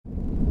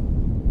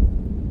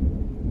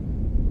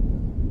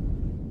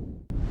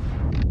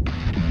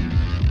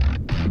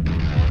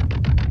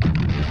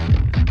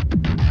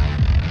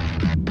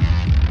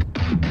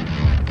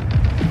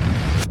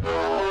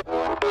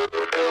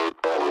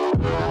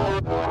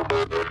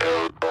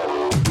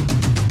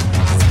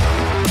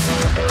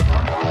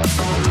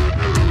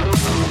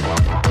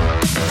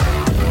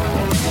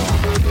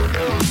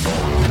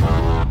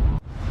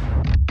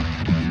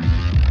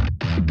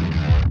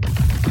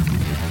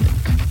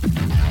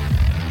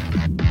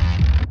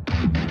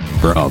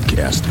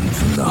Broadcasting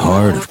from the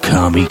heart of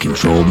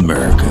commie-controlled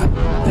America,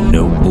 the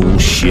no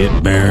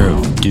bullshit bearer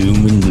of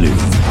doom and gloom,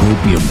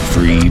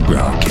 opium-free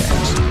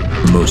broadcast,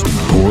 the most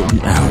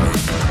important hour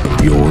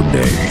of your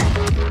day.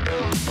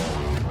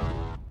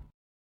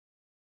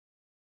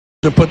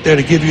 They're put there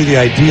to give you the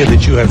idea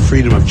that you have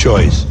freedom of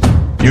choice.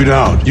 You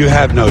don't. You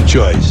have no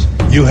choice.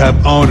 You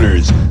have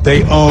owners.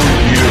 They own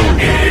you.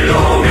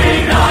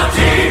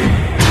 Illuminati,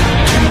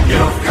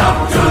 you've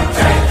come to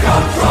take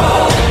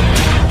control.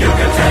 You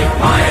can take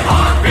my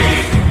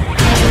heartbeat,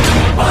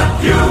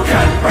 but you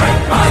can break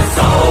my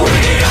soul.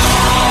 We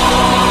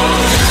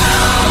all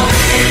shall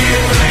be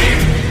free.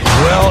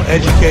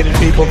 Well-educated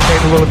people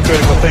capable of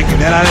critical thinking.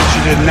 They're not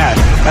interested in that.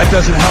 That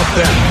doesn't help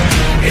them.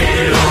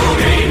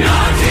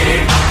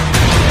 Illuminati,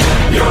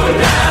 you'll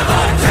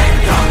never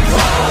take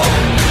control.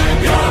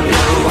 Your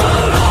new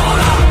world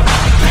order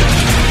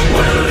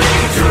will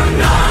lead to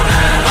none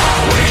at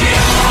all. We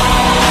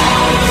all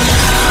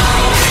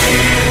shall be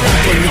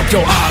free. Open up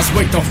your eyes,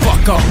 wake the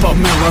fuck up,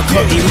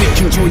 America. Elite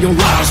control your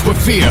lives with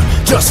fear,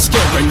 just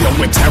scaring you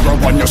with terror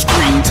on your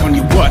screen, telling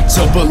you what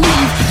to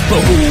believe.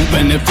 But who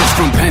benefits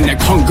from panic,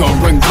 hunger,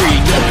 and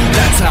greed?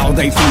 That's how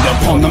they feed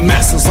upon the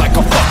masses like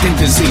a fucking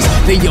disease.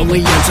 The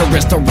only answer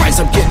is to rise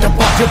up, get up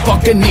off your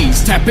fucking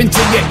knees. Tap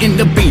into your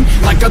inner being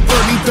like a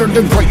 33rd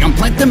degree. I'm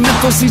planting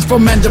mental seeds for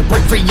men to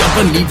break free of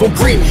an evil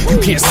greed. You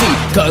can't see,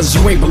 cause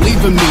you ain't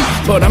believing me,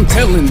 but I'm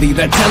telling thee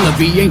that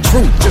television ain't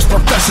true. Just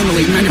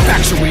professionally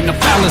manufacturing a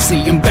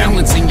fallacy,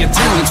 imbalancing your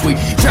talents. We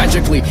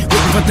tragically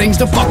waiting for things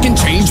to fucking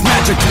change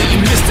magically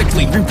and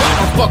mystically. Rewrite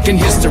our fucking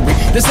history.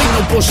 This ain't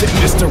no bullshit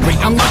mystery.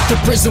 I'm locked to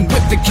prison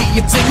with the key.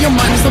 It's in your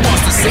mind, is the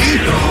ones to see.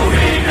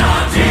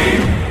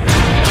 Illuminati,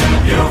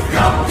 you've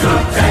come to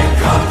take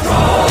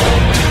control.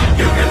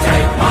 You can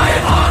take my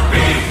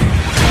heartbeat,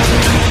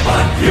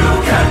 but you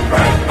can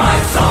break my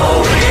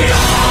soul. We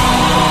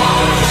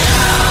all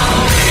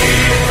shall be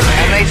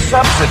free. And they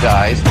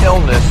subsidize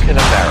illness in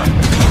America.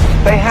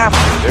 They have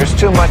to. There's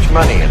too much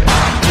money in it.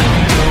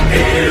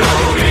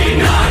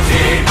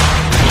 Illuminati,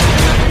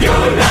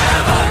 you'll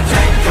never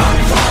take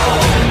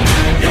control.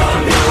 Your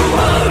new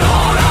world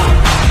order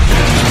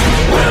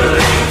will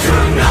lead to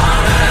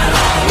none at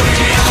all. We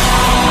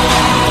all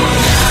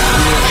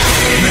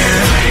shall be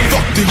free.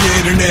 Fuck the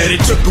internet,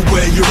 it took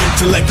away your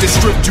intellect. It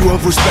stripped you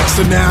of respect,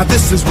 so now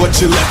this is what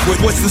you're left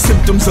with. What's the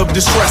symptoms of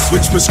distress?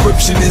 Which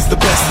prescription is the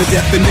best? The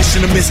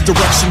definition of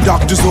misdirection,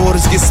 doctor's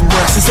orders, get some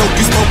rest. This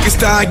hocus pocus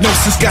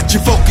diagnosis got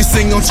you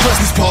focusing on stress.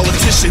 These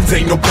politicians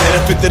ain't no better,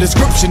 fit the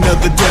description of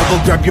the devil.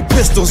 Grab your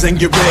pistols and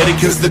get ready,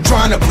 cause they're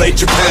trying to play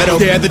your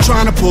pedal. Yeah, they're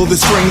trying to pull the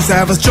strings,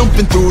 have us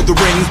jumping through the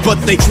rings,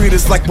 but they treat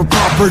us like we're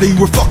property.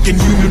 We're fucking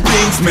human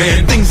beings,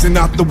 man. Things are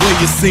not the way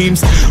it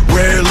seems.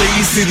 Rarely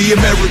see the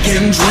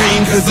American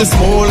dream, cause it's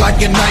more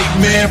like a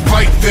nightmare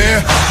fight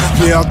there.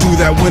 Yeah, I'll do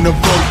that when a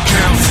vote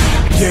counts.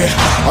 Yeah,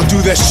 I'll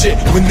do that shit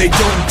when they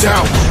don't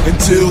doubt.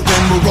 Until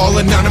then, we're all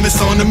anonymous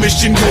on a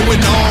mission, going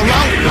all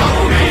out.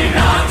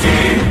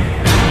 Illuminati,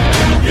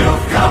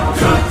 you've come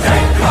to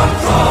take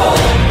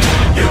control.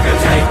 You can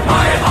take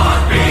my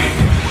heartbeat,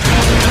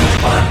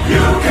 but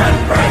you can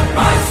break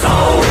my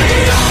soul.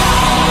 We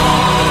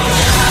all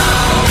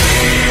shall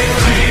be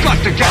free. You've got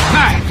to get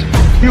mad.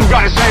 You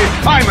gotta say,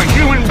 I'm a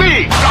human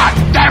being. God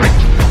damn it.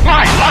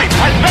 My life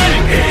has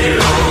value.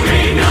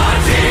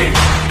 Illuminati,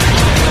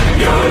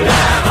 you'll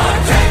never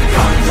take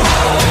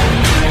control.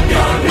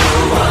 Your new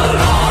world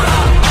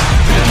order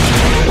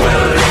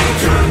will lead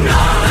to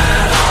none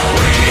at all.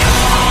 We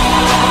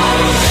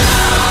all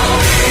shall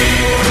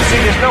be See,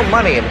 there's no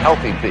money in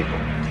healthy people,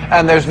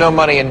 and there's no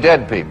money in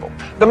dead people.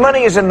 The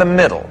money is in the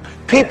middle.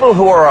 People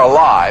who are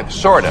alive,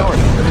 sort of,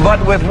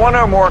 but with one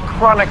or more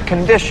chronic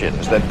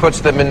conditions that puts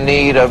them in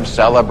need of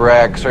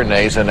Celebrex or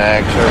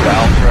Nasonex or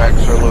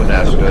Valtrex or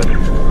Lunesta.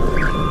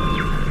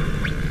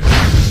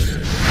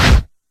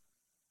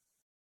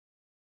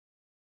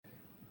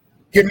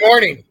 Good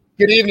morning,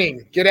 good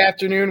evening, good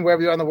afternoon,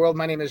 wherever you are in the world.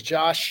 My name is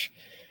Josh.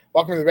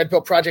 Welcome to the Red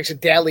Pill Project's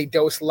Daily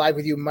Dose, live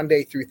with you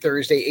Monday through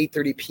Thursday,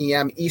 8:30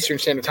 p.m. Eastern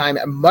Standard Time,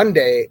 and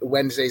Monday,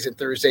 Wednesdays, and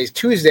Thursdays,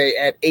 Tuesday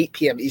at 8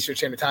 p.m. Eastern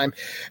Standard Time.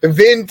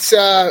 Vince,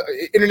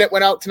 internet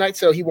went out tonight,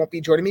 so he won't be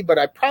joining me, but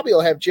I probably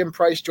will have Jim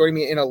Price joining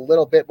me in a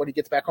little bit when he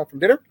gets back home from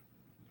dinner.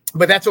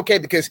 But that's okay,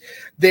 because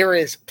there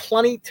is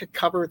plenty to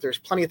cover. There's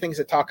plenty of things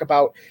to talk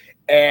about.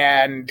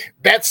 And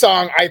that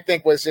song, I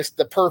think, was just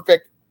the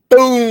perfect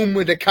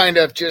boom to kind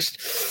of just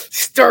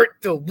start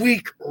the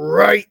week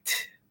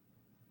right.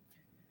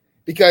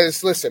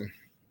 Because, listen,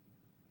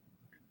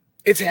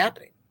 it's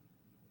happening.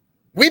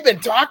 We've been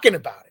talking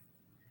about it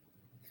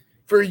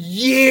for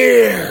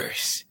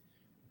years.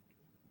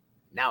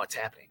 Now it's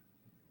happening.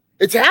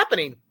 It's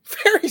happening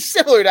very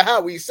similar to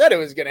how we said it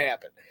was going to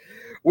happen,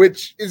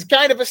 which is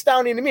kind of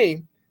astounding to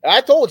me.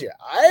 I told you,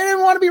 I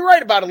didn't want to be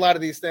right about a lot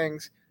of these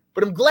things,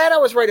 but I'm glad I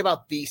was right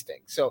about these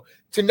things. So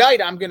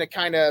tonight I'm going to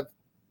kind of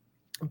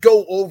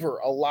go over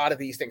a lot of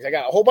these things. I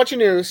got a whole bunch of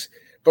news,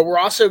 but we're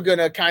also going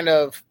to kind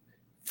of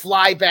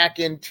fly back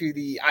into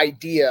the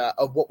idea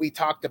of what we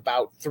talked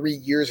about 3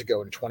 years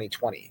ago in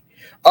 2020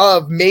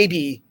 of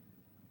maybe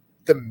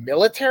the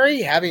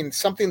military having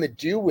something to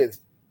do with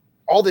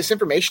all this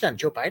information on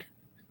Joe Biden?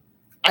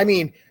 I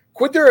mean,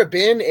 could there have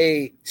been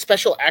a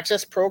special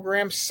access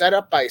program set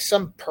up by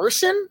some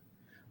person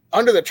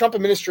under the Trump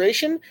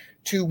administration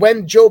to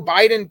when Joe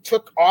Biden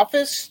took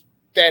office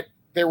that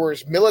there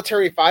was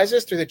military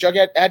advisors through the Drug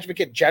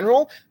Advocate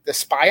General to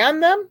spy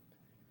on them?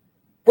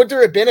 Would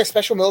there have been a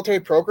special military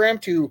program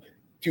to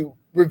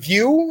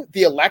review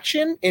the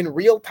election in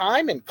real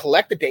time and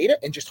collect the data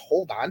and just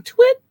hold on to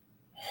it?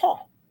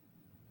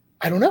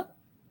 I don't know.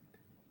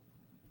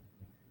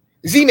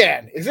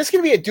 Z-Man, is this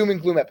going to be a doom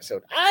and gloom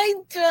episode?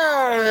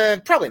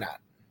 Probably not.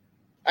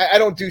 I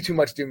don't do too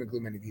much doom and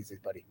gloom any of these days,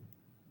 buddy.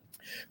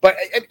 But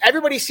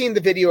everybody's seen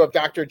the video of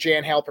Dr.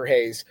 Jan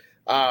Halper-Hayes.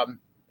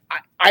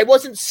 I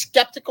wasn't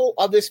skeptical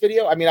of this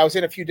video. I mean, I was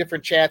in a few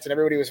different chats and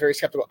everybody was very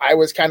skeptical. I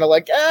was kind of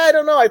like, I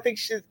don't know. I think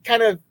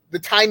the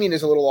timing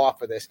is a little off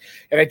for this.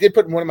 And I did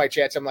put in one of my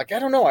chats, I'm like, I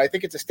don't know. I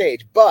think it's a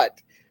stage.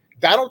 But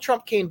Donald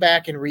Trump came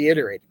back and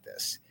reiterated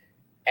this.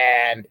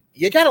 And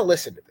you got to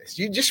listen to this.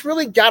 You just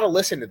really got to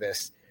listen to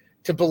this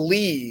to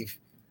believe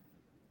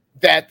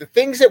that the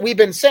things that we've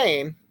been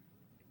saying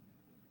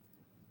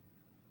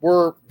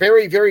were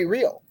very, very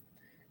real.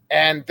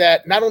 And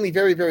that not only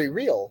very, very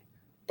real,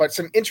 but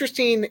some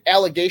interesting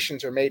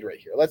allegations are made right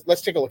here.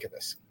 Let's take a look at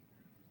this.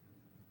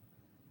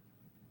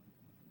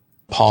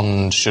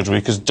 Pond, should we?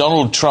 Because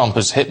Donald Trump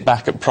has hit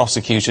back at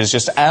prosecutors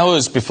just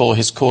hours before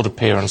his court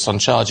appearance on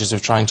charges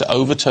of trying to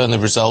overturn the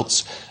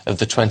results of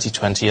the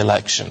 2020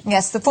 election.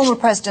 Yes, the former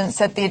president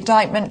said the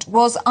indictment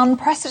was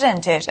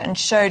unprecedented and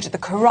showed the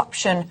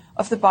corruption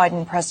of the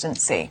Biden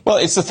presidency. Well,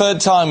 it's the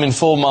third time in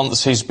 4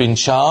 months he's been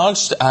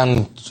charged,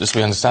 and as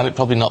we understand it,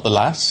 probably not the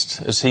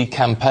last, as he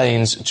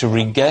campaigns to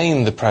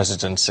regain the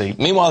presidency.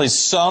 Meanwhile, his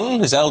son,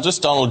 his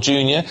eldest, Donald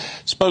Jr.,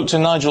 spoke to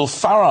Nigel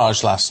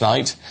Farage last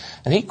night,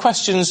 and he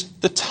questions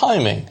the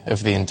timing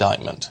of the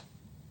indictment.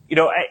 You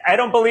know, I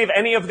don't believe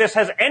any of this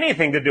has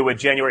anything to do with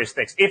January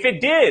 6th. If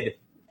it did,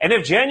 and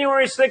if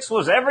January 6th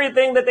was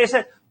everything that they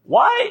said,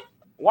 why,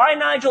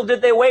 Nigel,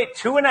 did they wait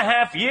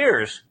 2.5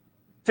 years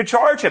to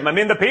charge him? I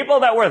mean, the people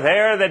that were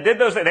there that did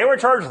those, they were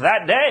charged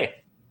that day.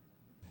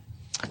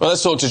 Well,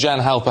 let's talk to Jan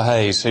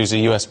Halper-Hayes, who's a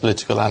US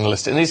political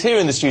analyst, and he's here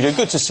in the studio.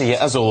 Good to see you,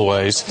 as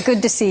always.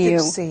 Good to see you.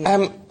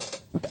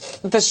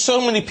 There's so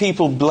many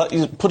people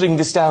putting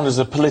this down as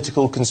a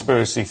political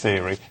conspiracy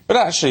theory, but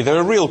actually there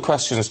are real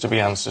questions to be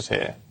answered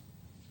here.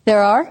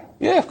 There are?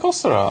 Yeah, of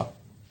course there are.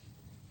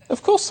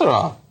 Of course there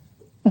are.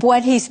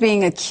 What he's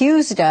being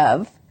accused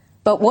of,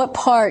 but what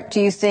part do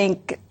you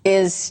think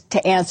is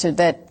to answer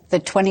that the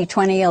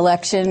 2020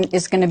 election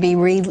is going to be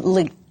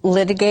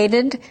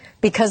litigated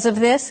because of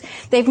this?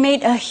 They've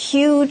made a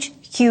huge,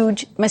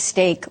 huge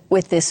mistake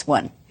with this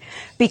one,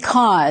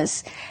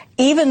 because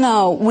even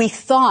though we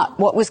thought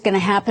what was going to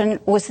happen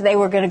was they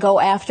were going to go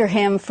after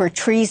him for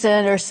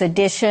treason or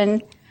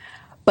sedition,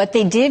 but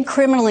they did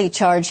criminally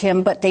charge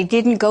him, but they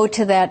didn't go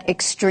to that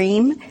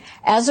extreme.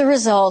 As a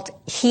result,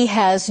 he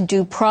has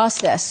due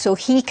process, so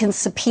he can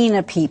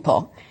subpoena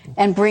people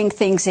and bring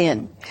things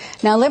in.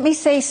 Now, let me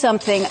say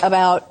something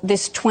about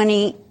this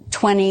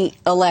 2020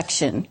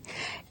 election,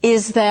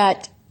 is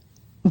that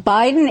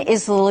Biden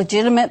is the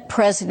legitimate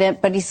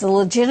president, but he's the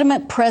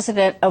legitimate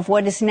president of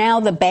what is now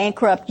the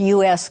bankrupt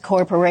U.S.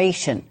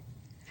 corporation.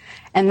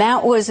 And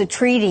that was a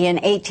treaty in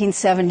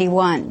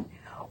 1871.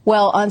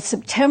 Well, on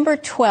September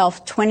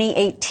 12th,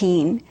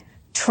 2018,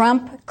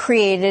 Trump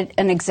created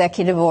an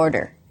executive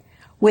order.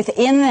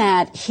 Within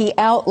that, he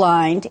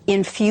outlined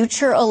in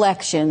future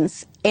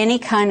elections any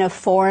kind of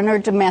foreign or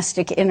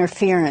domestic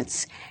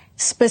interference,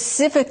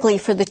 specifically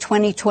for the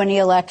 2020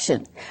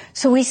 election.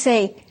 So we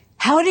say,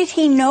 how did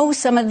he know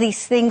some of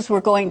these things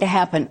were going to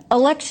happen?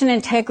 Election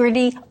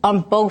integrity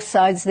on both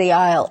sides of the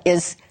aisle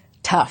is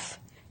tough.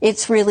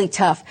 It's really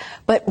tough.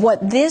 But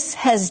what this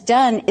has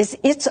done is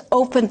it's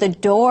opened the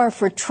door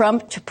for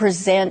Trump to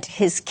present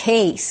his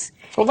case.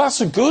 Well,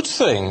 that's a good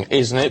thing,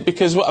 isn't it?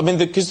 Because,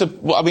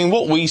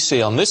 what we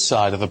see on this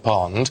side of the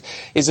pond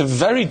is a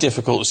very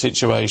difficult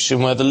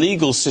situation where the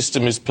legal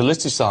system is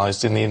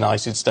politicised in the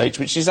United States,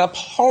 which is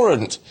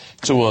abhorrent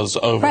to us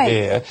over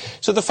here.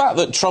 So the fact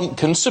that Trump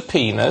can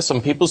subpoena, some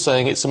people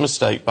saying it's a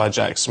mistake by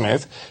Jack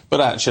Smith,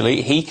 but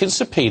actually he can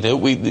subpoena,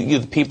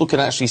 people can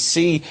actually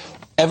see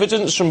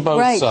evidence from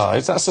both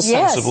sides. That's a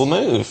sensible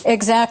move.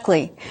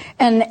 Exactly.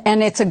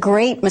 And it's a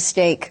great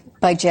mistake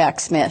by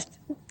Jack Smith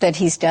that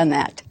he's done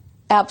that.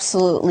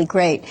 Absolutely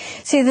great.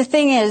 See, the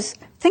thing is,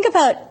 think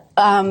about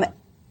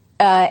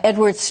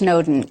Edward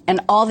Snowden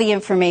and all the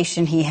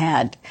information he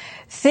had.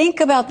 Think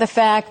about the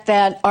fact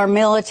that our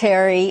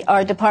military,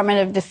 our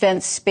Department of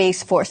Defense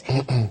Space Force,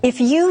 if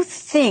you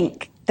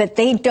think that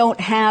they don't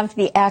have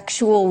the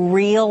actual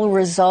real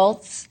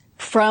results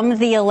from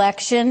the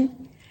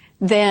election,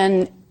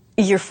 then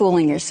you're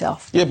fooling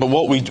yourself. Yeah, but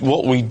what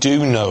we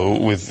do know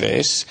with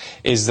this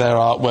is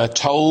we're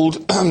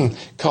told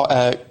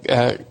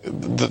that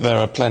there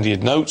are plenty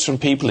of notes from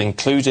people,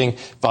 including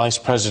Vice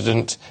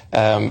President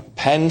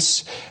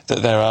Pence,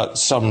 that there are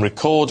some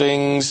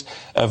recordings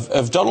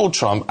of Donald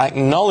Trump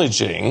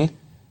acknowledging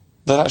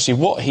that actually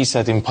what he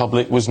said in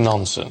public was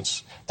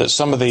nonsense. That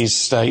some of these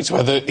states,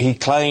 whether he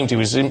claimed he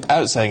was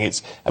out saying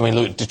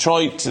look,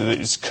 Detroit,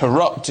 it's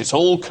corrupt, it's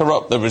all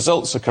corrupt, the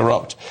results are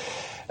corrupt,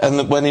 and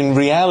that when in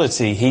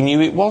reality he knew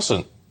it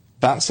wasn't.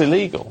 That's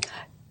illegal.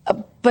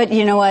 But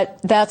you know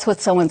what? That's what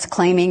someone's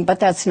claiming,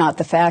 but that's not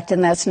the fact,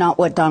 and that's not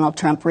what Donald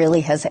Trump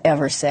really has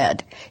ever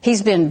said.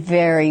 He's been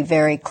very,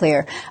 very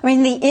clear. I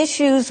mean, the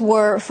issues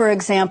were, for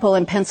example,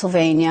 in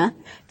Pennsylvania,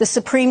 the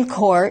Supreme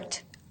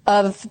Court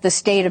of the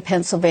state of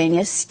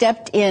Pennsylvania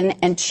stepped in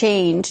and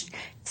changed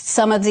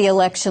some of the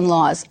election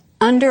laws.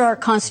 Under our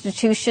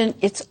Constitution,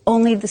 it's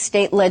only the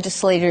state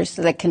legislators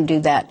that can do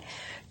that.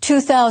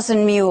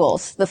 2,000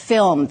 Mules, the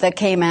film that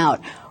came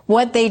out,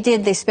 what they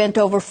did, they spent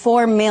over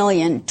 $4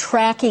 million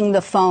tracking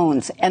the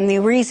phones. And the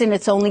reason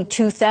it's only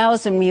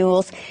 2,000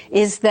 mules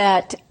is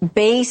that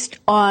based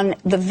on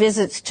the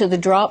visits to the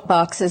drop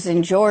boxes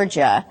in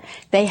Georgia,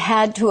 they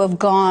had to have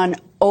gone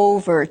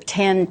over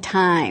 10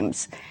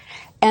 times.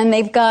 And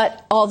they've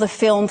got all the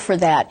film for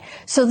that.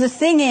 So the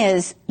thing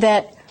is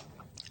that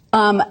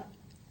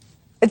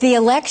the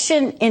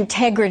election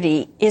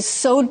integrity is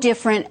so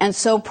different and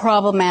so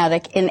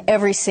problematic in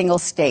every single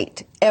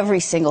state.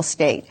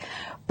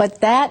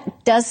 But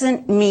that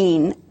doesn't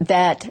mean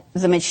that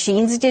the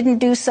machines didn't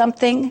do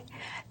something,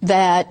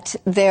 that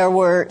there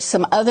were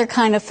some other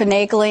kind of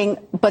finagling.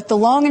 But the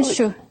long and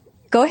short,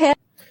 go ahead.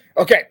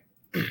 Okay,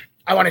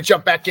 I want to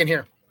jump back in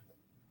here.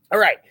 All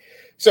right,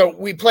 so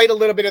we played a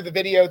little bit of the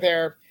video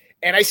there,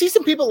 and I see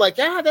some people like,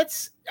 don't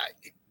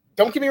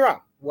get me wrong.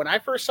 When I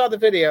first saw the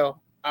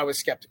video, I was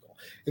skeptical.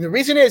 And the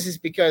reason is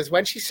because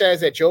when she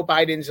says that Joe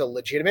Biden's a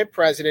legitimate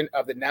president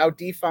of the now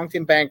defunct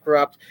and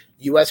bankrupt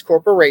U.S.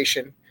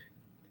 corporation,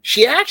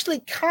 she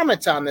actually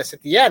comments on this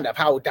at the end of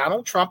how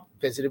Donald Trump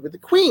visited with the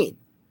Queen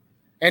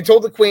and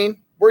told the Queen,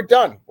 we're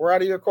done. We're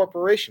out of your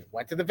corporation.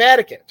 Went to the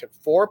Vatican, took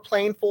 4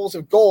 planefuls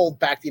of gold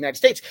back to the United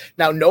States.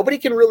 Now, nobody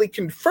can really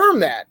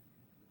confirm that,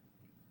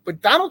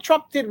 but Donald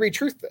Trump did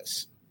retruth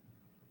this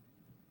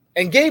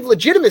and gave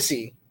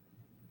legitimacy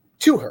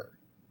to her.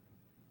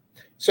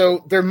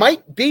 So there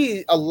might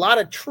be a lot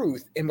of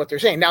truth in what they're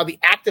saying. Now, the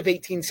Act of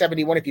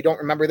 1871, if you don't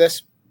remember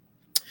this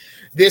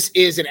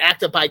is an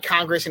act by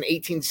Congress in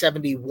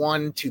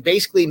 1871 to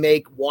basically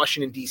make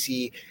Washington,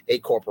 D.C. a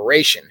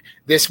corporation.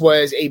 This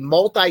was a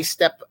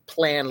multi-step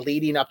plan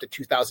leading up to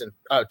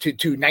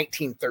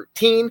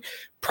 1913.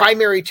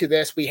 Primary to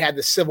this, we had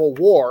the Civil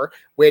War,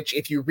 which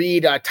if you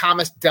read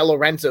Thomas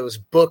DeLorenzo's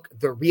book,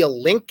 The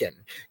Real Lincoln,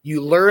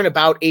 you learn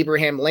about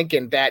Abraham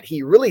Lincoln that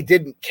he really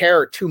didn't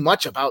care too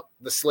much about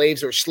the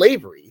slaves or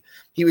slavery.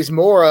 He was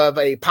more of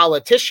a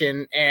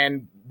politician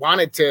and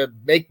wanted to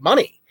make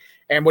money.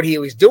 And what he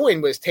was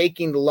doing was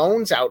taking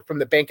loans out from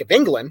the Bank of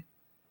England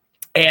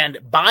and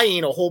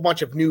buying a whole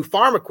bunch of new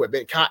farm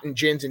equipment, cotton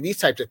gins and these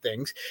types of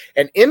things,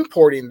 and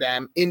importing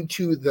them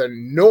into the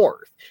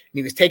North. And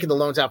he was taking the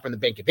loans out from the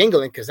Bank of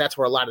England because that's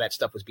where a lot of that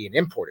stuff was being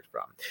imported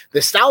from.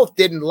 The South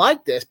didn't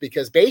like this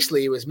because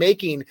basically it was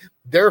making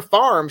their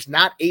farms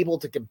not able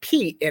to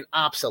compete and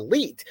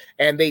obsolete.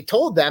 And they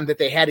told them that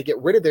they had to get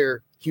rid of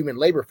their human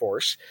labor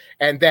force,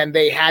 and then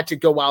they had to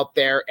go out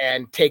there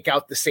and take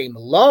out the same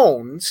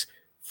loans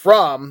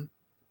from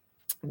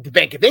the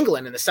Bank of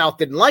England, and the South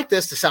didn't like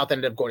this. The South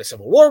ended up going to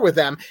civil war with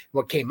them.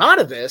 What came out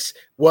of this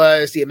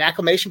was the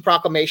Amalgamation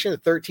Proclamation, the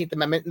 13th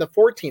Amendment, and the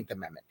 14th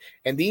Amendment.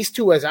 And these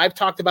two, as I've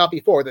talked about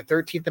before, the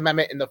 13th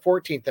Amendment and the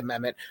 14th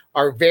Amendment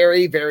are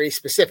very, very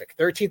specific.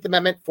 13th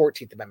Amendment,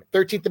 14th Amendment.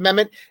 13th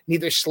Amendment,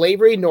 neither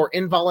slavery nor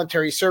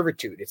involuntary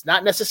servitude. It's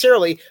not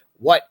necessarily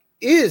what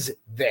is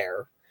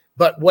there,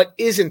 but what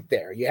isn't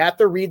there. You have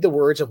to read the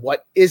words of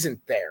what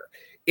isn't there.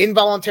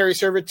 Involuntary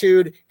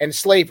servitude and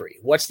slavery.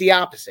 What's the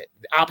opposite?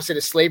 The opposite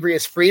of slavery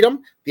is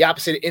freedom. The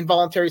opposite of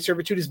involuntary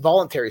servitude is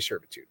voluntary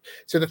servitude.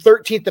 So the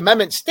 13th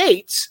Amendment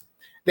states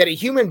that a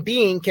human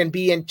being can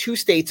be in 2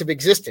 states of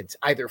existence,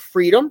 either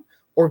freedom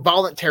or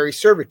voluntary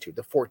servitude.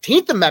 The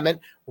 14th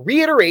Amendment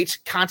reiterates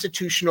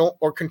constitutional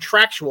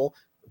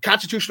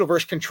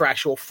versus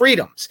contractual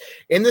freedoms.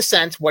 In the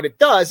sense, what it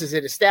does is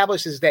it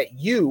establishes that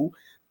you,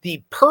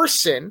 the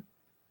person,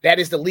 that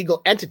is the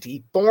legal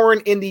entity born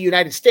in the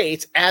United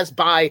States as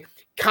by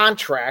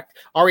contract,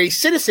 are a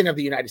citizen of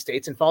the United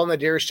States and fall in the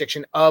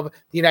jurisdiction of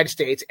the United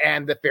States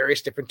and the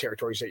various different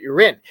territories that you're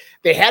in.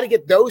 They had to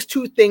get those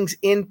 2 things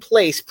in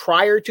place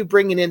prior to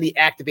bringing in the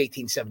Act of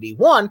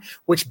 1871,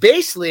 which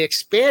basically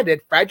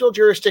expanded federal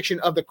jurisdiction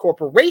of the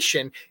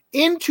corporation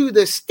into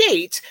the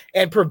states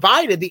and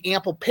provided the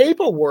ample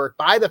paperwork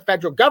by the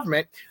federal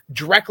government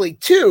directly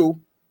to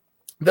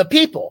the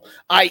people,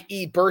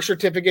 i.e. birth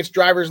certificates,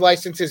 driver's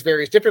licenses,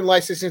 various different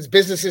licenses,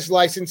 businesses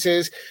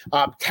licenses,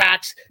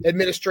 tax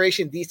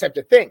administration, these types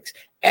of things.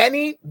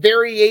 Any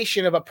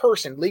variation of a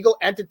person, legal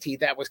entity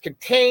that was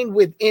contained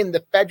within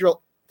the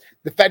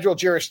federal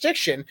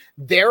jurisdiction,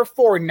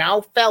 therefore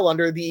now fell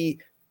under the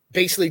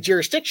basically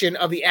jurisdiction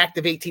of the Act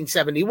of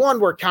 1871,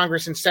 where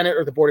Congress and Senate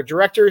are the board of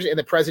directors and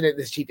the president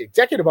is chief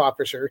executive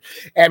officer,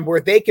 and where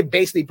they could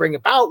basically bring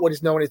about what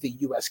is known as the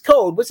U.S.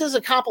 Code, which is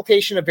a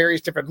complication of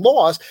various different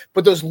laws,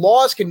 but those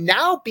laws can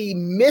now be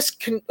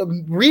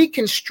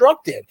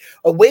reconstructed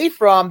away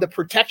from the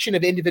protection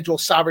of individual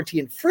sovereignty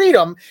and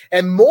freedom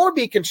and more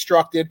be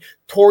constructed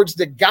towards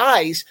the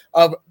guise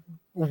of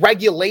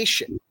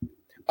regulation,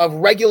 of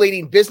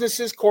regulating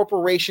businesses,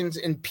 corporations,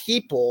 and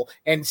people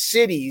and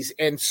cities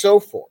and so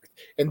forth.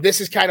 And this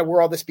is kind of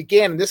where all this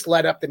began. And this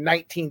led up to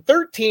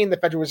 1913, the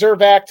Federal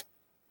Reserve Act,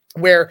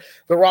 where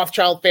the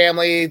Rothschild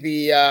family,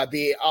 the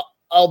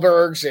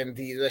Albergs, and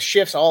the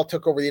Schiffs all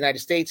took over the United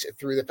States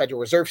through the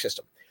Federal Reserve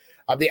System.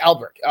 The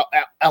Elric.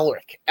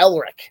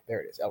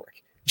 There it is,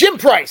 Elric. Jim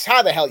Price,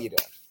 how the hell you doing?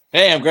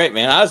 Hey, I'm great,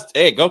 man.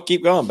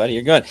 Keep going, buddy.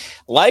 You're good.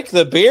 Like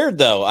the beard,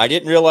 though, I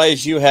didn't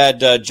realize you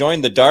had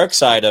joined the dark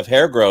side of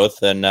hair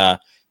growth, and I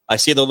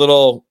see the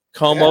little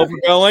comb over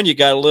going. You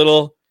got a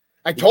little.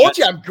 I told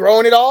you, I'm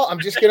growing it all. I'm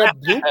just gonna.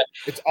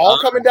 It's all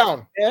coming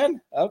down.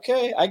 Man,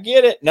 okay, I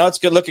get it. No, it's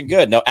good, looking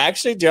good. No,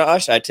 actually,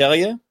 Josh, I tell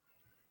you,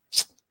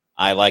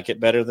 I like it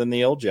better than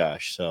the old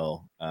Josh.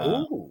 So I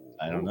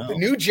don't know. The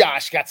new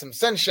Josh got some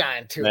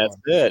sunshine to him. That's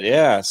good.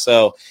 Yeah.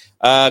 So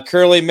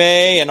Curly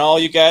May and all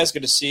you guys,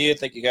 good to see you.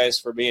 Thank you guys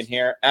for being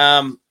here.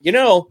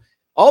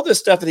 All this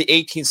stuff of the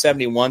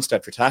 1871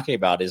 stuff you're talking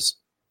about it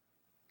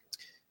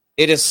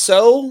is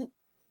so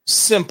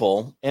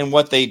simple in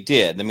what they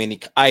did. I mean,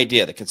 the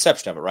idea, the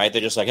conception of it, right?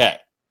 They're just like, hey,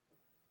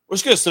 we're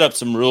just going to set up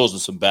some rules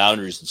and some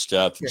boundaries and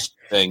stuff and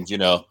things,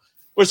 we're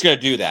just going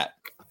to do that.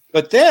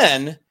 But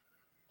then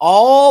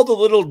all the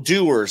little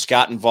doers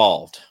got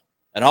involved.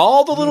 And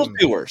all the little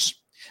doers.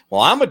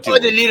 Well, I'm a doer. Oh,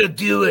 the little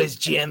doers,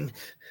 Jim.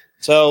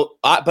 So,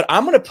 but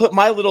I'm going to put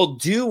my little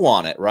do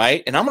on it,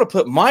 right? And I'm going to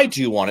put my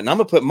do on it. And I'm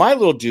going to put my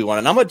little do on it.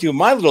 And I'm going to do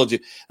my little do.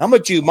 I'm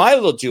going to do my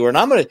little doer.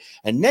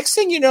 And next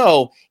thing you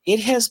know,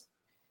 it's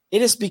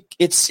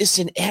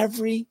in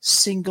every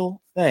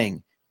single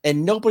thing.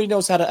 And nobody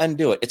knows how to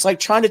undo it. It's like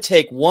trying to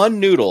take one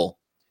noodle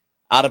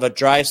out of a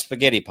dry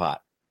spaghetti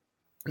pot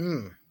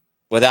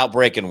without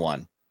breaking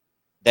one.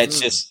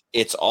 That's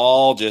it's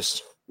all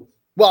just.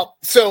 Well,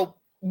 so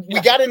we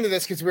got into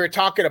this because we were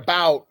talking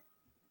about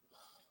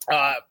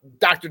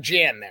Dr.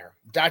 Jan there.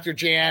 Dr.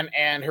 Jan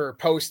and her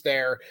post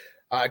there,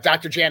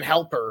 Dr. Jan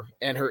Halper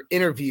and her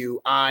interview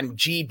on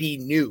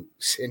GB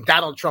News. And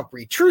Donald Trump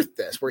retruthed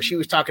this, where she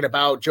was talking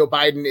about Joe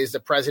Biden is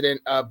the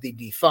president of the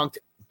defunct,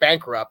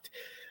 bankrupt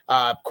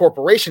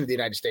corporation of the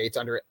United States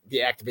under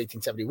the Act of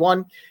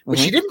 1871. But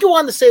she didn't go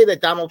on to say that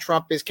Donald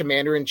Trump is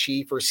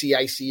commander-in-chief or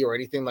CIC or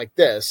anything like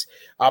this.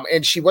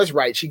 And she was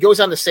right. She goes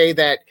on to say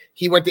that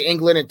he went to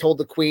England and told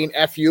the Queen,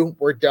 F you,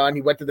 we're done.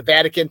 He went to the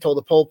Vatican, told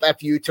the Pope,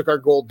 F you, took our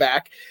gold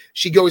back.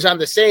 She goes on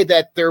to say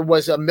that there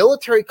was a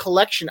military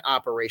collection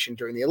operation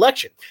during the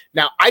election.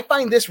 Now, I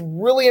find this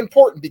really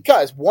important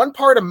because one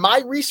part of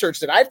my research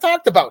that I've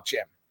talked about,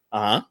 Jim,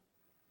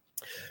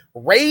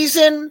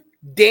 Raising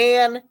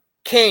Dan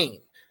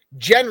Cain.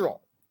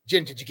 General.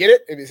 Jim, did you get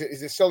it? Is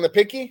it still in the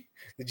pinky?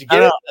 Did you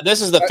get it? This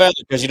is the feather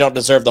because you don't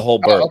deserve the whole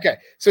bird. Okay.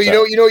 So you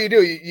know what you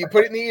do. You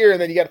put it in the ear and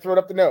then you got to throw it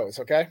up the nose.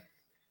 Okay.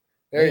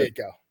 There you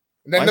go.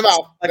 And then the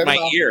mouth. Like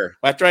my ear.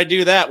 After I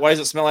do that, why does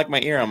it smell like my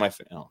ear on my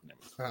face? Oh,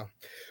 never.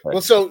 Well,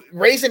 so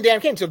Raising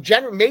Dan Cain. So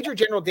Major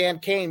General Dan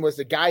Cain was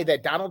the guy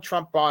that Donald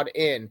Trump brought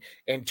in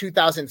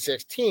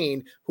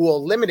 2016 who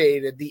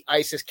eliminated the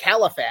ISIS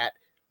caliphate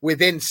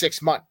within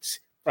 6 months.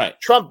 Right.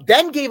 Trump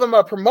then gave him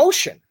a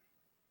promotion.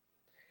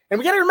 And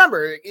we got to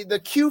remember, the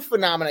Q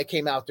phenomena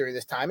came out during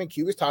this time, and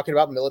Q was talking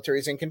about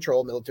military's in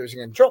control.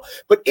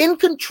 But in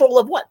control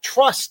of what?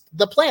 Trust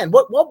the plan.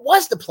 What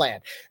was the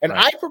plan? And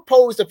I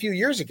proposed a few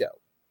years ago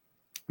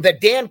that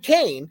Dan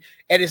Cain,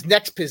 at his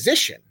next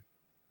position,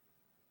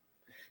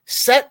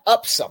 set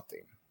up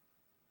something.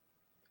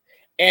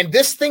 And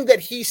this thing that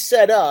he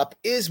set up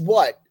is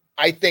what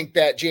I think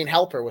that Jane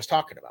Halper was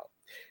talking about.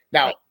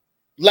 Now,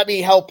 let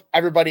me help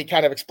everybody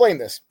kind of explain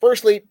this.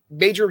 Firstly,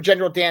 Major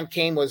General Dan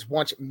Cain was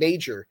once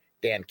Major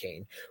Dan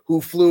Cain, who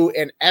flew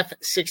an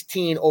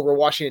F-16 over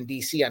Washington,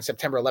 D.C. on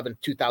September 11,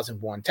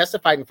 2001,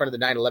 testified in front of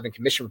the 9/11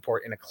 Commission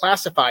report in a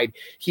classified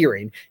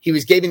hearing. He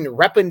was given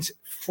weapons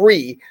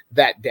free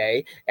that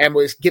day and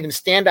was given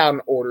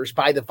stand-down orders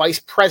by the vice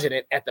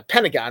president at the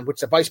Pentagon,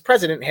 which the vice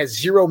president has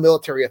zero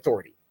military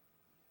authority.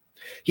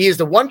 He is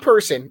the one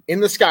person in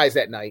the skies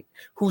that night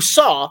who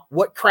saw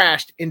what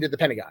crashed into the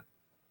Pentagon.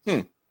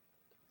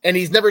 And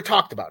he's never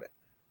talked about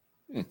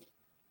it.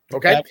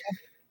 Okay?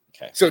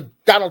 So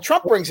Donald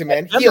Trump brings him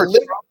in.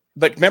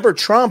 But remember,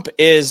 Trump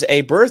is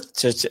a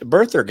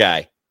birther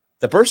guy.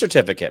 The birth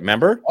certificate,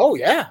 remember? Oh,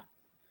 yeah.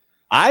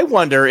 I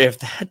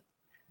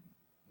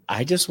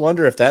just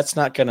wonder if that's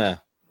not going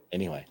to...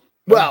 Anyway.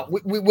 Well,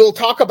 we'll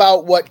talk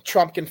about what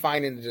Trump can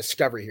find in the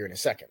discovery here in a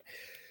second.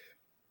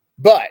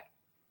 But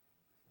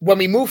when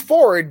we move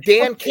forward,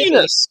 Dan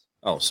Cain...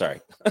 Oh, sorry.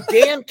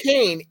 Dan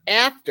Cain,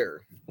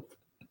 after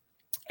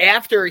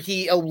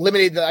he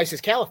eliminated the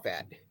ISIS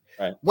caliphate,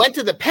 went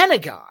to the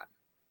Pentagon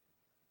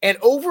and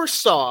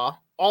oversaw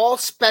all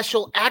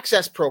special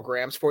access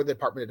programs for the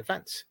Department of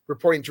Defense,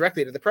 reporting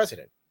directly to the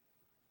president.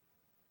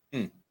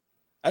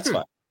 That's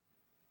fine.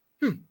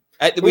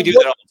 We do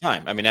that all the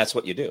time. I mean, that's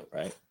what you do,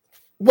 right?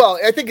 Well,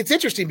 I think it's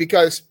interesting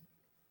because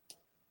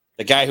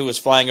the guy who was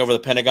flying over the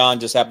Pentagon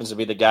just happens to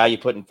be the guy you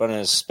put in front of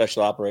his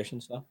special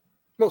operations stuff.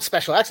 Well,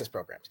 special access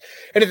programs.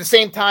 And at the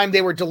same time,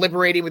 they were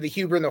deliberating with the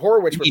Huber and the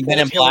Horowitz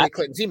reports Hillary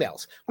Clinton's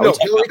emails.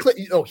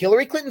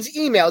 Hillary Clinton's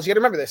emails. You got to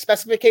remember the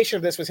specification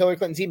of this was Hillary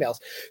Clinton's emails.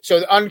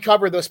 So to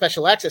uncover those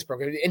special access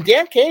programs. And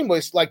Dan Kane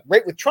was like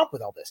right with Trump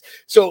with all this.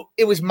 So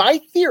it was my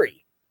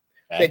theory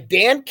that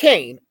Dan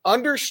Kane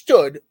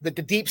understood that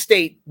the deep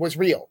state was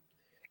real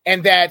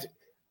and that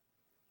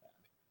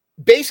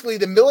basically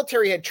the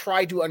military had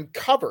tried to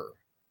uncover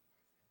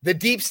the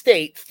deep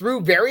state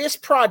through various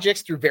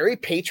projects, through very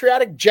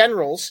patriotic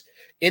generals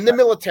in the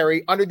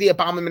military under the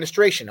Obama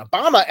administration.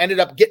 Obama ended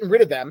up getting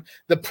rid of them.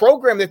 The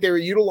program that they were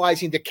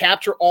utilizing to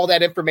capture all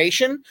that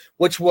information,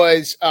 which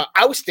was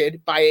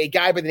ousted by a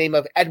guy by the name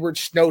of Edward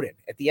Snowden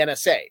at the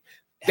NSA.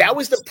 That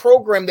was the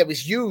program that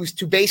was used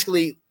to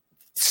basically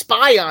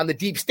spy on the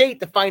deep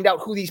state to find out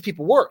who these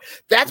people were.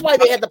 That's why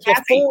they had the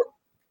before.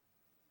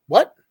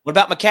 What? What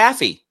about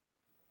McAfee?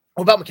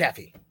 What about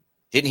McAfee?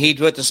 Didn't he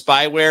put the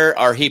spyware,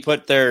 or he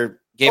put gave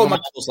him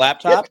his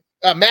laptop?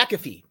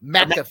 McAfee.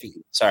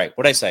 Sorry,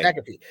 what did I say?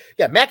 McAfee.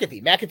 Yeah,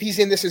 McAfee. McAfee's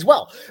in this as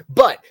well.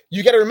 But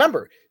you got to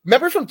remember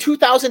from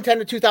 2010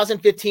 to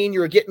 2015, you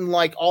were getting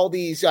like all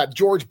these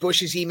George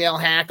Bush's email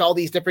hacked, all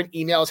these different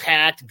emails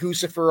hacked,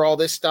 Guccifer, all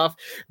this stuff.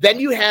 Then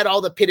you had all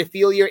the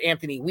pedophilia,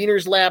 Anthony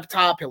Weiner's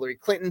laptop, Hillary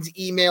Clinton's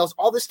emails,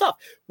 all this stuff.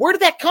 Where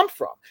did that come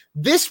from?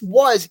 This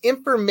was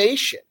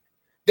information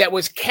that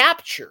was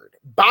captured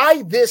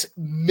by this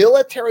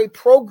military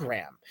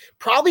program,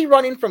 probably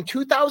running from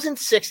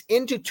 2006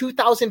 into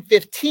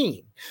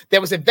 2015,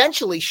 that was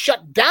eventually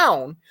shut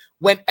down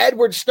when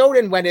Edward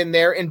Snowden went in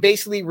there and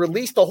basically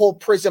released the whole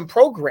PRISM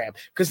program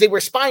because they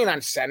were spying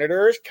on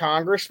senators,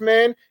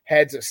 congressmen,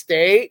 heads of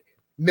state,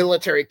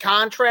 military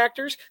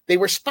contractors. They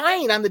were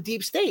spying on the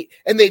deep state,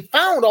 and they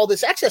found all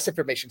this excess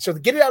information. So to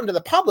get it out into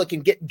the public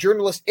and get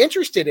journalists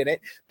interested in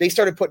it, they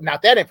started putting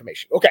out that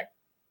information. Okay.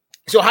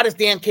 So how does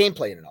Dan Kane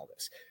play in all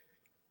this?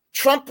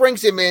 Trump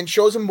brings him in,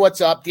 shows him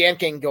what's up. Dan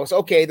Kane goes,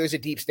 okay, there's a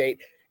deep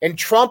state. And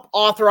Trump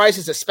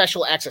authorizes a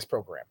special access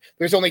program.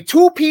 There's only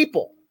two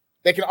people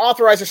that can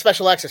authorize a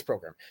special access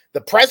program: the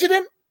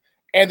president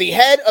and the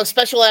head of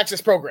special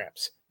access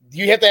programs.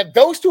 You have to have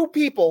those two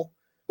people.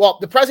 Well,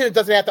 the president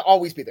doesn't have to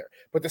always be there,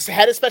 but the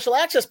head of special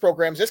access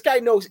programs, this guy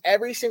knows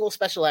every single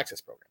special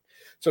access program.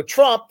 So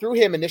Trump, through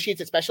him, initiates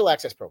a special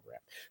access program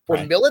for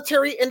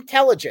military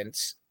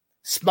intelligence,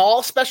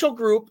 small special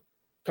group,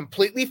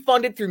 completely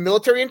funded through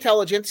military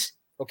intelligence,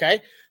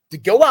 okay, to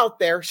go out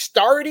there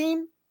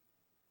starting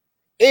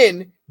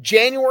in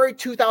January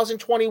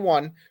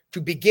 2021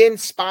 to begin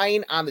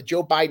spying on the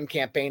Joe Biden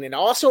campaign and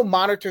also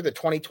monitor the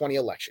 2020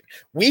 election.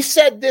 We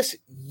said this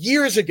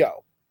years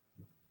ago,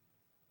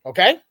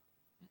 okay?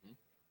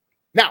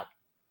 Now,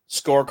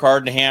 scorecard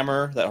and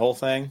hammer, that whole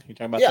thing. You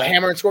talking about that?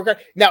 Hammer and scorecard.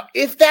 Now,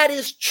 if that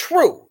is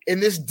true,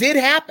 and this did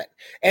happen,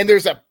 and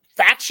there's a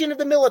faction of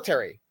the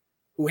military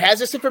who has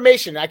this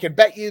information, I can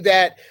bet you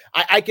that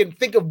I can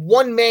think of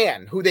one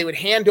man who they would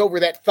hand over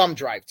that thumb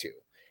drive to,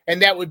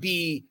 and that would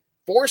be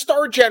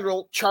 4-star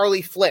General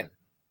Charlie Flynn.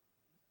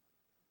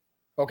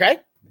 Okay?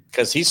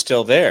 Because he's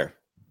still there.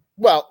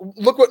 Well,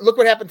 look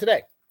what happened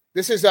today.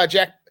 This is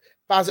Jack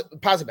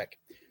Posobiec.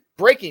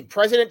 Breaking: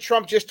 President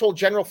Trump just told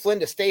General Flynn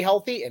to stay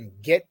healthy and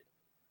get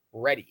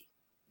ready.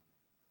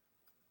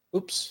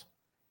 Oops.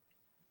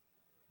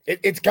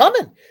 It's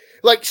coming.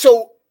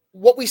 So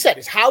what we said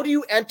is, how do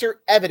you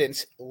enter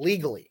evidence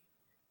legally?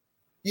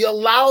 You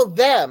allow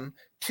them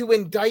to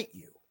indict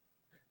you.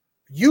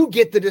 You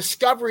get the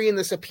discovery and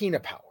the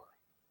subpoena power.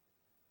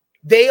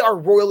 They are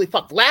royally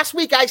fucked. Last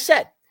week I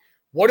said,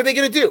 what are they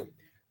going to do?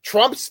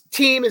 Trump's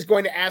team is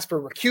going to ask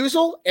for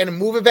recusal and a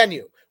move of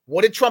venue.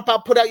 What did Trump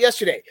put out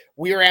yesterday?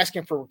 We are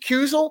asking for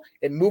recusal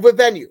and move of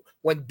venue.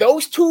 When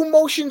those two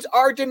motions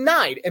are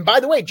denied, and by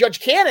the way,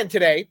 Judge Cannon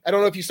today, I don't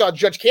know if you saw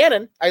Judge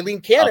Cannon,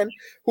 Eileen Cannon,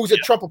 who's a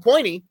Trump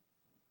appointee,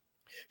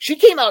 she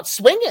came out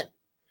swinging,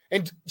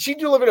 and she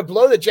delivered a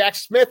blow to Jack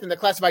Smith in the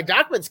classified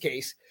documents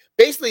case,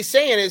 basically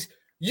saying is,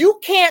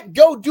 you can't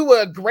go do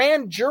a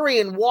grand jury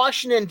in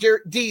Washington,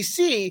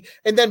 D.C.,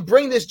 and then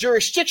bring this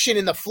jurisdiction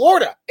into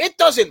Florida. It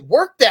doesn't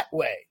work that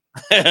way.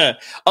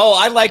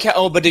 I like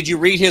how. But did you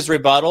read his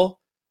rebuttal?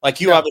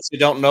 You obviously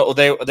don't know.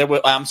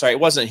 I'm sorry, it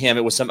wasn't him.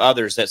 It was some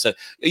others that said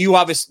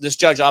this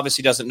judge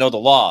obviously doesn't know the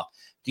law.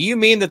 Do you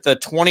mean that the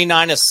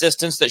 29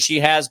 assistants that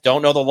she has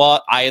don't know the law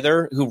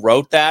either? Who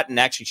wrote that and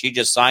actually she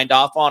just signed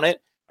off on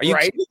it? Are you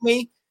kidding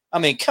me? I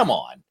mean, come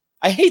on.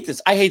 I hate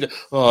this. I hate it.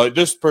 Oh,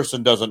 this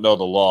person doesn't know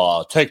the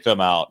law. Take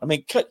them out. I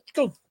mean,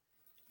 go.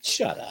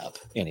 Shut up.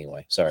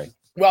 Anyway, sorry.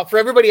 Well, for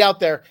everybody out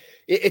there,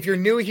 If you're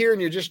new here and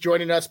you're just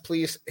joining us,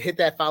 please hit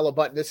that follow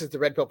button. This is the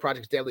Red Pill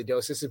Project's Daily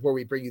Dose. This is where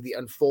we bring you the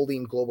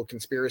unfolding global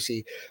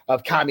conspiracy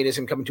of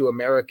communism coming to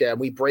America, and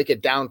we break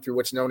it down through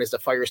what's known as the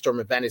Firestorm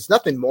event. It's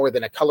nothing more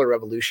than a color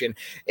revolution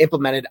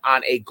implemented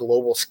on a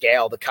global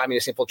scale. The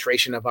communist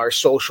infiltration of our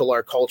social,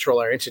 our cultural,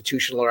 our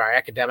institutional, our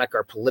academic,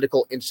 our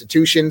political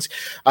institutions,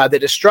 the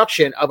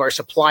destruction of our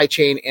supply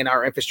chain and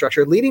our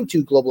infrastructure, leading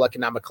to global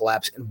economic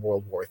collapse in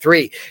World War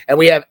III. And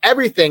we have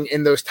everything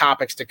in those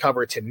topics to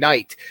cover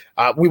tonight.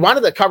 We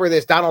wanted to cover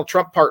this Donald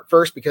Trump part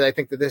first because I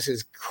think that this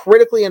is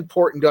critically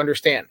important to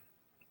understand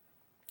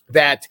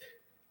that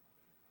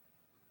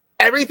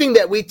everything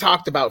that we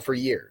talked about for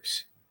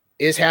years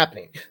is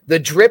happening. The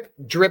drip,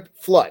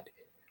 flood.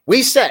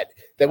 We said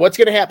that what's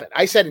going to happen.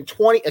 I said in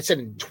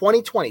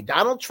 2020,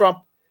 Donald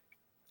Trump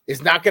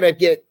is not going to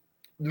get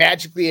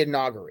magically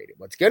inaugurated.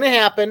 What's going to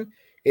happen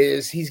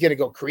is he's going to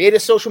go create a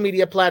social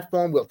media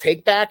platform. We'll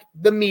take back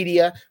the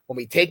media. When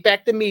we take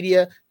back the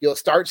media, you'll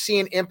start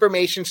seeing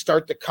information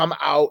start to come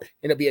out,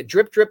 and it'll be a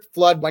drip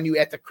flood when you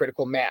at the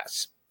critical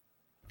mass.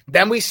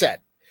 Then we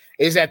said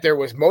is that there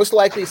was most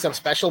likely some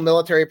special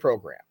military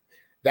program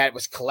that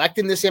was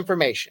collecting this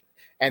information,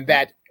 and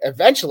that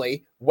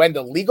eventually, when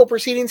the legal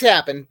proceedings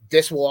happen,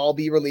 this will all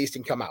be released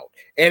and come out.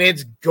 And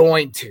it's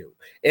going to.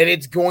 And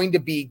it's going to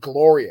be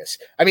glorious.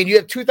 I mean, you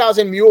have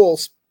 2,000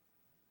 Mules,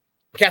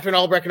 Catherine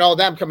Albrecht and all of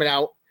them coming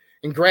out,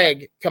 and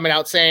Greg coming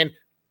out saying,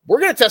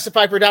 we're going to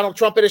testify for Donald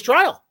Trump at his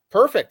trial.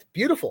 Perfect.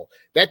 Beautiful.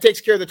 That takes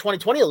care of the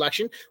 2020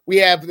 election. We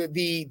have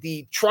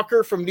the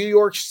trucker from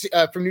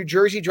from New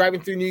Jersey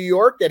driving through New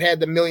York that had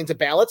the millions of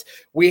ballots.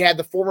 We had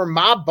the former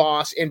mob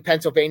boss in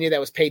Pennsylvania that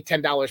was paid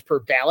 $10 per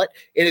ballot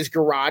in his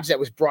garage that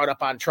was brought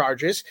up on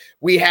charges.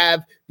 We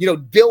have,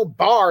 Bill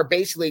Barr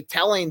basically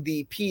telling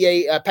the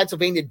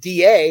Pennsylvania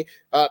DA,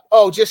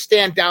 just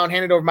stand down,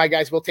 hand it over to my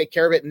guys. We'll take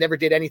care of it, and never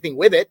did anything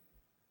with it.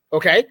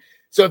 Okay.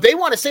 So if they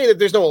want to say that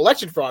there's no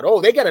election fraud,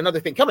 they got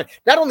another thing coming.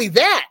 Not only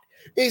that,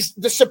 is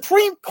the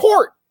Supreme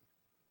Court,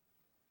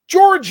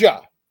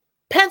 Georgia,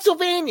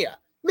 Pennsylvania,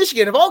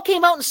 Michigan have all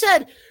came out and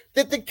said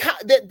that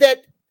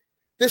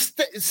the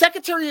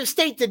Secretary of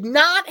State did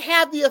not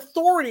have the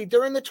authority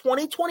during the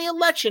 2020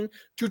 election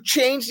to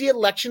change the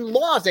election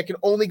laws that can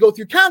only go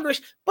through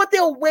Congress, but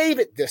they'll waive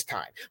it this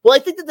time. Well, I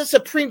think that the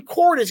Supreme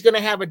Court is going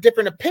to have a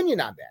different opinion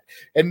on that.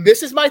 And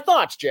this is my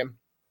thoughts, Jim.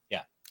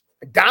 Yeah.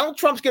 Donald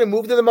Trump's going to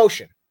move to the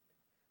motion.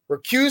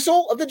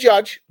 Recusal of the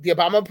judge, the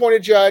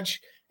Obama-appointed judge,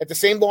 at the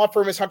same law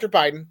firm as Hunter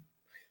Biden,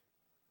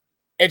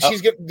 and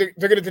they're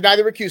going to deny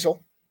the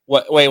recusal.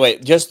 What?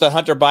 Wait! Just the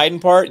Hunter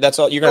Biden part? That's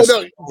all you're going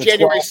to? No,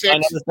 January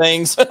 6th.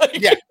 Things.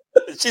 Yeah,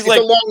 she's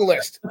like a long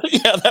list.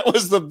 Yeah,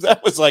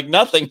 that was like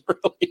nothing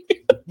really.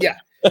 Yeah,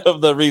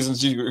 of the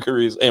reasons you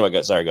agree.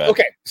 Anyway, sorry. Go ahead.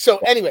 Okay, so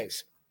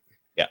anyways,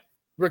 yeah,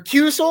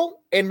 recusal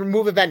and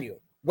remove a venue.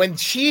 When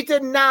she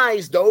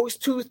denies those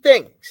two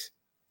things,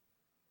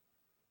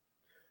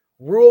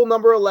 rule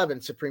number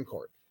 11, Supreme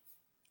Court.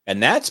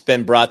 And that's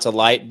been brought to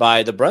light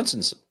by the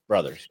Brunson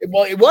brothers.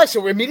 Well, it was.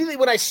 So immediately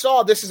when I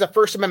saw this is a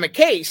First Amendment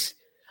case,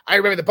 I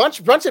remember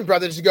the Brunson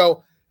brothers to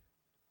go,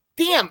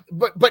 damn,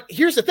 but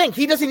here's the thing.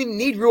 He doesn't even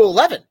need Rule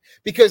 11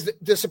 because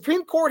the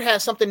Supreme Court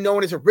has something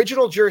known as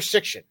original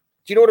jurisdiction.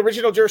 Do you know what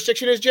original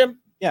jurisdiction is, Jim?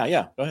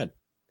 Yeah. Go ahead.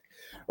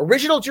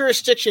 Original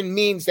jurisdiction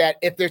means that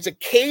if there's a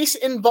case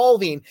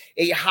involving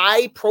a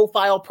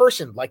high-profile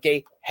person, like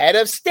a head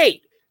of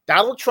state,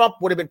 Donald Trump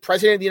would have been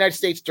president of the United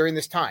States during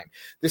this time.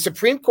 The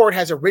Supreme Court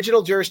has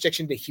original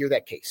jurisdiction to hear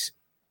that case,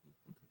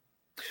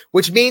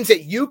 which means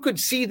that you could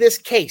see this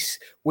case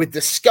with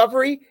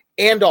discovery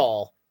and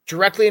all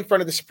directly in front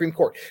of the Supreme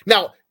Court.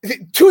 Now,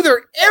 to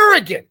their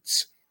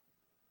arrogance,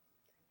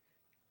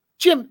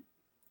 Jim,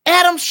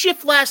 Adam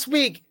Schiff last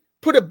week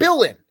put a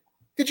bill in.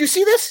 Did you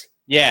see this?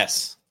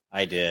 Yes,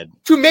 I did.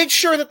 To make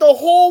sure that the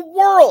whole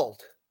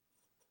world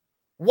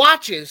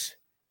watches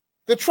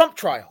the Trump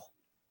trial.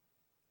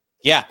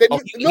 Yeah. No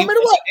matter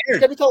what, it's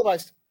got to be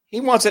televised. He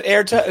wants it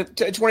aired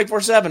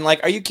 24/7.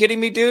 Like, are you kidding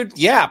me, dude?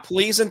 Yeah,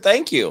 please and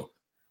thank you.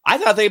 I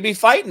thought they'd be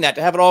fighting that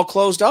to have it all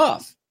closed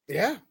off.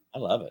 Yeah. I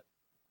love it.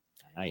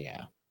 Oh,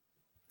 yeah.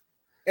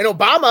 And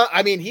Obama,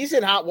 I mean, he's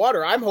in hot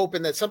water. I'm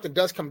hoping that something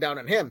does come down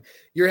on him.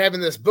 You're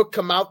having this book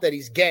come out that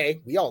he's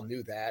gay. We all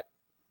knew that.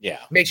 Yeah.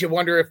 Makes you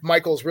wonder if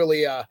Michael's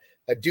really a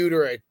dude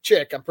or a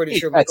chick. I'm pretty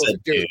sure Michael's a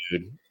dude.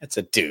 That's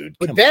a dude.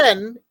 But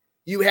then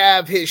you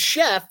have his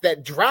chef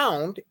that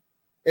drowned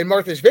in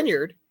Martha's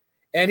Vineyard,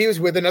 and he was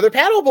with another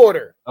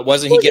paddleboarder.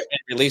 Wasn't he getting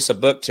ready to release a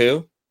book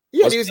too?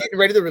 Yeah, he was getting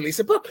ready to release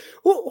a book.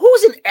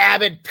 Who's an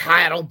avid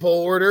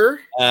paddleboarder?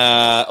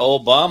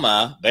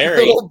 Obama.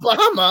 Barry.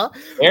 Obama.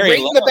 Right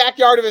in the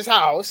backyard of his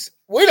house.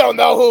 We don't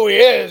know who he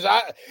is.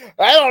 I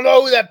don't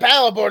know who that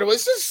paddleboarder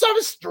was. This is some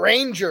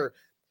stranger.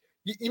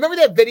 You remember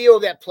that video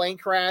of that plane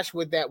crash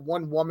with that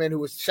one woman who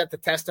was set to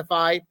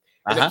testify?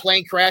 And the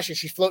plane crash, and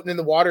she's floating in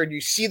the water, and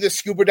you see the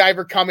scuba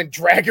diver come and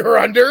drag her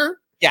under?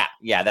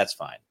 Yeah, that's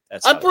fine.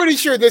 I'm pretty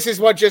sure this is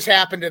what just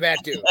happened to that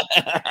dude.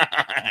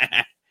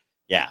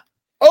 Yeah.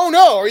 Oh,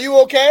 no. Are you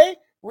okay?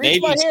 Reach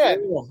my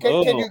hand.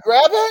 Can you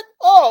grab it?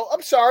 Oh,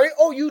 I'm sorry.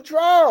 Oh, you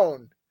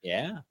drowned.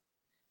 Yeah.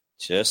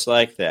 Just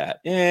like that.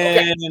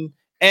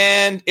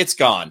 And it's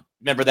gone.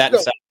 Remember that in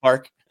South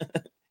Park?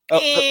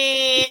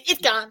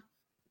 It's gone.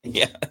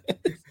 Yeah.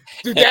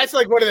 Dude, that's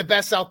like one of the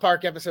best South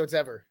Park episodes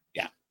ever.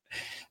 Yeah.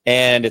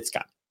 And it's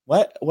gone.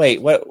 What?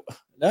 Wait, what?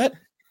 Yeah.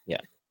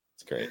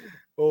 It's great.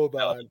 Hold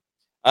on.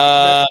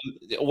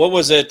 What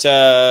was it?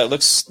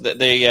 Looks the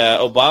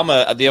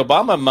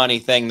Obama money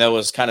thing though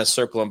was kind of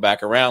circling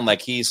back around,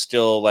 like he's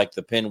still like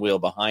the pinwheel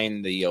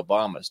behind the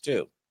Obamas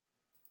too.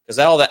 Because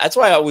that's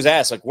why I always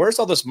ask, like, where's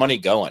all this money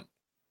going?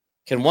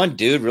 Can one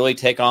dude really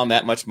take on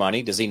that much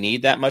money? Does he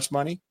need that much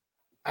money?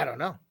 I don't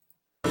know.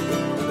 Do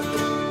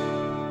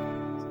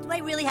I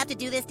really have to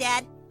do this,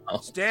 Dad?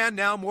 Stan,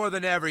 now more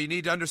than ever, you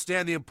need to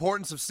understand the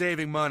importance of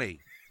saving money.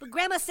 But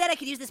Grandma said I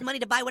could use this money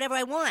to buy whatever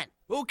I want.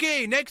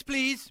 Okay, next,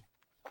 please.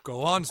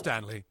 Go on,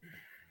 Stanley.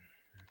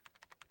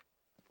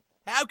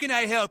 How can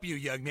I help you,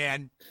 young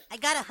man? I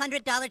got a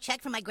 $100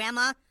 check from my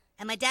grandma,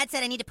 and my dad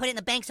said I need to put it in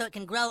the bank so it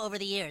can grow over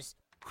the years.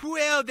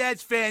 Well,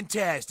 that's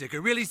fantastic. A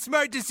really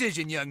smart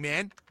decision, young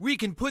man. We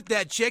can put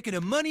that check in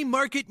a money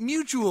market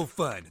mutual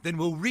fund. Then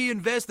we'll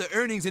reinvest the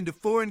earnings into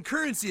foreign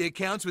currency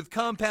accounts with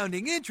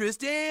compounding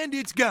interest, and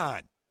it's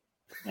gone.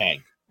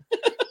 Hey.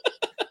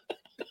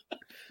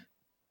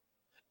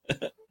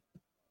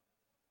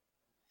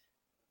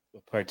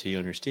 What part do you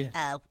understand?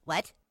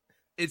 What?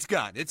 It's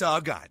gone. It's all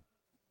gone.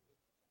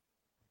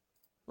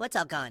 What's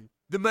all gone?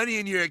 The money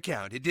in your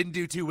account. It didn't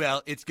do too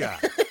well. It's gone.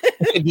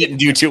 It didn't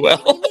do too well.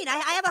 What do you mean?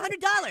 I have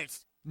 $100.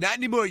 Not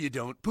anymore, you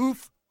don't.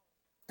 Poof.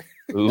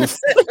 Poof.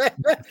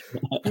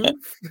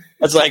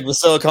 That's like the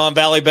Silicon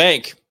Valley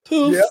Bank.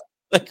 Poof. Yep.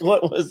 Like,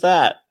 what was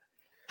that?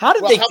 How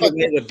did they get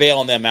away with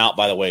bailing them out,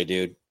 by the way,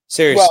 dude?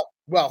 Seriously.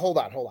 Well, hold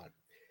on.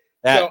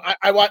 That, so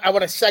I want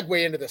to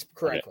segue into this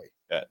correctly.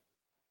 Okay.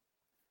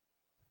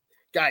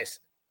 Guys,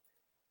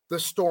 the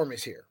storm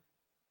is here.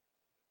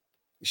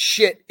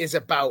 Shit is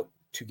about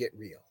to get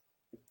real.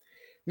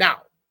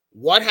 Now,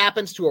 what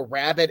happens to a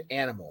rabid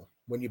animal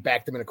when you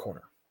back them in a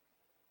corner?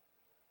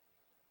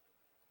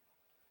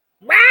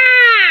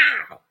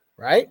 Wow!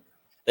 Right?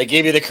 They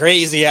gave you the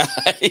crazy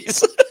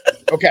eyes.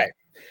 Okay.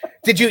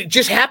 Did you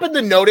just happen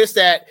to notice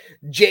that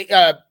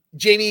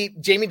Jamie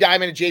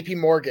Dimon and JP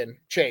Morgan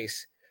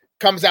Chase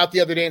comes out the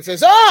other day and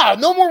says,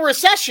 no more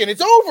recession.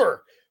 It's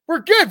over. We're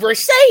good. We're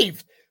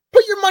saved.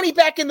 Put your money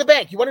back in the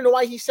bank. You want to know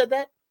why he said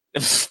that?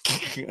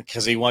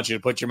 Because he wants you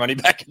to put your money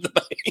back in the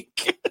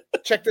bank.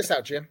 Check this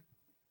out, Jim.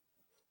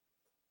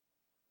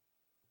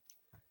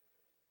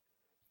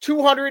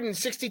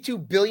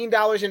 $262 billion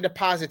in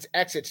deposits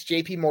exits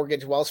JP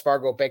Morgan's, Wells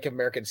Fargo, Bank of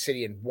America, and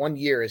Citi in 1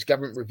 year as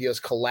government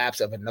reveals collapse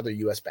of another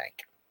U.S.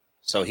 bank.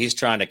 So he's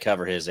trying to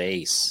cover his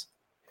ace.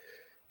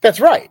 That's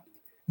right.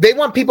 They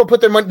want people to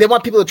put their money. They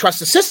want people to trust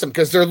the system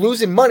because they're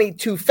losing money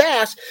too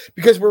fast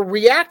because we're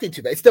reacting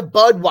to that. It's the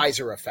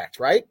Budweiser effect,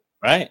 right?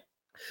 Right.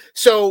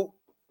 So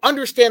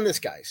understand this,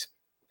 guys,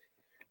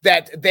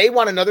 that they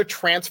want another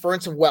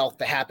transference of wealth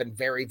to happen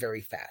very,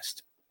 very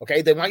fast.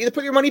 Okay. They want you to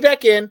put your money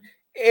back in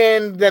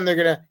and then they're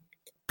going to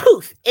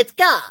poof, it's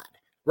gone.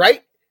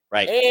 Right.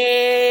 Right.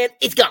 And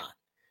it's gone.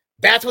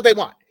 That's what they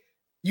want.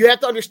 You have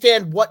to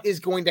understand what is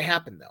going to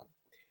happen though.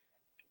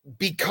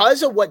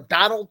 Because of what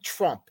Donald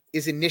Trump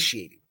is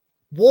initiating,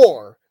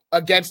 war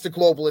against the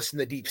globalists and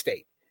the deep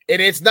state.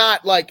 And it's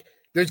not like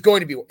there's going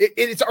to be,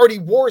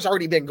 war's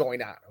already been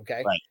going on.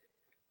 Okay. Right.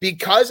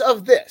 Because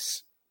of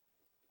this,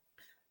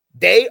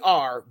 they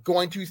are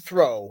going to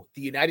throw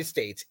the United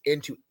States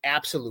into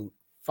absolute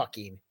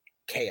fucking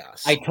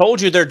chaos. I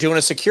told you they're doing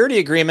a security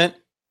agreement.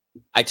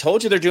 A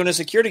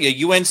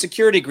UN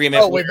security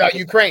agreement. With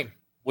Ukraine.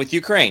 With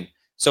Ukraine.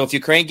 So if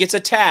Ukraine gets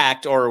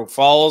attacked or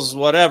falls,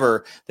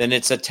 whatever, then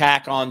it's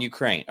attack on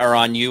Ukraine or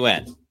on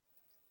UN.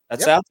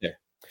 That's out there.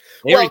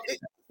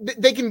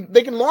 They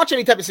can launch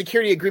any type of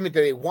security agreement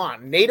that they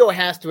want. NATO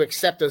has to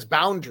accept those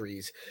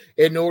boundaries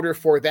in order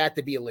for that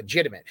to be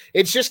legitimate.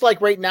 It's just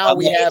like right now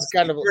we have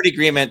kind of a security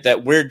agreement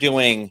that we're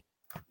doing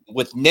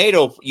with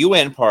NATO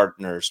UN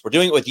partners. We're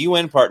doing it with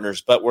UN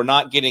partners, but we're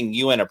not getting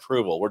UN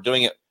approval. We're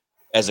doing it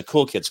as a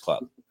cool kids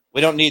club.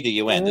 We don't need the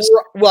UN.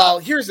 Well,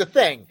 here's the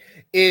thing.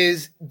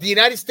 Is the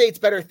United States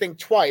better think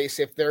twice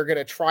if they're going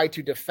to try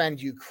to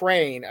defend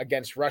Ukraine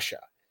against Russia?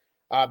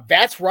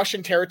 That's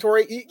Russian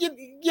territory.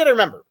 You got to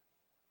remember,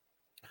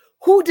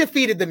 who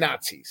defeated the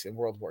Nazis in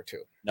World War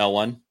II? No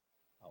one.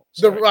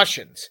 The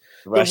Russians.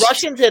 The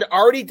Russians had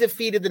already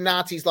defeated the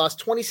Nazis, lost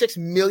 26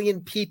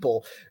 million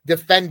people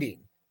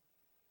defending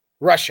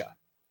Russia.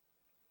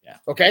 Yeah.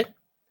 Okay?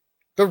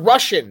 The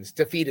Russians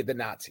defeated the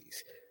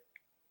Nazis.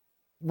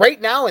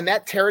 Right now in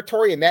that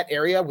territory, in that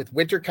area with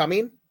winter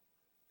coming,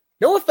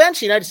 no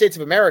offense, United States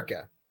of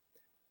America.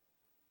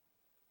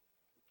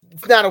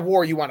 It's not a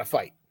war you want to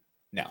fight.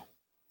 No.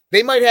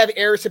 They might have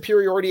air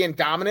superiority and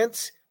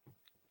dominance.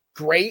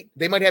 Great.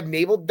 They might have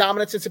naval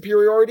dominance and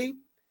superiority.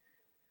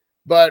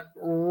 But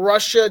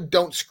Russia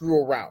don't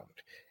screw around.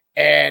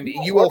 And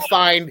you will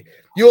find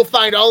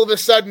all of a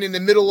sudden in the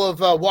middle of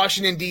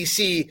Washington,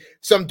 D.C.,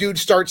 some dude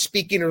starts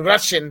speaking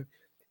Russian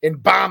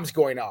and bombs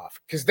going off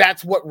because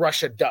that's what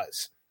Russia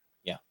does.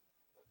 Yeah.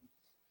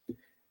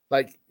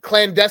 Like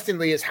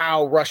clandestinely is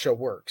how Russia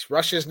works.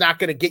 Russia is not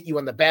going to get you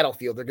on the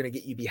battlefield. They're going to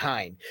get you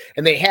behind.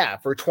 And they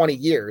have for 20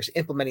 years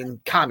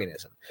implementing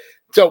communism.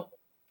 So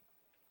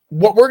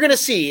what we're going to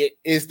see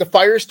is the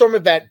Firestorm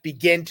event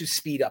begin to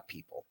speed up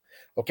people.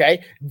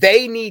 Okay.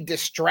 They need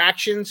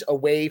distractions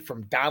away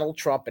from Donald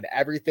Trump and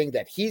everything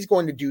that he's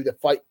going to do to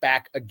fight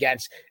back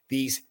against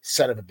these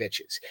son of a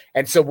bitches.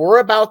 And so we're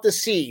about to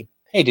see.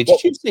 Hey, did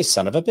you say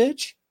son of a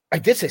bitch? I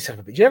did say son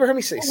of a bitch. You never heard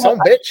me say son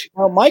bitch?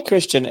 Well, my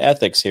Christian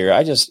ethics here,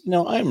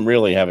 I'm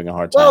really having a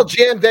hard time. Well,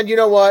 Jim, then you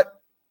know what?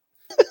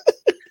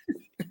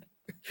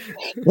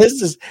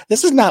 This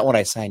is not what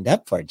I signed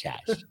up for, Josh.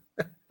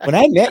 When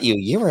I met you,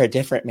 you were a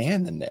different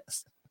man than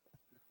this.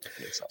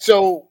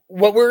 So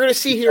what we're going to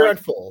see here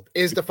unfold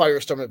is the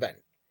Firestorm event.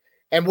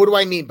 And what do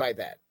I mean by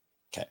that?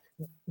 Okay.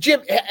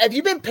 Jim, have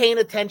you been paying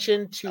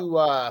attention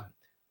to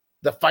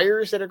the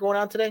fires that are going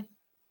on today?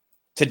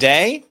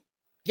 Today?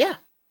 Yeah.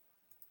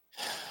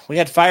 We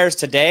had fires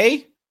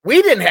today?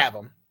 We didn't have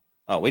them.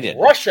 Oh, we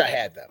didn't. Russia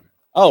had them.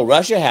 Oh,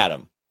 Russia had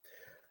them.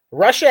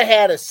 Russia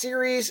had a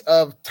series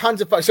of tons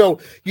of fires. So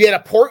you had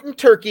a port in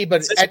Turkey,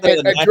 but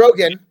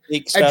Erdogan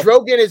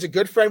is a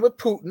good friend with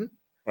Putin.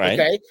 Right.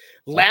 Okay.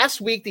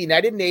 Last week, the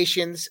United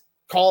Nations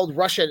called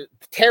Russia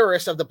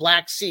terrorists of the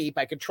Black Sea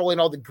by controlling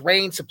all the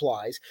grain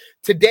supplies.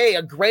 Today,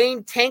 a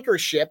grain tanker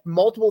ship,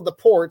 multiple of the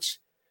ports,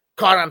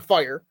 caught on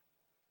fire.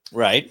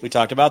 Right. We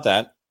talked about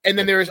that. And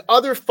then there's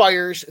other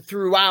fires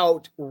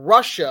throughout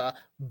Russia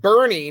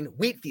burning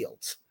wheat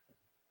fields.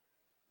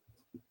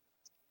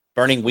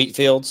 Burning wheat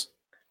fields?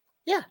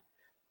 Yeah.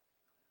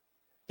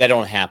 That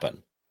don't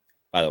happen,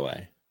 by the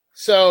way.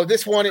 So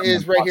this one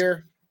is right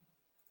here.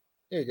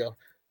 There you go.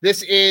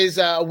 This is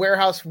a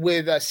warehouse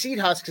with seed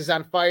husks is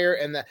on fire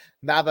in the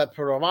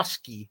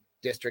Novoperovsky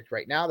district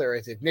right now. There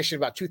is ignition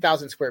about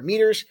 2,000 square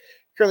meters.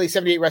 Currently,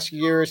 78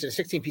 rescuers and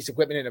 16 pieces of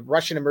equipment in the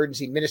Russian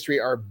emergency ministry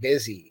are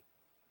busy.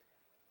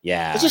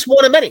 Yeah. It's just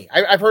one of many.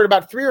 I've heard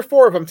about 3 or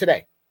 4 of them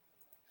today.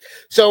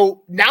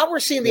 So now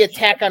we're seeing the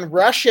attack on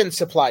Russian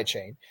supply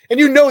chain. And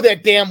you know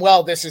that damn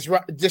well this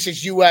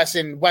is U.S.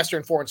 and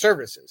Western foreign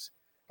services.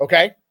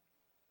 Okay?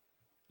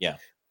 Yeah.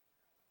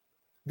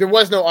 There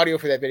was no audio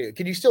for that video.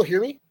 Can you still hear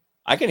me?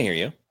 I can hear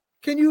you.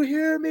 Can you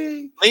hear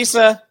me?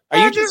 Lisa, are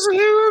you just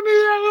hear me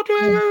out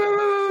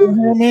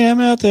there?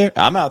 I'm out there.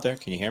 I'm out there.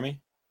 Can you hear me?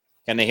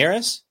 Can they hear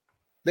us?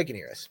 They can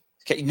hear us.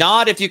 Okay,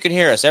 nod if you can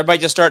hear us. Everybody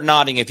just start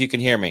nodding if you can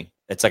hear me.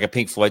 It's like a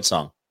Pink Floyd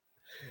song.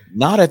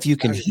 Nod if you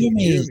can hear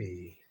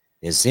me.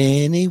 Is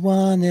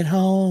anyone at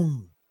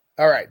home?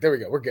 All right, there we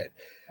go. We're good.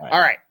 All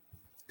right.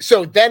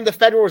 So then the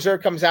Federal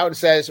Reserve comes out and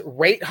says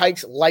rate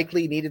hikes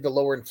likely needed to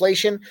lower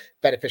inflation,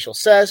 Fed official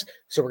says.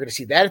 So we're going to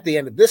see that at the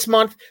end of this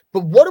month.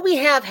 But what do we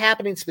have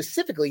happening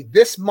specifically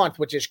this month,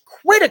 which is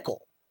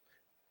critical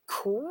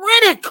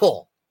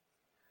to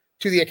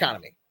the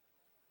economy?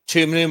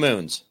 2 new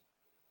moons.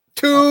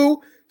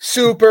 2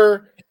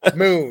 super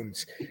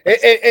moons.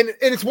 And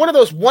it's one of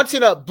those once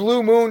in a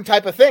blue moon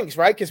type of things,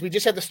 right? Because we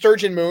just had the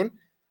Sturgeon moon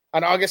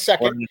on August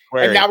 2nd.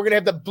 And now we're going to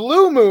have the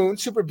blue moon,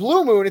 super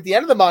blue moon at the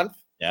end of the month.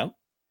 Yeah.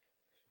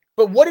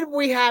 But what did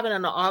we have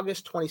on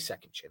August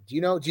 22nd, Jim? Do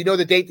you know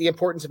the date, the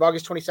importance of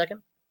August 22nd?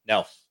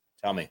 No.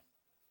 Tell me.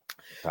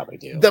 Probably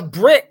do. The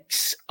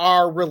BRICS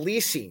are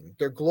releasing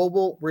their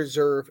global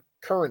reserve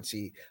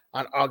currency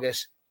on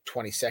August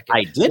 22nd.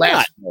 I did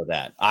not know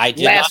that.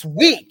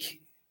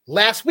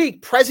 Last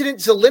week, President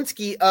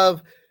Zelensky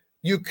of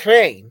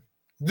Ukraine,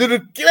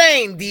 the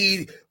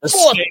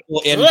fourth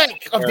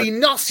Reich of the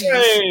Nazis,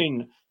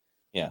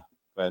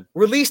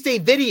 released a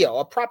video,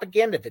 a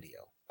propaganda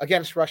video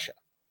against Russia,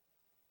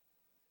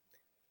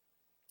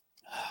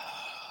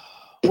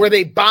 where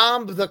they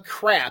bombed the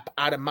crap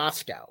out of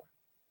Moscow.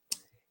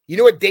 You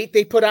know what date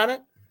they put on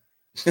it?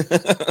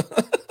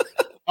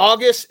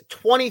 August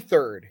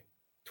 23rd,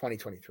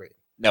 2023.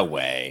 No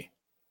way.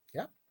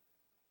 Yeah.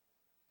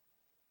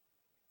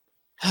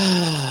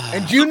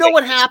 And do you know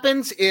what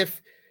happens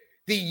if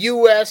the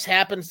U.S.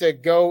 happens to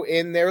go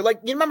in there? Like,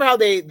 you remember how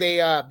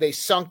they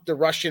sunk the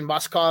Russian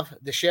Moskov,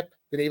 the ship,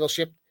 the naval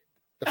ship,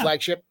 the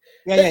flagship?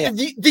 Yeah.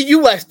 The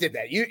U.S. did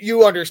that.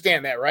 You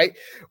understand that, right?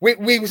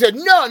 We said,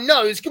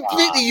 no, it's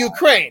completely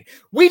Ukraine.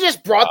 We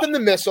just brought them the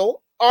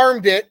missile,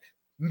 armed it,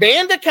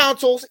 manned the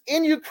councils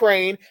in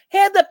Ukraine,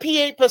 had the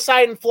P-8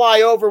 Poseidon fly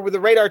over with the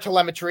radar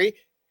telemetry,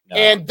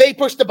 and they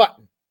pushed the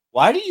button.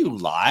 Why do you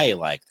lie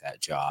like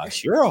that,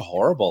 Josh? You're a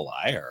horrible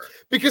liar.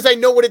 Because I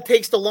know what it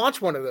takes to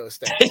launch one of those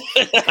things.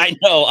 I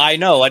know. I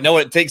know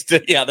what it takes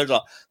to. Yeah, there's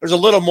a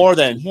little more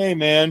than, hey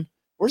man,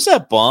 where's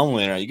that bomb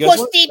winner? You guys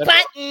busty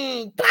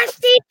button.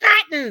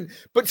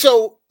 But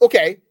so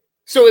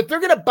if they're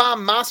gonna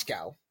bomb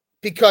Moscow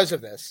because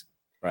of this,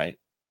 right?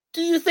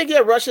 Do you think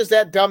that Russia's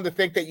that dumb to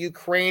think that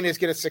Ukraine is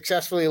going to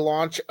successfully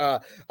launch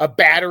a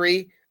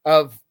battery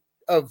of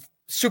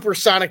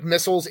supersonic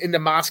missiles into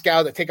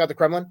Moscow that take out the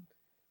Kremlin?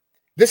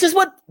 This is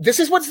what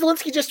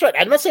Zelensky just tried.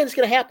 I'm not saying it's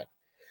going to happen,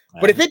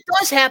 but if it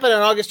does happen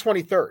on August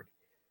 23rd,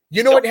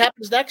 you know what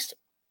happens next?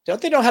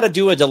 Don't they know how to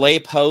do a delay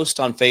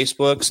post on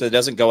Facebook so it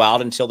doesn't go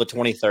out until the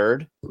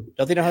 23rd?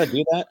 Don't they know how to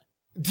do that?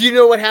 Do you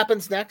know what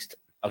happens next?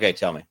 Okay,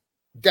 tell me.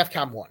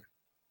 DEFCON 1.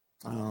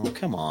 Oh,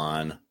 come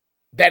on.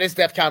 That is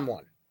DEFCON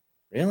 1.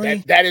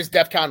 Really? That is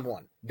DEFCON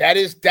 1. That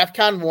is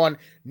DEFCON 1,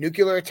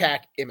 nuclear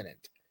attack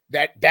imminent.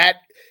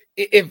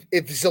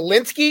 If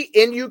Zelensky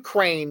in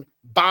Ukraine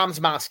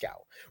bombs Moscow,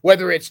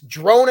 whether it's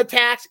drone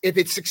attacks, if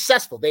it's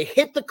successful, they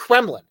hit the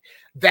Kremlin,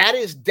 that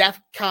is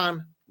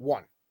DEFCON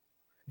 1.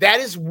 That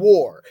is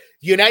war.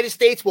 The United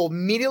States will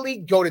immediately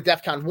go to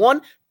DEFCON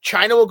 1.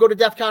 China will go to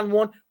DEFCON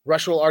 1.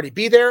 Russia will already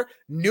be there.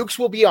 Nukes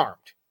will be armed.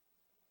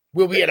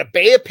 We'll be at a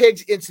Bay of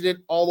Pigs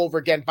incident all over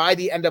again by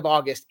the end of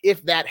August,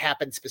 if that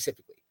happens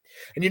specifically.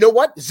 And you know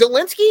what?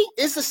 Zelensky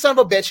is the son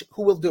of a bitch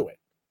who will do it.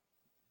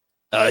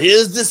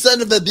 Here's the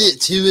son of a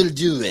bitch who will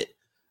do it.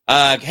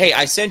 Hey,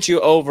 I sent you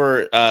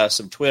over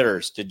some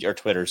Twitters.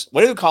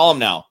 What do you call them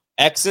now?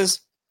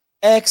 X's?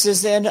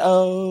 X's and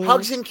O's.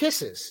 Hugs and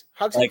kisses.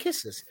 Hugs and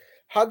kisses.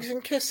 Hugs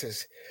and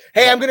kisses.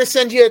 Hey, I'm going to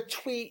send you a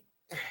tweet.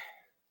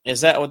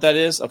 Is that what that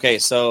is? Okay,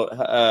 so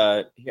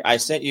I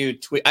sent you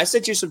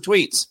some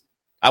tweets.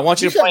 I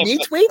want you to play me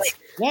tweets.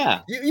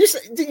 Yeah, you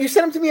sent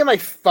them to me on my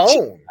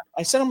phone.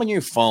 I sent them on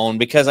your phone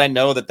because I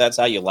know that's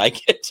how you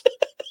like it.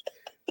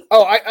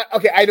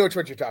 Okay. I know what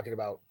you're talking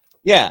about.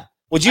 Yeah.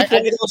 Would you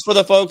play those for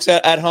the folks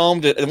at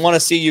home to want to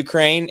see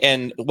Ukraine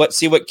and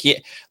see what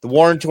the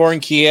war-torn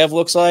Kiev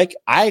looks like?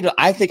 I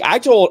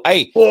told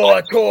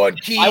war-torn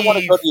Kiev. I want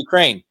to go to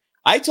Ukraine.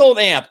 I told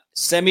Amp,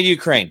 send me to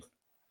Ukraine.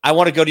 I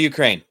want to go to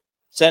Ukraine.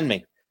 Send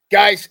me.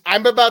 Guys,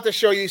 I'm about to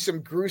show you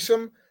some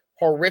gruesome,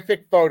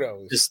 horrific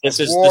photos this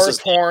is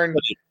war-torn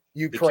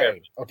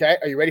Ukraine. Okay,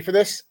 are you ready for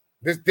this?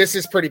 This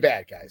is pretty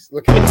bad, guys.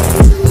 Look at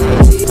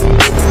this.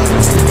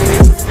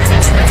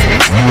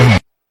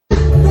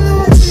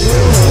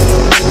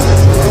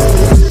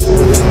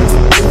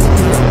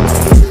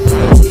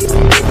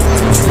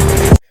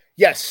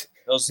 Yes,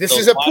 this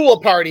is a pool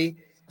party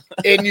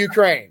in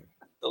Ukraine.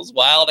 Those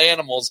wild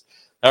animals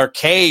are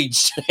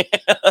caged.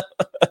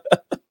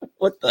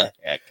 What the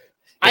heck?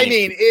 I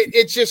mean,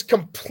 it's just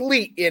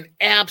complete and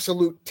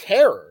absolute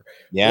terror.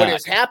 Yeah. What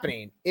is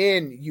happening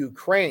in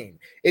Ukraine?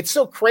 It's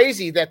so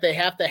crazy that they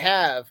have to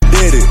have a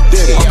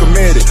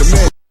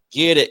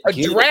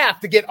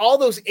draft to get all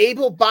those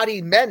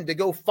able-bodied men to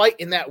go fight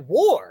in that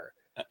war.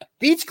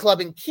 Beach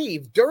club in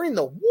Kyiv during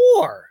the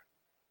war.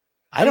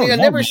 I mean, I've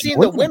never seen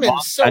the women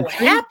so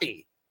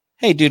happy.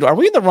 Hey, dude, are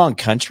we in the wrong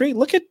country?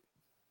 Look at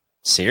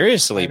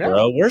seriously,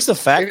 bro. Where's the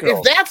fat girl?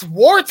 If that's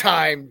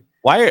wartime,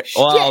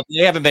 well,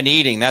 they haven't been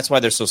eating. That's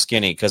why they're so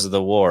skinny because of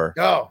the war.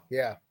 Oh,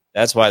 yeah.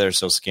 That's why they're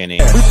so skinny.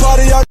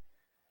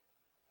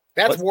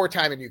 That's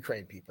wartime in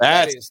Ukraine, people.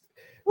 That's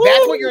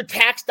what your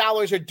tax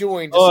dollars are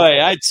doing.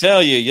 Boy, I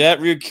tell you, that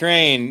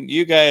Ukraine,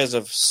 you guys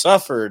have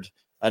suffered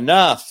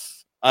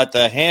enough at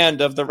the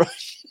hand of the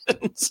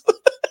Russians.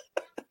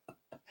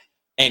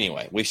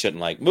 Anyway, we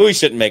shouldn't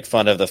make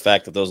fun of the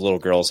fact that those little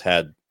girls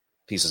had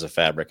pieces of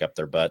fabric up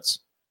their butts.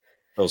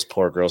 Those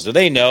poor girls. Do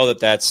they know that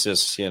that's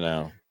just,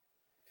 Jim,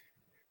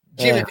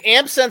 if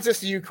Amp sends us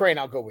to Ukraine,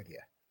 I'll go with you.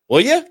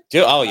 Will you?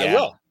 Oh, yeah. I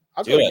will.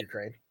 I'll go to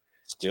Ukraine.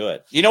 Let's do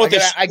it. You know what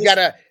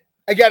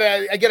I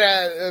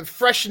gotta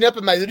freshen up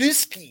in my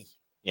Ruski.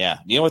 Yeah.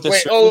 You know what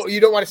this? Wait, you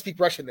don't want to speak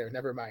Russian there.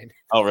 Never mind.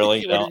 Oh, really?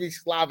 You want to be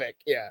Slavic.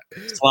 Yeah.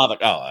 Slavic.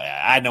 Oh,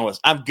 yeah. I know.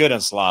 I'm good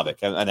on Slavic,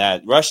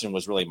 and Russian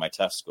was really my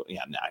tough school.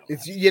 Yeah, no,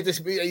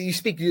 you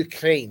speak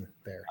Ukraine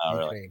there. Oh,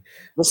 really?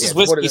 This is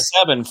Whiskey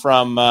 7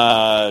 from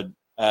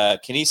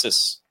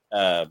Kinesis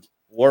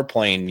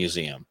Warplane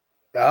Museum.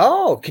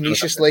 Oh,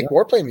 Canisius Lake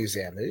Warplane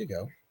Museum. There you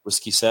go.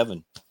 Whiskey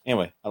 7.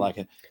 Anyway, I like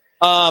it.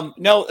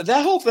 No,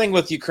 that whole thing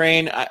with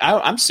Ukraine,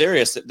 I'm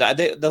serious.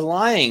 The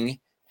lying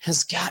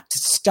has got to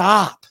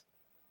stop.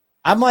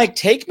 I'm like,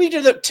 take me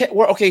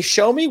to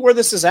show me where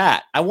this is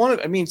at.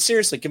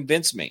 Seriously,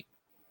 convince me.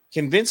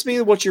 Convince me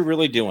of what you're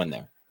really doing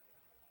there.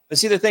 But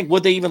see the thing,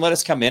 would they even let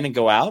us come in and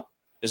go out?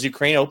 Is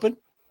Ukraine open?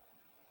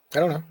 I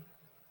don't know.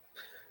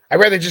 I'd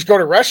rather just go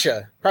to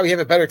Russia. Probably have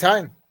a better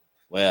time.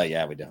 Well,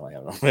 yeah, we definitely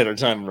have a better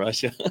time in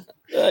Russia.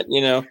 But,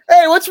 Hey,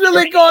 what's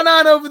really going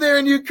on over there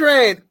in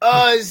Ukraine?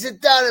 Oh,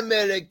 sit down,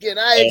 American.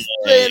 I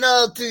explain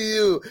all to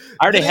you.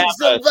 I already have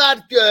some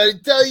vodka to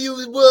tell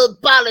you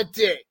world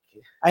politics.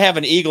 I have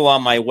an eagle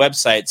on my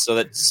website so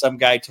that some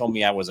guy told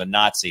me I was a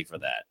Nazi for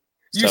that.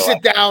 You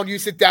sit down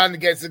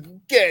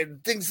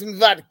and drink some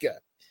vodka.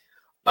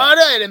 All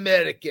right,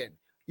 American.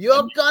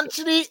 Your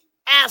country,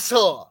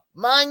 asshole.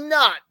 Mine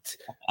not.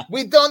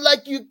 We don't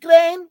like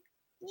Ukraine.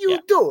 You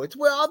do. It's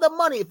where all the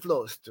money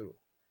flows to.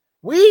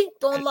 We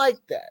don't like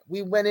that.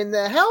 We went in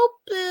to help,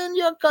 and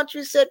your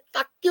country said,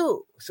 fuck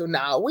you. So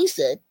now we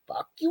said,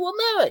 fuck you,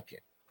 American.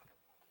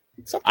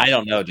 I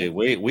don't know, dude.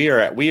 We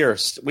are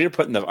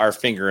putting our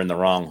finger in the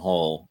wrong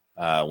hole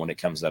when it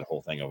comes to that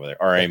whole thing over there.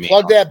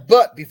 Plug that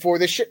butt before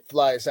the shit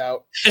flies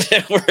out.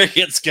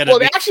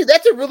 Actually,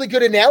 that's a really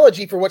good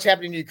analogy for what's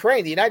happening in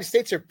Ukraine. The United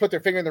States have put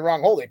their finger in the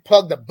wrong hole. They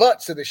plugged the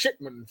butt so the shit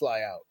wouldn't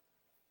fly out.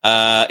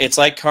 It's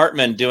like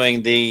Cartman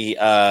doing the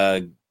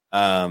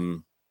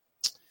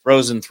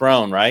Frozen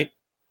Throne, right?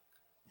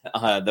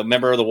 The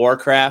member of the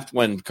Warcraft,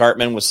 when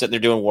Cartman was sitting there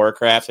doing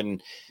Warcraft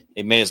and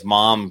he made his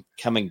mom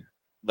come and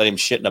let him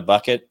shit in a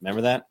bucket.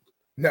 Remember that?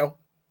 No.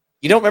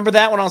 You don't remember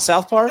that one on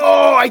South Park?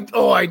 Oh,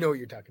 I know what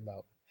you're talking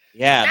about.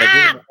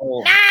 Yeah.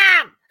 Mom!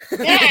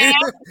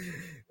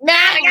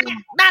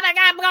 Mama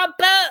got more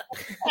poop.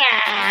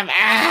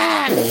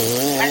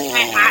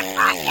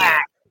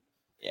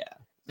 Yeah.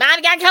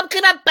 Mom got to come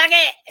clean up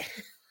bucket.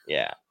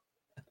 Yeah.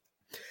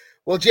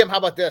 Well, Jim, how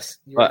about this?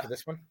 You ready What? for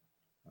this one?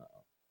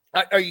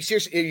 Are you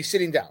serious? Are you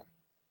sitting down?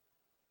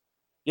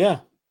 Yeah.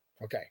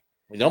 Okay.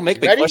 We don't make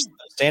You me ready? question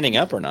standing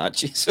up or not.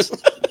 Jesus.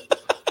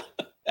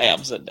 Hey,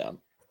 I'm sitting down.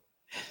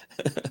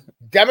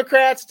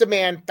 Democrats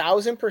demand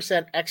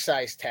 1,000%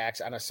 excise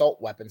tax on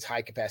assault weapons,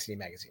 high-capacity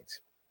magazines.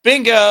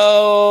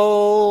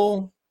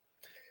 Bingo.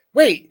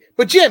 Wait,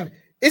 but Jim,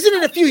 isn't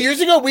it a few years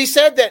ago we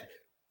said that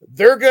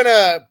they're going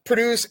to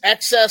produce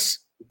excess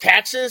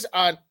taxes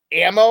on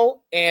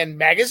ammo and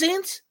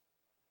magazines?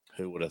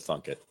 Who would have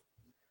thunk it?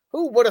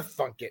 Who would have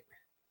thunk it?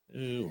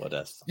 Who would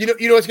have? You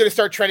know what's going to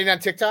start trending on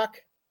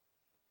TikTok?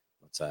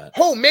 What's that?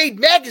 Homemade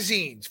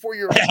magazines for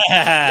your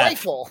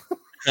rifle.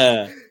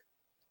 Do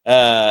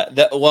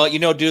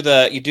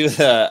the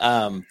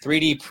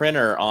 3D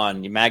printer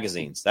on your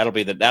magazines. That'll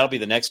be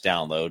the next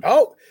download.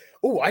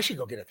 Oh, I should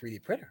go get a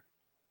 3D printer.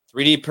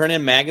 3D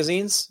printed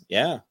magazines?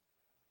 Yeah.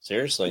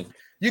 Seriously.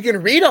 You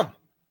can read them.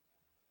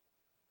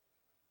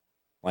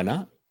 Why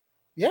not?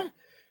 Yeah.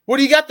 What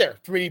do you got there?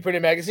 3D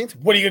printed magazines?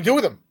 What are you going to do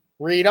with them?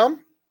 Read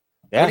them?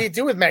 Yeah. What do you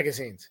do with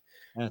magazines?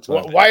 That's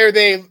Why are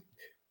they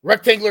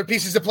rectangular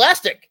pieces of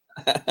plastic?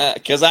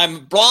 Because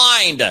I'm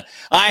blind.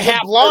 You're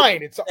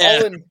blind. It's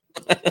all in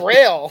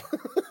braille.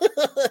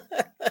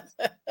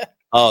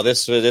 Oh,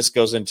 this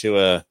goes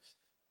into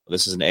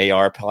this is an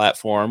AR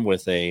platform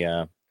with a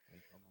 1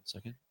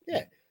 second.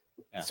 Yeah.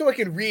 So I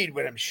can read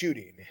when I'm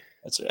shooting.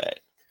 That's right.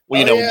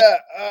 Well,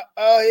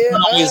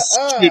 always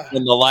yeah. shoot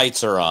when the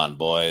lights are on,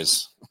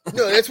 boys.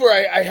 No, that's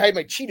where I hide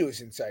my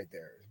Cheetos inside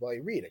there while I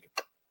read. I can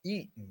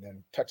eat and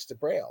then touch the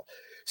braille.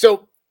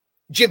 So,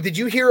 Jim, did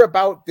you hear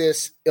about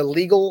this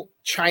illegal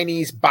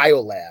Chinese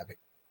biolab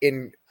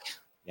in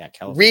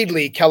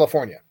Reedley,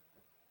 California?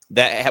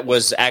 That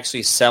was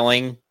actually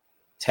selling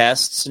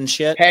tests and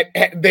shit.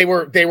 They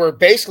were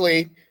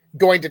basically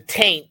going to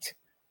taint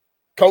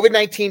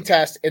COVID-19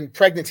 tests and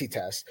pregnancy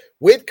tests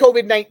with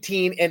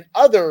COVID-19 and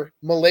other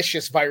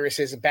malicious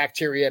viruses and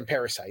bacteria and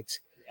parasites.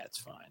 Yeah, it's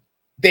fine.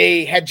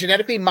 They had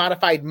genetically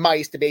modified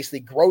mice to basically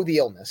grow the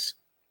illness.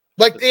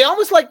 Like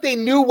they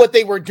knew what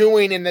they were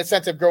doing in the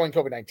sense of growing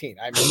COVID-19.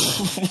 I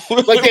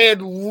mean, like they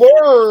had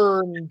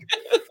learned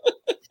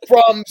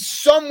from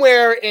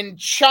somewhere in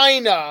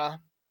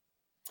China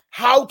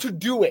how to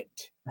do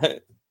it.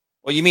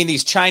 Well, you mean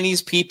these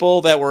Chinese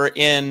people that were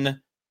in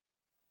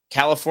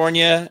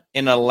California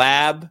in a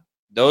lab?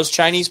 Those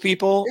Chinese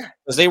people?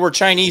 Because they were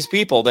Chinese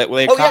people that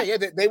they.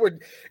 They were.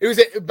 It was.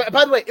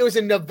 By the way, it was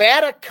a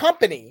Nevada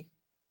company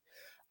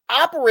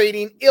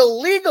operating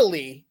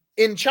illegally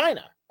in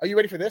China. Are you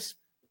ready for this?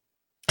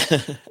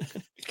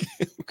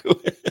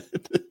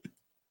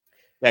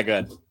 Yeah,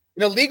 good.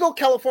 An illegal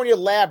California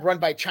lab run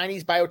by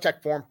Chinese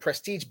biotech firm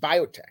Prestige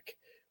Biotech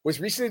was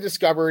recently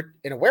discovered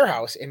in a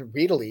warehouse in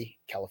Reedley,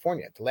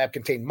 California. The lab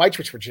contained mice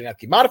which were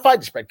genetically modified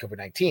to spread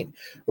COVID-19.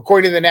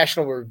 According to the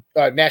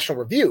National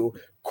Review,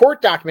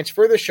 court documents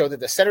further show that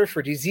the Centers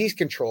for Disease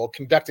Control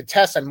conducted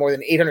tests on more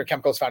than 800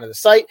 chemicals found at the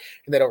site,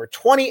 and that over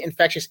 20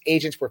 infectious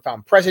agents were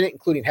found present,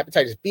 including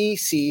hepatitis B,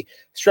 C,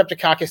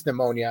 streptococcus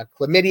pneumonia,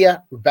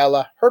 chlamydia,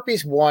 rubella,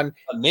 herpes 1,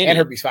 and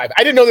herpes 5.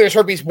 I didn't know there was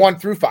herpes 1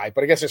 through 5,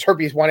 but I guess there's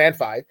herpes 1 and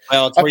 5.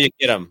 Well, it's where you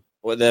get them.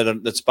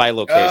 That's by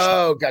location.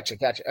 Oh, gotcha.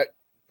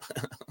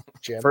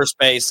 Jim. First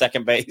base,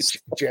 second base,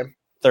 Jim.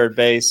 Third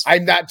base.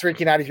 I'm not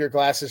drinking out of your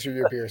glasses or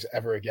your beers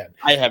ever again.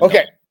 I have okay.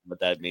 No idea what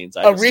that means.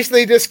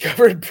 Recently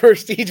discovered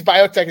Prestige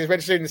Biotech is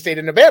registered in the state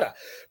of Nevada,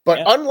 but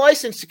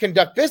unlicensed to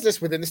conduct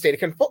business within the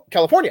state of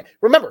California.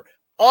 Remember,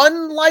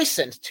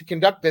 unlicensed to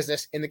conduct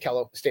business in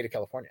the state of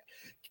California.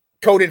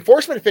 Code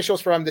enforcement officials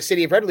from the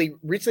city of Reedley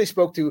recently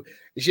spoke to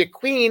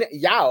Jiaqun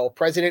Yao,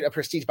 president of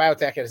Prestige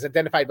Biotech, as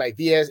identified by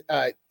via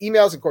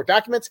emails and court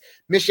documents.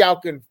 Ms. Yao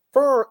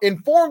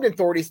informed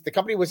authorities that the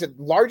company was the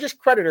largest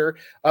creditor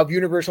of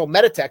Universal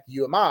Meditech,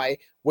 UMI,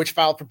 which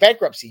filed for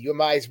bankruptcy.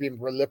 UMI is being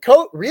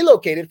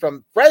relocated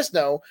from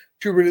Fresno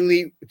to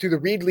the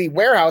Reedley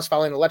warehouse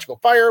following an electrical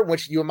fire, in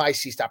which UMI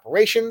ceased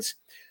operations.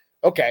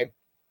 Okay.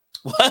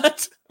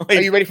 What? Wait.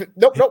 Are you ready for?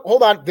 Nope.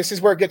 Hold on. This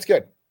is where it gets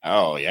good.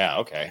 Oh, yeah.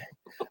 Okay.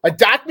 A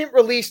document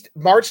released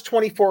March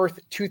 24th,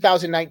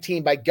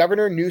 2019 by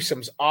Governor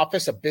Newsom's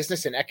Office of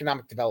Business and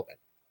Economic Development.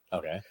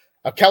 Okay.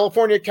 A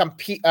California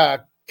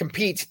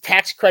competes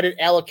tax credit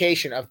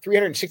allocation of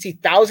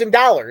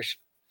 $360,000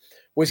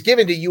 was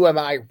given to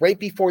UMI right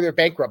before their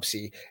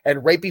bankruptcy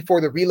and right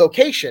before the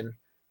relocation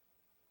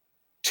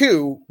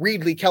to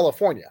Reedley,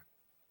 California.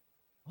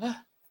 What?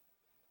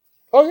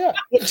 Oh, yeah.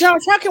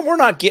 Josh, how come we're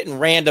not getting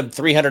random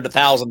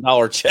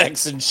 $300,000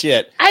 checks and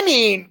shit? I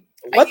mean,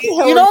 what the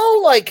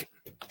hell?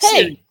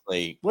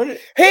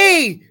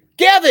 Hey,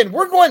 Gavin,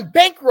 we're going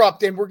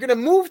bankrupt and we're going to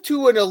move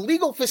to an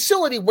illegal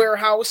facility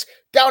warehouse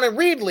down in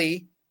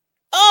Reedley.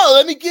 Oh,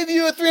 let me give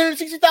you a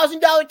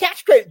 $360,000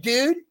 tax credit,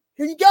 dude.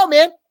 Here you go,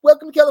 man.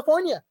 Welcome to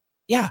California.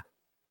 Yeah.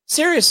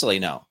 Seriously,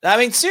 no. I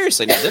mean,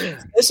 seriously, no.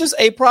 This is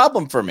a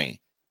problem for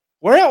me.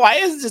 Why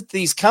is it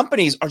these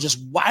companies are just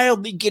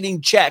wildly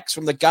getting checks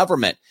from the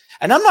government?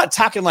 And I'm not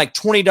talking like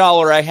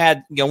 $20 I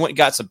had, went and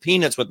got some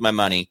peanuts with my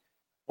money.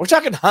 We're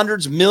talking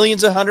hundreds,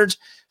 millions of hundreds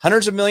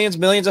of millions,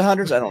 millions of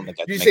hundreds. I don't think.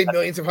 Did you say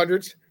millions of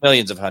hundreds?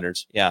 Millions of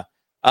hundreds. Yeah.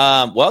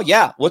 Well,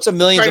 yeah. What's a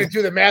million? Trying to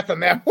do the math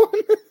on that one.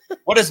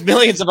 What is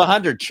millions of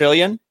 100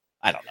 trillion?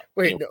 I don't know.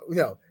 Wait,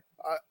 no.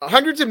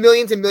 Hundreds of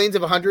millions and millions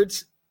of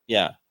hundreds.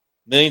 Yeah.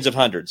 Millions of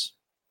hundreds.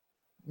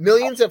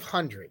 Millions of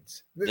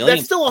hundreds.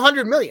 That's still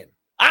 100 million.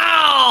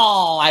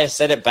 Oh, I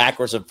said it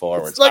backwards and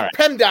forwards. It's like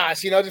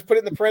PEMDAS, just put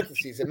it in the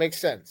parentheses. It makes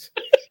sense.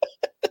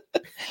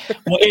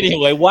 Well,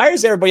 anyway, why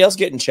is everybody else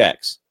getting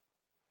checks?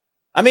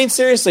 I mean,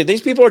 seriously,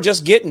 these people are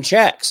just getting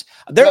checks.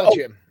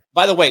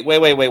 By the way,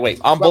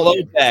 wait. On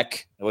Below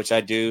Deck, which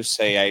I do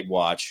say I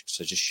watch,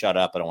 so just shut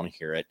up. I don't want to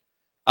hear it.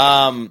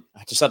 I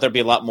just thought there'd be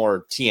a lot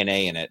more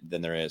TNA in it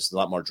than there is, a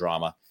lot more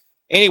drama.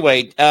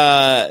 Anyway,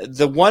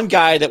 the one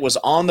guy that was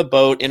on the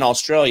boat in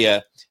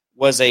Australia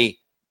was a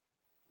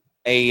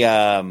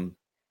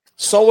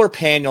solar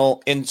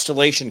panel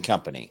installation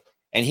company,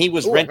 and he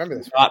was renting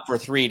the yacht for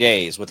 3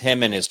 days with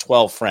him and his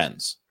 12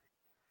 friends.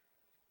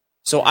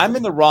 So I'm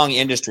in the wrong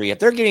industry. If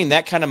they're getting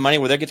that kind of money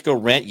where they get to go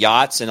rent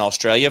yachts in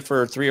Australia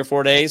for 3 or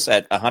 4 days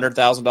at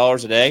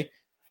 $100,000 a day,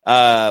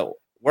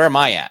 where am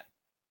I at?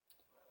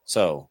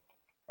 Or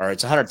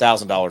it's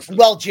 $100,000.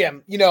 Well,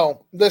 Jim,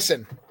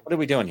 listen. What are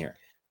we doing here?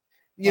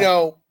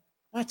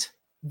 What?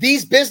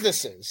 These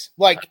businesses,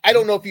 I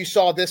don't know if you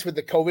saw this with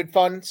the COVID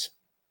funds.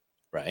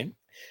 Right.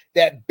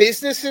 That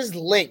businesses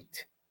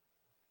linked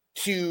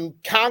to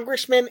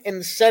congressmen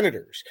and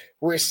senators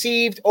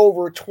received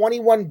over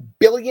 $21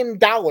 billion in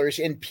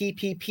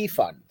PPP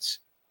funds.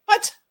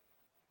 What?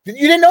 You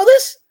didn't know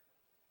this?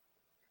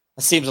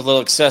 That seems a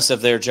little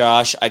excessive there,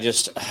 Josh. I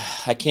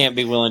can't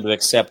be willing to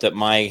accept that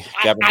my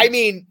government. I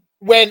mean,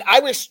 when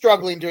I was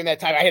struggling during that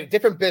time, I had a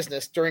different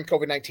business during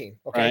COVID-19.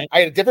 Okay. Right. I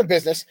had a different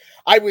business.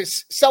 I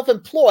was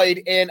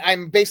self-employed, and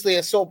I'm basically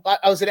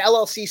I was an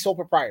LLC sole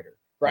proprietor.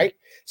 Right.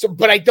 So,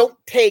 but I don't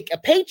take a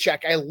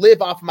paycheck. I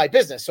live off of my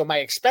business. So my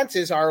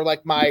expenses are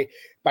like my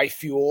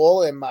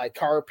fuel and my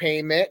car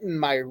payment and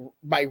my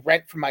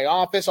rent from my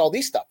office, all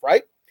these stuff.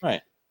 Right.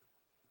 Right.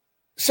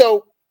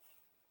 So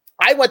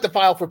I went to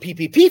file for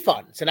PPP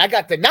funds and I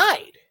got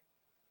denied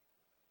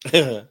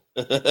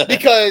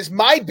because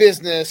my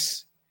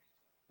business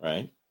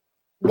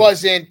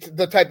wasn't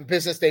the type of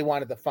business they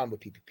wanted to fund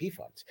with PPP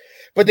funds.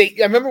 But I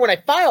remember when I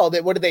filed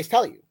it, what did they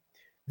tell you?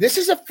 This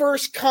is a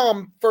first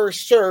come,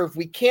 first serve.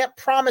 We can't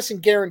promise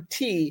and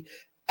guarantee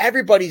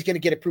everybody's going to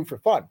get approved for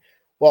fund.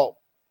 Well,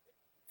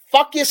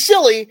 fuck you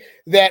silly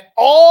that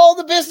all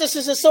the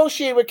businesses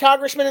associated with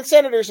congressmen and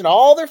senators and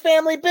all their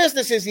family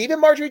businesses, even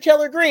Marjorie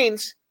Taylor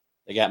Greene's,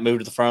 they got moved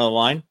to the front of the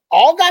line?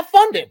 All got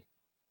funded.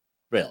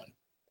 Really?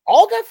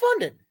 All got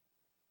funded.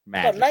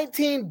 Magic. About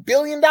 $19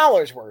 billion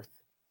worth.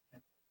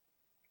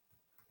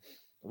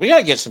 We got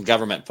to get some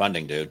government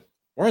funding, dude.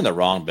 We're in the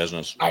wrong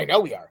business. I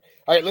know we are.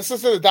 All right, let's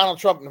listen to Donald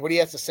Trump and what he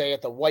has to say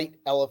at the White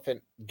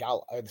Elephant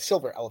Gala, or the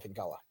Silver Elephant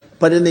Gala.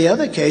 But in the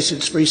other case,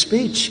 it's free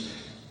speech.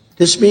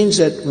 This means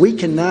that we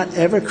cannot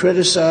ever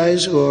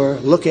criticize or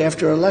look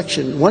after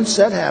election. Once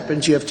that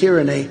happens, you have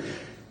tyranny.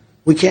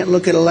 We can't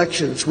look at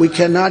elections. We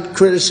cannot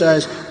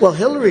criticize. Well,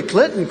 Hillary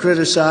Clinton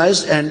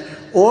criticized, and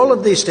all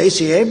of these,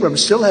 Stacey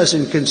Abrams still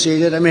hasn't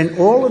conceded. I mean,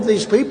 all of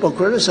these people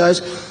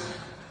criticize.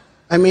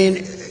 I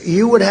mean,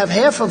 you would have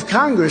half of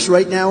Congress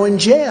right now in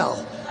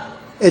jail.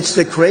 It's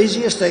the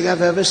craziest thing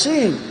I've ever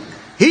seen.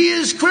 He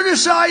is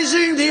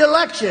criticizing the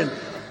election.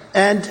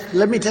 And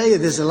let me tell you,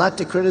 there's a lot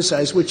to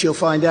criticize, which you'll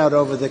find out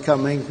over the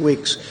coming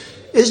weeks.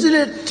 Isn't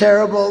it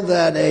terrible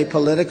that a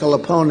political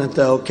opponent,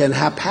 though, can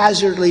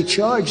haphazardly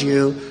charge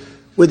you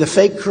with a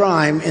fake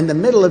crime in the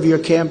middle of your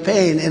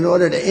campaign in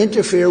order to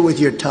interfere with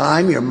your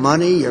time, your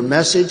money, your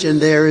message, and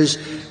there is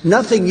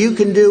nothing you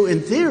can do in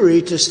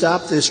theory to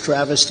stop this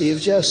travesty of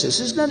justice?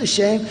 Isn't that a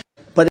shame?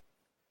 But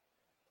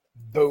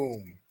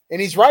boom. And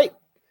he's right.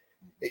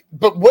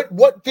 But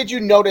what did you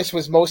notice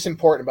was most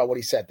important about what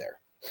he said there?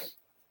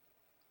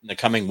 In the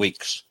coming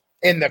weeks.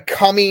 In the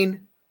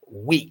coming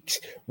weeks,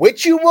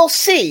 which you will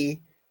see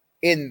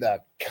in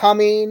the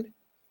coming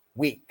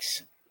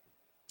weeks.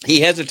 He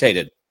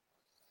hesitated.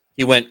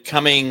 He went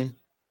coming,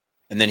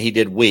 and then he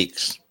did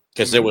weeks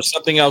because there was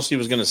something else he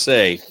was going to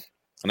say,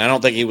 and I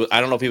don't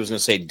know if he was going to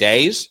say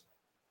days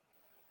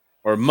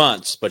or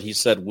months, but he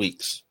said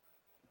weeks,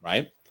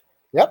 right?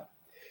 Yep.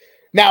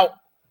 Now,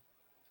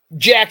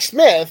 Jack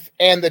Smith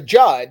and the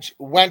judge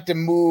went to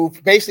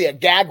move basically a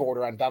gag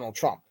order on Donald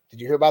Trump.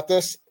 Did you hear about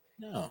this?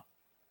 No.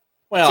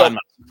 Well, I'm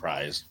not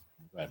surprised.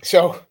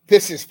 So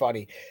this is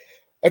funny.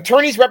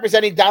 Attorneys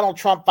representing Donald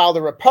Trump filed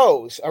a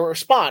response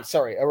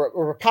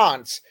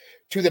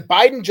to the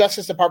Biden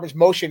Justice Department's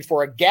motion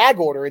for a gag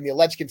order in the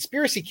alleged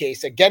conspiracy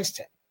case against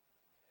him.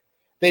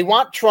 They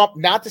want Trump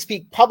not to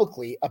speak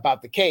publicly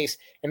about the case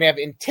and have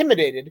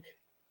intimidated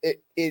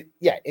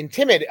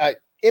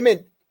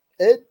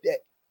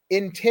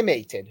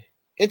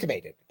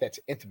intimated. That's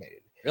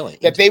intimated. Really?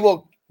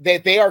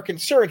 That they are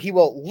concerned he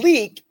will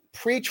leak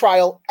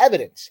pretrial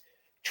evidence.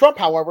 Trump,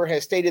 however,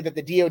 has stated that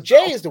the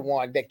DOJ is the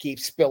one that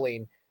keeps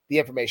spilling the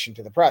information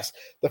to the press.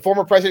 The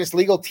former president's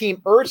legal team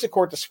urged the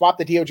court to swap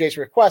the DOJ's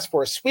request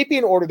for a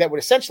sweeping order that would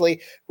essentially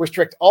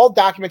restrict all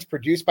documents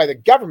produced by the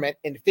government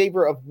in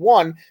favor of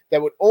one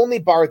that would only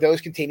bar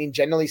those containing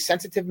generally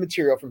sensitive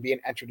material from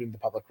being entered into the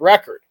public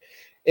record.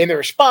 In the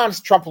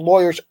response, Trump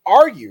lawyers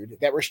argued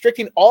that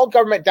restricting all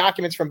government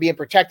documents from being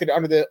protected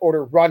under the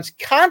order runs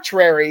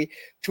contrary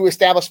to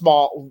established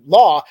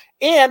law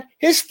and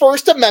his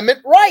First Amendment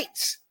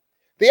rights.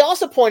 They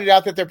also pointed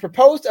out that their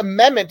proposed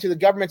amendment to the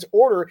government's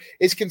order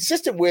is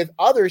consistent with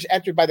others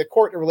entered by the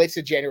court that relates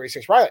to the January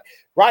 6th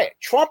riot.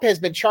 Trump has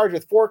been charged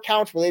with 4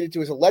 counts related to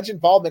his alleged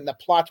involvement in the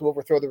plot to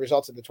overthrow the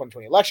results of the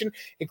 2020 election,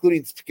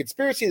 including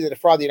conspiracy to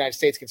defraud the United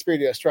States,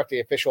 conspiracy to obstruct the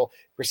official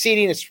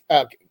proceeding,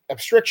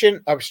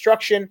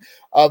 obstruction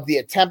of the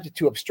attempt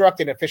to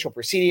obstruct an official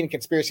proceeding, and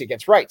conspiracy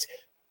against rights.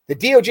 The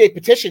DOJ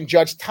petitioned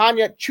Judge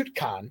Tanya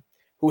Chutkan,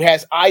 who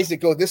has eyes that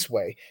go this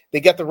way. They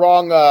got the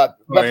wrong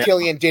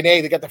reptilian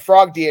DNA. They got the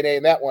frog DNA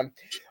in that one.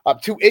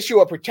 To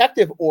issue a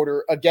protective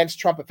order against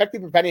Trump,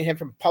 effectively preventing him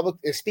from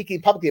speaking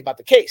publicly about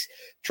the case.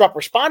 Trump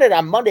responded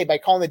on Monday by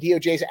calling the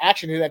DOJ's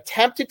action an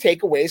attempt to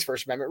take away his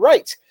First Amendment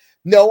rights.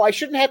 No, I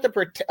shouldn't have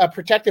a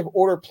protective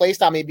order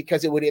placed on me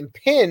because it would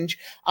impinge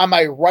on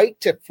my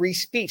right to free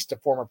speech, the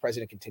former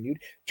president continued.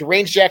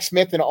 Deranged Jack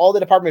Smith and all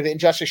the Department of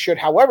Injustice should,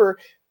 however,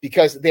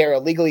 because they are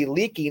illegally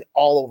leaking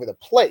all over the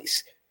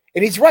place.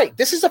 And he's right.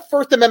 This is a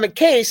First Amendment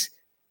case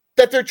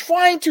that they're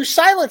trying to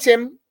silence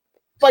him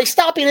by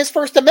stopping his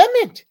First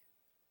Amendment.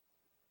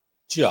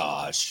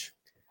 Josh.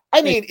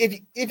 I mean,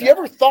 if you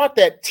ever thought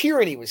that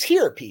tyranny was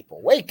here,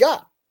 people, wake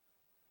up.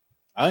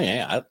 Oh,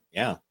 yeah.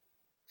 Yeah.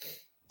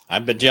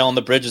 I've been yelling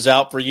the bridges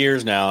out for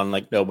years now, and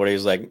like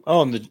nobody's like,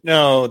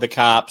 the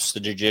cops, the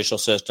judicial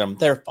system,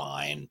 they're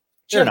fine.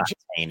 They're not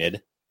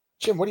tainted.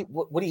 Jim, what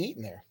are you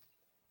eating there?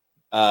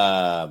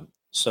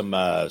 Some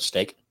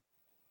steak.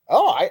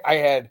 Oh, I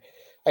had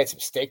some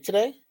steak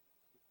today.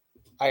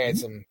 I had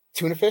some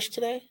tuna fish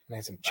today, and I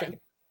had some chicken.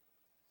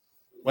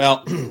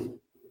 Well,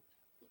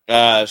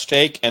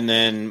 steak, and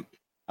then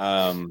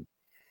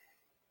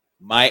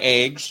my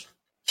eggs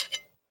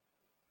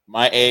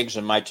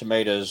and my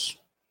tomatoes.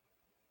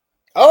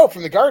 Oh,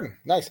 from the garden,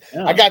 nice.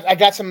 Yeah. I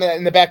got some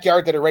in the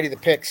backyard that are ready to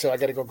pick, so I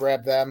got to go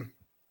grab them.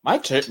 My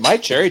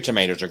cherry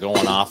tomatoes are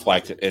going off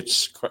like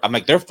I'm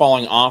like they're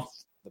falling off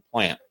the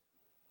plant.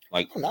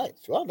 Like, oh,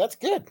 nice. Well, that's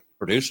good.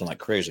 Producing like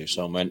crazy.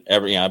 So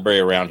everybody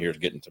around here is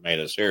getting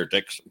tomatoes. Here,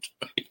 take some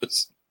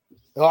tomatoes.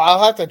 Well,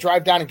 I'll have to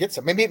drive down and get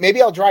some.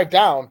 Maybe I'll drive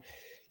down.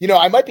 You know,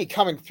 I might be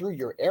coming through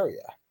your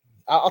area.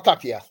 I'll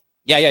talk to you.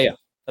 Yeah.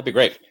 That'd be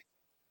great.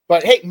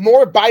 But hey,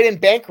 more Biden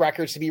bank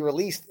records to be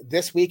released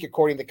this week,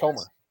 according to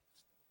Comer.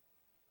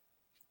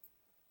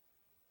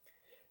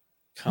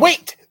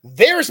 Wait,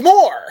 there's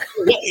more.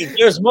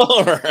 There's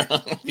more.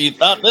 You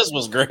thought this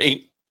was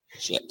great.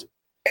 Shit.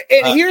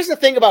 And here's the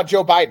thing about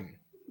Joe Biden.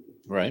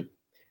 Right.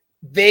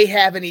 They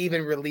haven't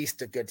even released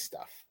the good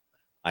stuff.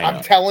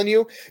 I'm telling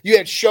you. You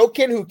had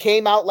Shokin, who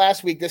came out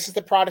last week. This is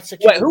the product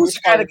security. Wait, who's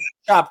the guy that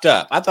got chopped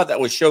up? I thought that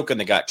was Shokin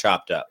that got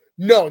chopped up.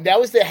 No, that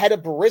was the head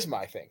of Burisma,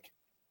 I think.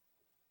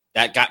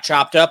 That got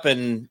chopped up,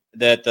 and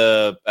that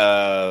the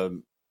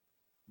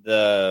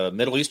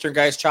Middle Eastern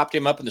guys chopped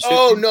him up in the suit.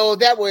 Oh, no,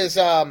 that was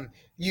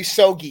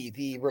Usogi,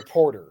 the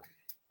reporter.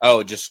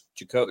 Oh, just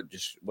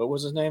what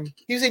was his name?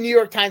 He was a New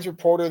York Times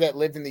reporter that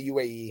lived in the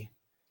UAE.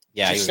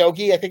 Yeah,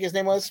 Usogi, I think his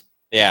name was.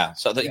 Yeah,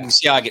 so you can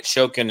see how I get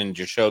Shokin and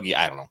Khashoggi.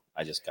 I don't know.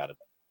 I just got a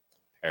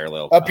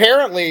parallel.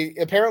 Apparently,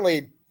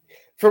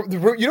 from you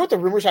know what the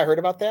rumors I heard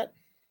about that?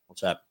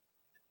 What's that?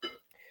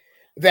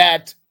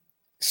 That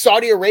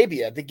Saudi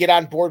Arabia to get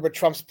on board with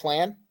Trump's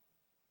plan.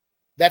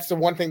 That's the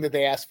one thing that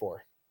they asked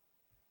for,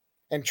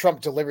 and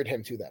Trump delivered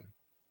him to them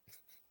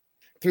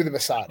through the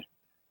Mossad.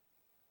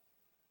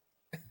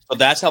 So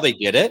that's how they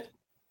did it.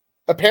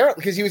 Apparently,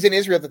 because he was in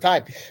Israel at the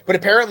time, but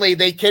apparently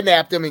they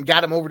kidnapped him and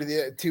got him over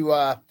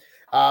to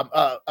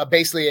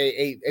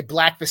basically a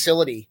black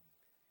facility,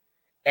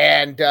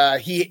 and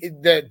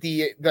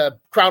the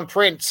Crown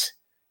Prince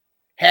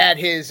had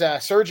his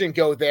surgeon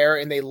go there,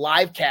 and they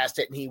live cast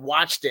it, and he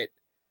watched it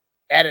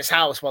at his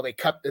house while they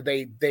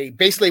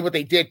basically what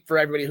they did, for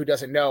everybody who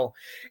doesn't know,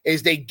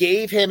 is they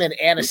gave him an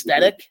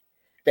anesthetic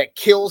that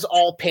kills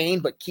all pain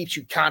but keeps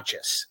you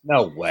conscious.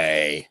 No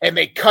way. And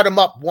they cut him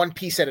up one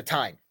piece at a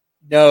time.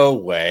 No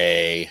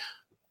way.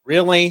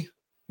 Really?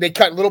 They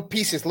cut little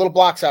pieces, little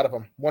blocks out of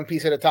him, one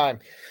piece at a time.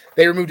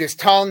 They removed his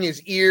tongue,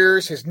 his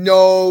ears, his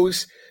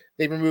nose.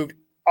 They removed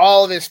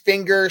all of his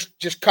fingers,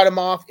 just cut him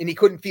off, and he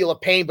couldn't feel a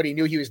pain, but he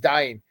knew he was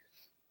dying.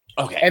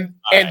 Okay. And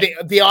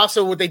they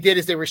also, what they did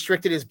is they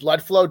restricted his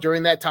blood flow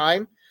during that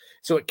time,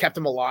 so it kept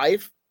him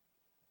alive.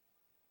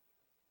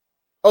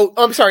 Oh,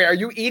 I'm sorry. Are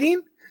you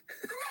eating?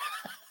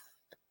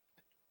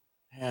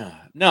 Yeah.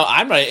 No,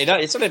 I'm not.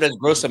 It's something that's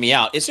grossing me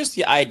out. It's just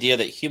the idea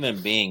that human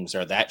beings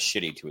are that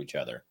shitty to each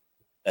other.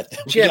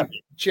 Jim,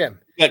 you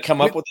got to come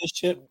up with this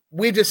shit.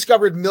 We've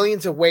discovered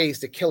millions of ways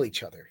to kill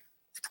each other.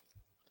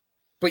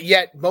 But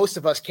yet most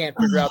of us can't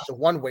figure out the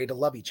one way to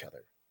love each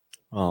other.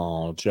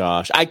 Oh,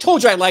 Josh. I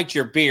told you I liked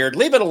your beard.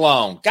 Leave it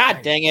alone.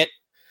 God dang it.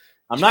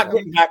 I'm not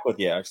getting back with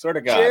you. I swear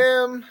to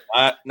God.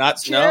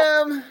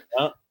 Jim.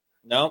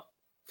 No.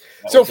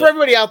 So for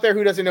everybody out there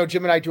who doesn't know,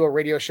 Jim and I do a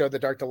radio show, the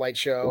Dark to Light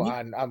Show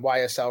on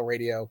YSL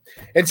Radio.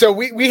 And so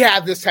we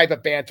have this type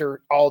of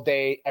banter all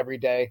day, every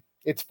day.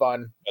 It's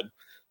fun.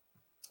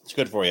 It's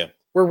good for you.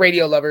 We're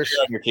radio lovers.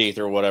 On your teeth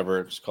or whatever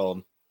it's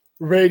called.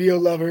 Radio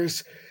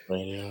lovers.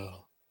 Radio.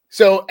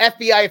 So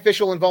FBI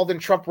official involved in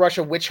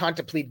Trump-Russia witch hunt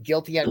to plead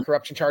guilty on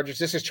corruption charges.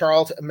 This is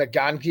Charles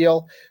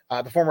McGonigal,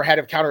 the former head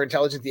of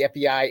counterintelligence, the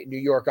FBI New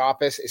York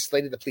office, is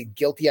slated to plead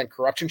guilty on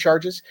corruption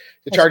charges.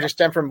 The charges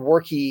stem from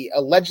work he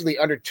allegedly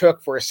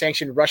undertook for a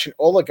sanctioned Russian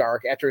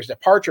oligarch after his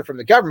departure from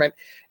the government,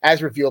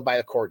 as revealed by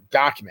a court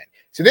document.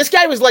 So this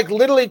guy was like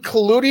literally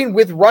colluding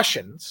with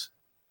Russians.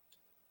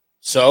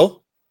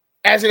 So?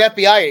 As an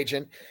FBI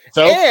agent.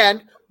 So?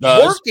 And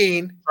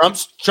working.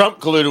 Trump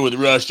colluded with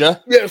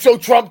Russia. Yeah, so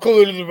Trump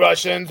colluded with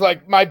Russians.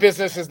 Like, my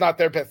business is not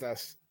their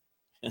business.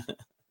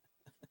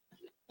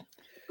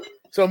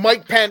 So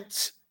Mike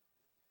Pence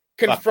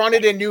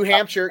confronted in New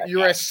Hampshire,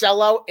 you're a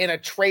sellout and a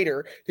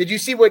traitor. Did you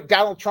see what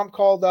Donald Trump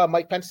called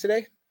Mike Pence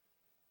today?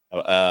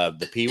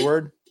 The P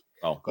word?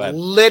 Oh, go ahead.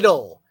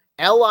 Little.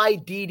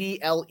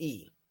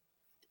 Liddle.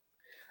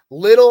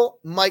 Little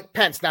Mike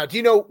Pence. Now, do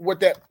you know what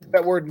that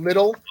word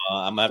little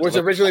was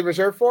originally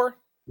reserved for?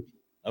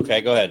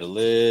 Okay, go ahead.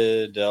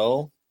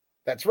 Little.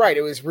 That's right.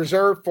 It was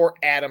reserved for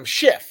Adam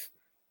Schiff.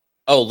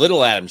 Oh,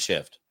 little Adam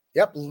Schiff.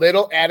 Yep,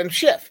 little Adam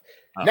Schiff.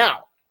 Oh.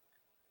 Now,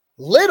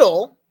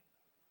 little,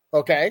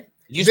 okay.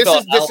 This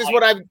is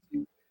what I'm.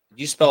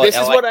 You spell this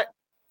it. Is what I.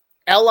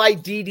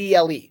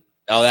 Liddle.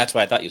 Oh, that's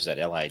what I thought you said.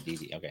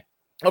 Lidd. Okay.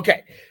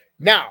 Okay.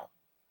 Now,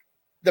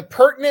 the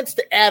pertinence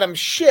to Adam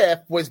Schiff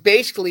was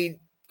basically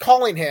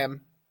calling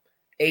him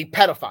a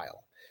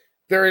pedophile.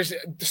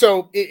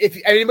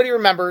 If anybody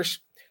remembers.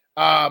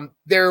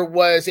 There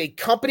was a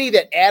company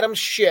that Adam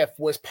Schiff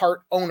was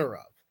part owner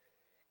of,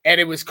 and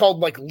it was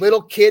called like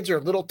Little Kids or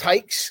Little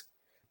Tykes,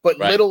 but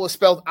right. Little was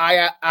spelled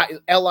Liddle.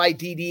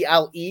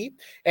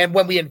 And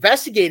when we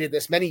investigated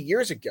this many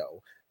years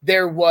ago,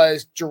 there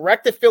was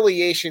direct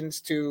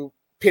affiliations to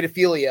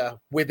pedophilia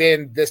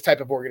within this type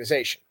of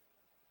organization.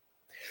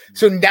 Mm-hmm.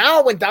 So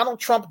now when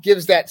Donald Trump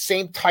gives that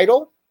same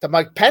title to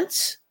Mike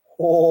Pence,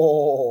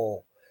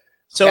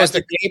 So is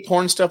the gay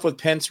porn stuff with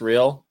Pence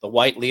real? The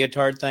white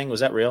leotard thing,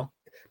 was that real?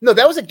 No,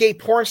 that was a gay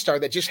porn star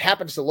that just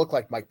happens to look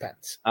like Mike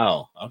Pence.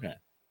 Oh, okay.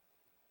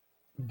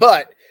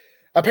 But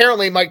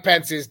apparently Mike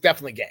Pence is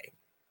definitely gay.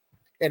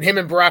 And him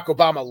and Barack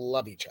Obama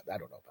love each other. I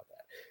don't know about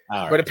that.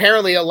 All right. But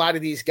apparently a lot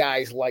of these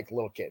guys like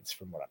little kids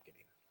from what I'm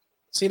getting.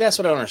 See, that's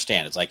what I don't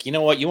understand. It's like, you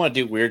know what? You want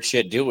to do weird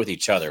shit, do it with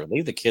each other.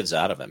 Leave the kids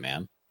out of it,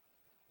 man.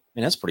 I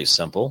mean, that's pretty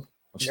simple.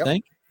 Don't you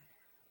think?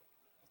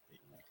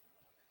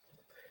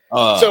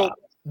 So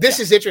this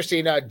is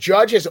interesting. A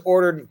judge has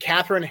ordered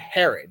Catherine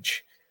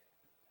Herridge,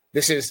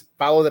 this is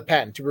Follow the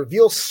Pen, to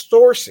reveal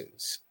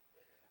sources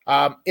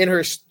in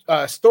her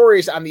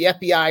stories on the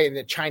FBI and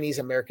the Chinese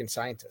American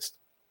scientist.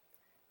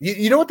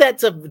 You know what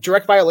that's a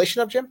direct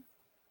violation of, Jim?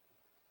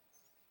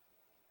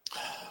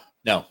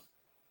 No.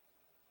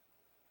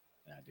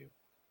 I do.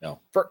 No.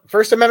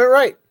 First Amendment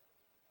right.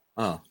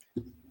 Oh,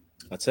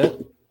 that's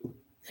it?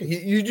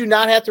 You do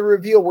not have to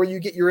reveal where you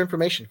get your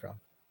information from.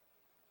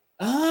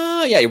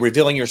 Yeah, you're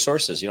revealing your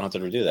sources. You don't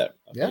have to do that.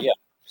 Okay, yeah.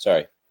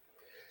 Sorry.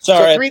 So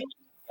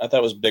I thought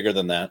it was bigger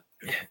than that.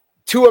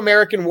 2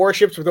 American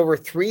warships with over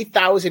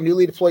 3,000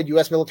 newly deployed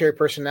U.S. military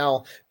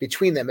personnel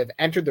between them have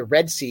entered the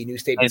Red Sea. New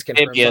statements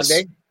confirmed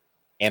Monday.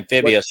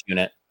 Amphibious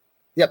unit.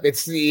 Yep,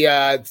 it's the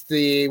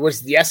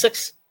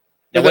Essex?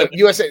 No,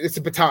 it's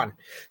the Baton.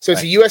 So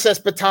it's the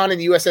USS Baton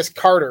and the USS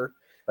Carter.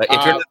 But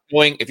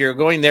if you're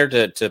going there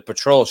to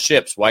patrol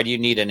ships, why do you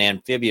need an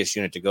amphibious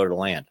unit to go to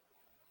land?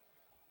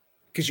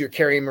 Because you're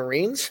carrying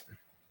Marines.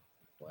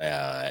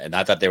 And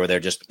I thought they were there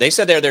they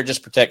said they were there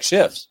just to protect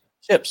ships.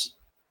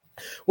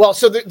 Well,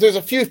 so there's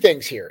a few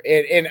things here.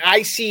 And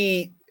I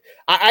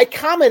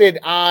commented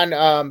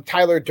on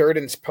Tyler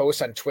Durden's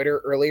post on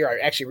Twitter earlier. I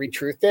actually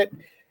retruthed it.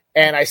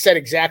 And I said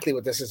exactly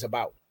what this is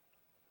about.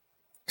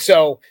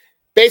 So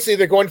basically,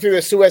 they're going through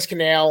the Suez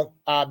Canal,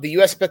 the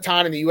USS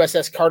Baton and the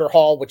USS Carter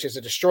Hall, which is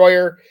a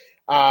destroyer,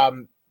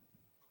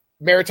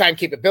 maritime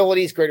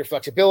capabilities, greater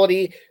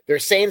flexibility. They're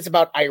saying it's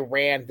about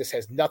Iran. This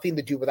has nothing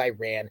to do with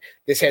Iran.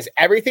 This has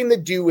everything to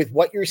do with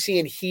what you're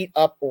seeing heat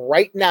up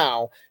right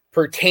now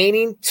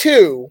pertaining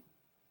to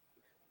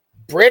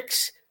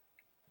BRICS,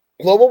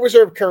 global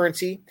reserve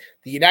currency,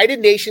 the United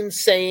Nations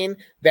saying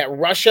that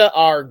Russia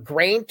are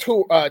grain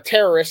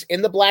terrorists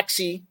in the Black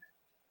Sea,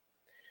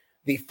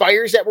 the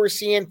fires that we're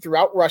seeing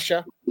throughout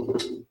Russia,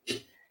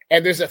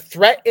 and there's a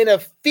threat and a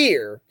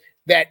fear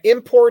that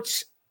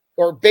imports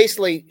or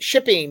basically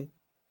shipping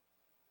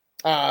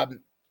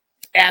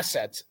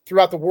assets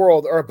throughout the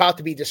world are about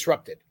to be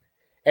disrupted.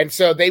 And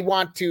so they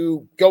want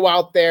to go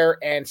out there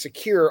and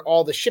secure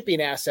all the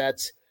shipping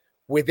assets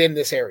within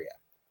this area.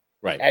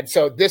 Right. And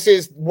so this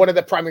is one of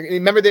the primary.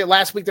 Remember that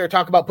last week they were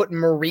talking about putting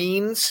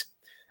Marines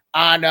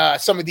on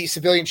some of these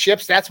civilian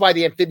ships. That's why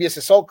the amphibious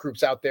assault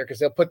groups out there, because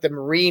they'll put the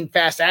Marine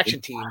fast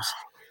action teams,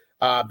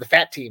 the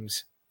FAT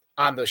teams,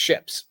 on those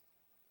ships.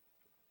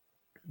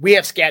 We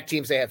have scat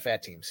teams. They have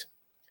fat teams.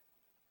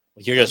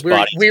 You're just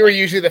we were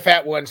usually the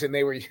fat ones, and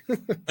they were.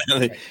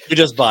 You're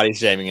just body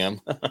shaming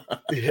them.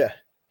 Yeah.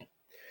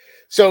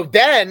 So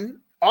then,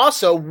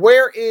 also,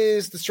 where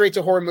is the Straits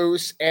of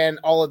Hormuz and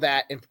all of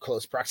that in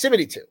close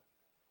proximity to?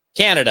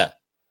 Canada.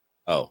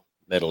 Oh,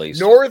 Middle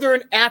East.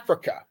 Northern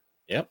Africa.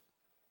 Yep.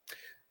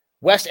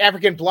 West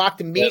African bloc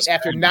to meet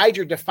after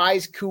Niger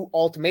defies coup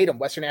ultimatum.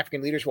 Western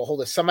African leaders will hold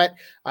a summit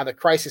on the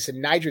crisis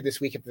in Niger this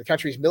week after the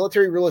country's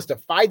military rulers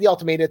defied the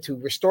ultimatum to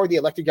restore the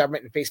elected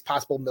government and face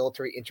possible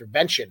military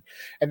intervention.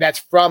 And that's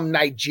from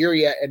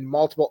Nigeria and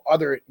multiple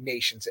other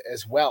nations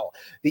as well.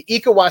 The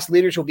ECOWAS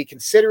leaders will be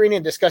considering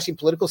and discussing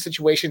political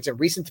situations and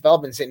recent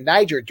developments in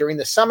Niger during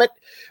the summit.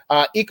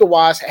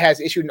 ECOWAS has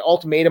issued an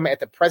ultimatum at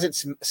the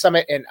present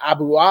summit in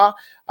Abuja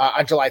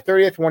on July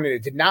 30th, warning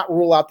it did not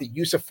rule out the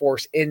use of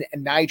force in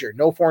Niger.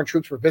 No foreign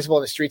troops were visible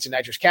in the streets of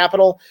Niger's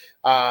capital.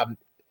 A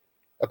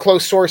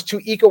close source to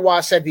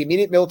ECOWAS said the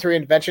immediate military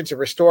intervention to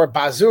restore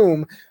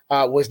Bazoum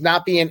was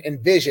not being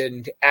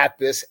envisioned at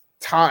this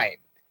time.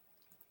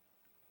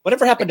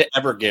 Whatever happened to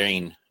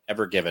Evergiven?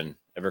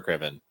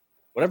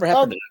 Whatever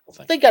happened to that whole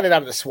thing? They got it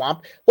out of the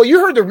swamp. Well, you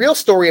heard the real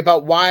story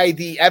about why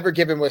the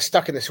Evergiven was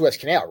stuck in the Suez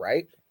Canal,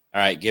 right? All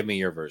right, give me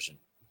your version.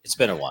 It's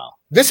been a while.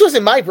 This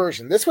wasn't my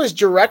version. This was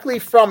directly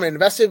from an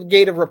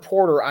investigative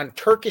reporter on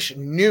Turkish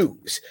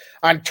news,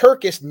 on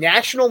Turkish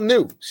national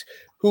news,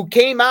 who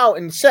came out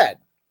and said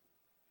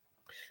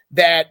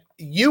that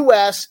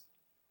U.S.,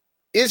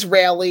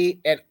 Israeli,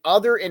 and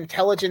other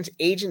intelligence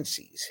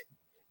agencies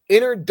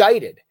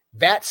interdicted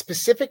that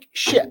specific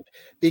ship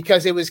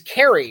because it was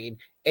carrying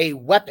a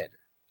weapon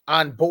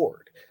on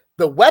board.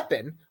 The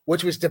weapon,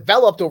 which was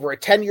developed over a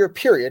 10-year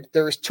period,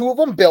 there was 2 of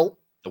them built.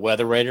 The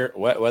weather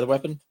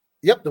weapon?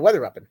 Yep, the weather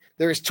weapon.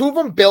 There's 2 of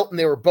them built, and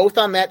they were both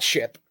on that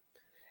ship.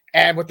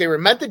 And what they were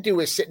meant to do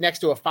is sit next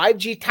to a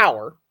 5G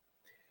tower.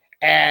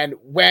 And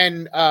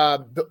when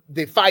the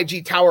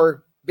 5G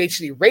tower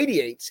basically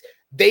radiates,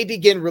 they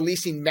begin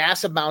releasing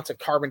mass amounts of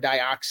carbon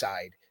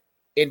dioxide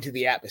into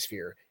the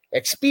atmosphere,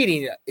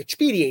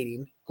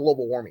 expediting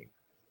global warming.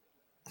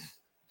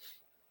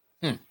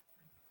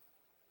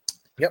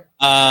 Yep.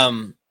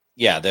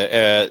 Yeah.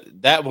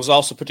 That was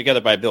also put together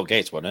by Bill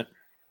Gates, wasn't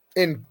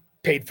it? And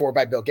paid for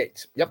by Bill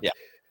Gates. Yep. Yeah.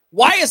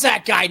 Why is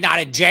that guy not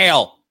in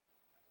jail?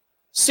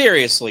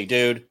 Seriously,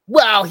 dude.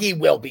 Well, he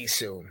will be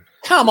soon.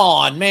 Come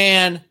on,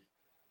 man.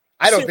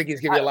 I don't think he's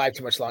going to be alive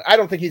too much longer. I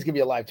don't think he's going to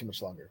be alive too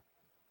much longer.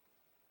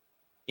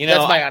 You know,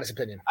 that's my honest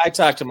opinion. I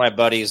talk to my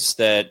buddies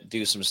that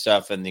do some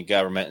stuff in the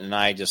government, and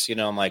I just,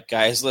 I'm like,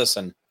 guys,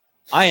 listen,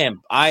 I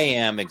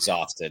am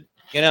exhausted.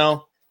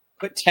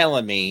 Quit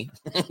telling me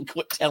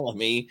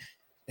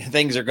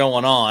things are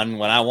going on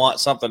when I want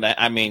something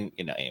that, anyway,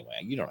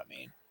 you know what I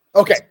mean.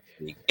 Okay.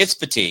 It's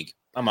fatigue.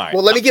 I'm all right.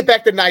 Well, let me get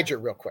back to Niger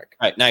real quick.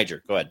 All right,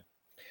 Niger, go ahead.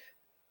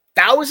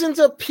 Thousands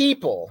of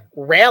people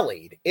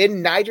rallied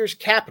in Niger's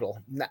capital,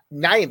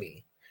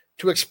 Niamey,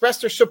 to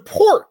express their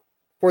support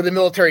for the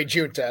military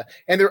junta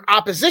and their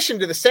opposition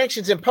to the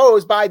sanctions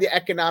imposed by the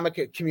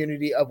Economic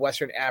Community of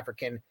Western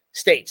African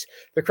States.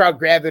 The crowd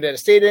gathered at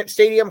a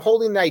stadium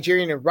holding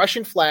Nigerian and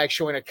Russian flags,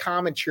 showing a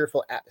calm and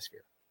cheerful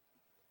atmosphere.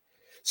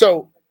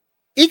 So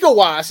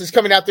ECOWAS is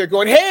coming out there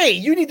going, hey,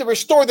 you need to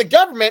restore the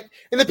government.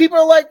 And the people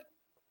are like,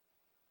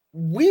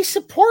 we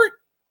support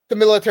the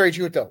military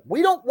junta.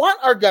 We don't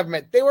want our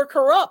government. They were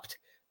corrupt.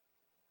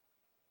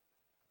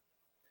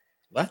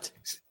 What?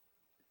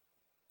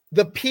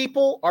 The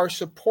people are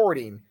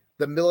supporting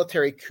the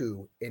military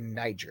coup in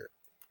Niger.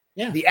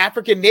 Yeah. The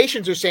African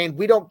nations are saying,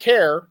 we don't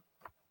care.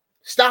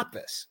 Stop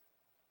this.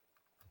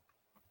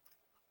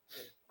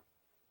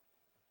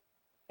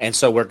 And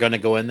so we're going to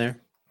go in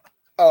there?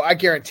 Oh, I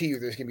guarantee you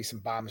there's going to be some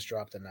bombs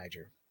dropped in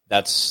Niger.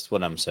 That's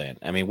what I'm saying.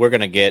 I mean, is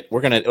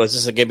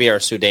this going to be our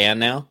Sudan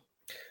now?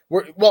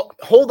 Well,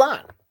 hold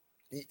on.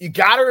 You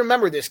got to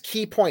remember this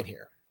key point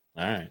here.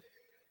 All right.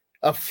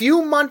 A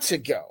few months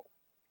ago,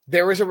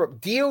 there was a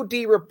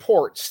DOD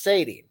report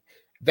stating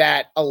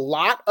that a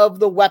lot of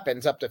the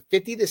weapons, up to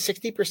 50 to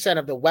 60%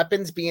 of the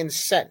weapons being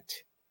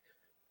sent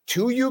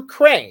to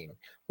Ukraine,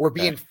 were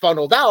being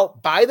funneled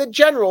out by the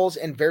generals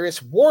and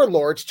various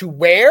warlords to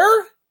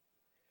where?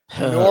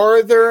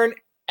 Northern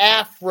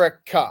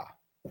Africa.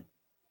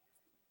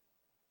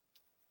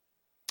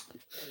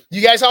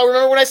 You guys all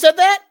remember when I said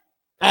that?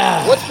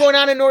 What's going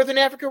on in Northern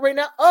Africa right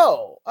now?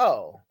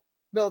 Oh,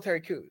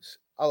 military coups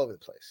all over the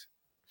place.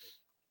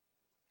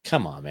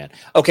 Come on, man.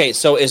 Okay,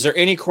 so is there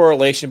any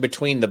correlation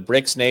between the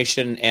BRICS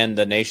nation and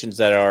the nations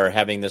that are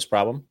having this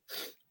problem?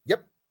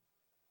 Yep.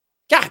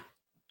 God,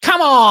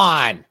 come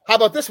on. How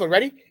about this one?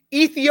 Ready?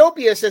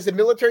 Ethiopia says the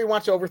military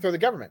wants to overthrow the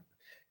government.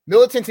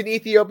 Militants in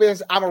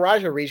Ethiopia's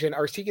Amaraja region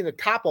are seeking to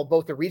topple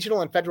both the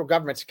regional and federal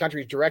governments, the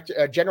country's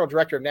general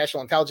director of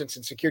national intelligence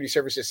and security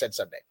services said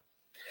Sunday.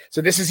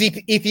 So this is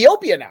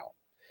Ethiopia now.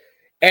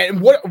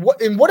 And what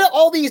do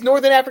all these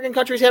Northern African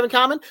countries have in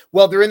common?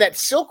 Well, they're in that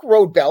Silk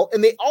Road belt,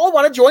 and they all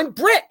want to join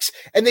BRICS.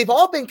 And they've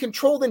all been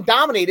controlled and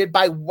dominated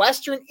by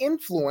Western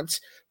influence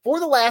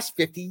for the last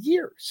 50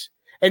 years.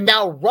 And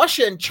now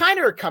Russia and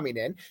China are coming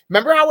in.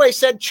 Remember how I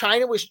said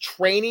China was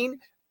training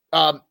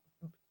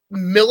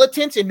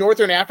militants in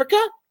Northern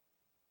Africa?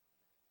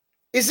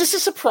 Is this a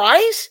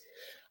surprise?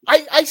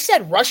 I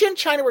said Russia and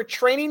China were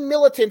training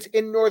militants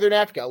in Northern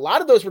Africa. A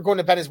lot of those were going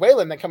to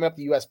Venezuela and then coming up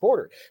the U.S.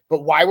 border.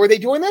 But why were they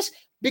doing this?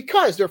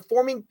 Because they're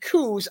forming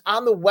coups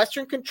on the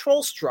Western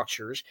control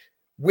structures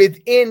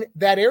within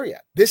that area.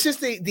 This is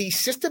the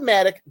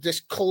systematic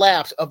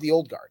collapse of the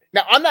old guard.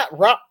 Now, I'm not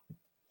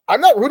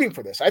rooting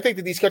for this. I think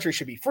that these countries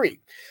should be free.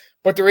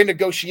 But they're in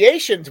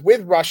negotiations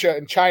with Russia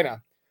and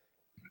China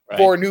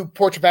for new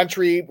ports of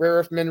entry, rare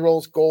earth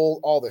minerals,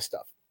 gold, all this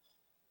stuff.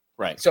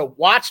 Right. So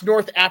watch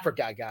North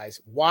Africa, guys.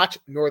 Watch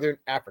Northern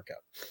Africa.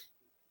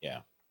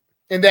 Yeah.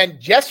 And then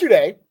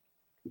yesterday,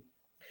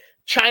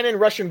 China and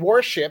Russian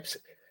warships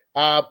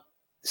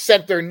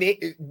sent their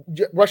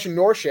Russian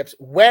warships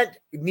went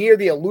near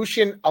the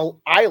Aleutian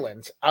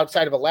Islands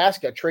outside of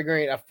Alaska,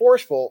 triggering a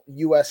forceful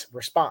U.S.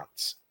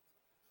 response.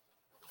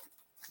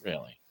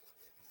 Really?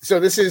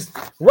 So this is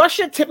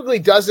Russia typically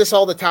does this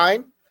all the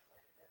time,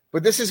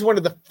 but this is one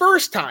of the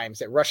first times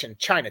that Russia and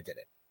China did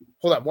it.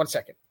 Hold on 1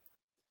 second.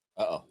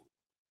 Uh-oh.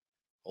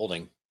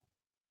 Holding.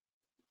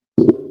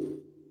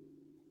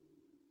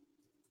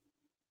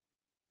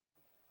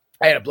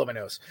 I had to blow my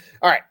nose.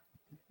 All right.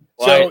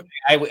 Well, So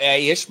I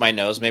itched my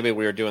nose. Maybe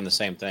we were doing the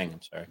same thing.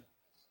 I'm sorry.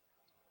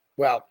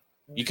 Well,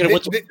 You could have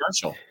went to a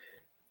commercial.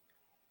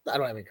 I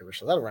don't have any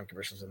commercials. I don't run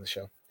commercials in the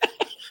show.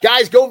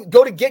 Guys, go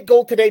to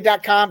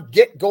getgoldtoday.com,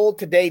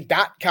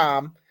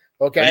 getgoldtoday.com.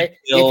 Okay.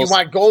 If you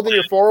want gold in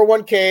your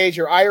 401ks,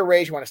 your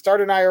IRAs, you want to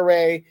start an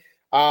IRA,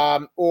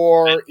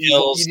 or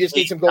you just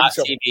need some gold and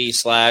silver.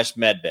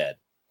 TV/medbed.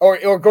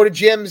 Or go to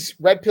Jim's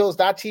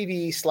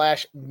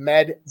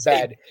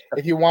redpills.tv/medbed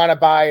if you want to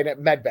buy a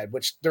medbed,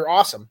 which they're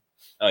awesome.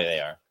 Oh, yeah, they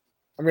are.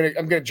 I'm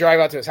gonna drive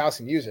out to his house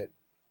and use it.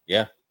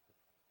 Yeah.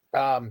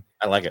 I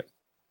like it.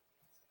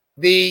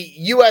 The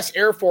U.S.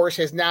 Air Force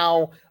has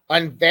now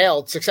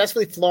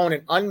successfully flown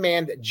an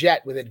unmanned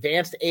jet with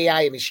advanced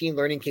AI and machine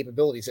learning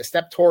capabilities, a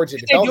step towards the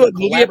development of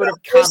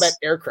collaborative combat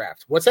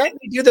aircraft. What's that? Did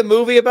they do the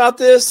movie about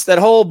this? That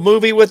whole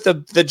movie with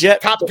the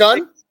jet? Top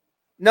Gun?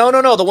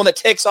 No. The one that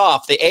takes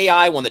off. The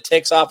AI one that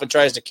takes off and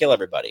tries to kill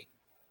everybody.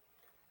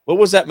 What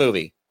was that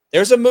movie?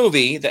 There's a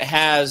movie that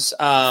has...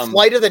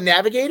 Flight of the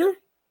Navigator?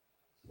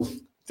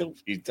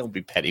 Don't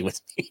be petty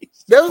with me.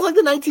 That was like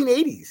the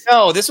 1980s.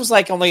 No, this was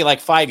only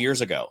 5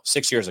 years ago,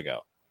 6 years ago.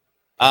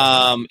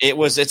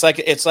 It's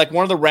like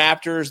one of the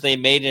Raptors they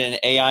made in an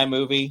AI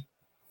movie,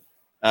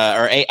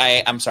 or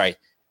AI. I'm sorry,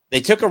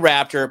 they took a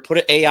Raptor, put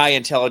an AI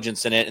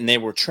intelligence in it, and they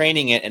were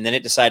training it, and then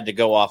it decided to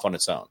go off on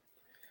its own.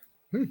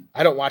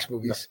 I don't watch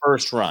movies. The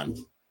first run.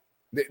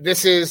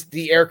 This is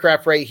the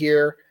aircraft right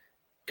here,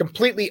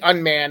 completely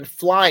unmanned,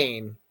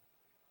 flying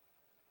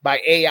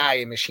by AI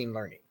and machine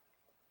learning.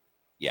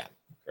 Yeah,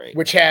 great.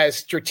 Which has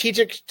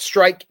strategic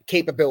strike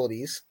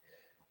capabilities,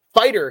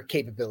 fighter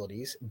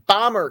capabilities,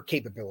 bomber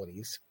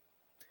capabilities.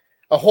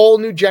 A whole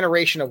new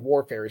generation of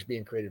warfare is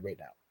being created right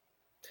now.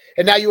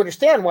 And now you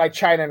understand why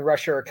China and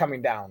Russia are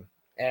coming down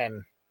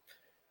and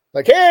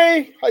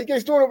hey, how you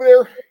guys doing over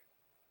there?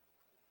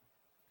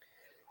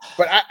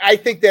 But I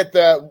think that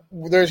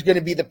there's going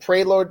to be the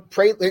prelude.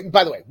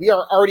 By the way, we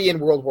are already in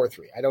World War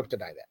III. I don't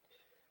deny that.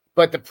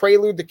 But the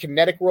prelude to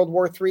kinetic World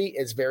War III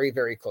is very,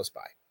 very close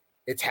by.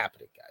 It's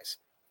happening, guys.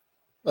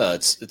 Well,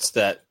 it's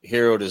that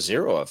hero to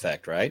zero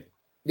effect, right?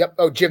 Yep.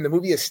 Oh, Jim, the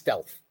movie is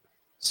Stealth.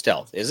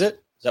 Stealth, is it?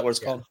 Is that what it's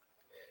called?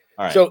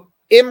 All right. So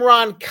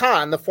Imran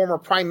Khan, the former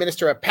prime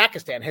minister of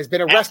Pakistan, has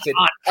been arrested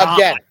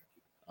again.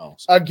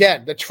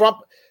 Again, the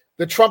Trump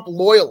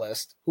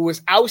loyalist who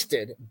was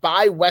ousted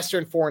by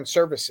Western foreign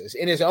services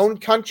in his own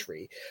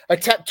country,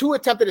 two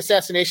attempted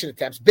assassination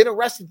attempts, been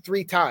arrested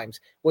 3 times,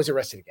 was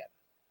arrested again.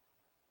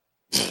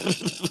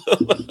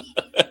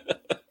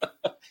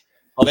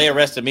 Well, they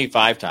arrested me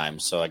 5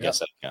 times, so I guess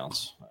that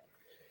counts.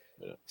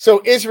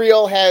 So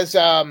Israel has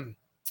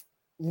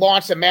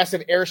launched a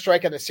massive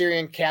airstrike on the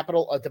Syrian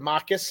capital of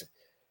Damascus.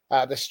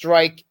 The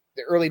strike,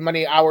 the early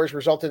Monday hours,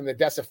 resulted in the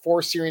deaths of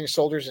 4 Syrian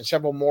soldiers and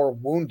several more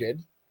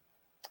wounded.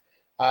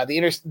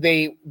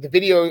 The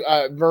video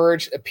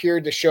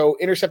appeared to show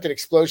intercepted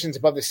explosions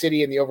above the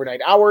city in the overnight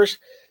hours.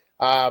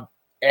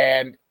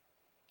 And,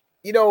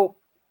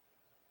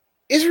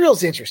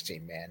 Israel's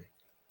interesting, man.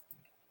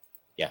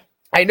 Yeah.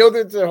 I know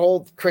that the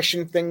whole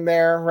Christian thing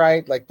there,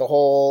 right? Like the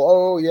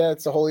whole,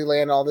 it's the Holy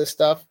Land, all this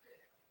stuff.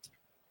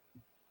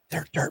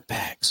 They're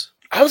dirtbags.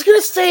 I was going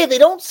to say, they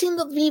don't seem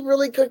to be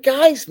really good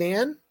guys,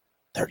 man.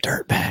 They're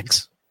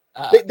dirtbags.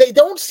 They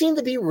don't seem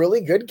to be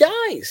really good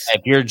guys.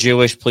 If you're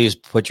Jewish, please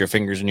put your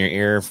fingers in your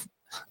ear.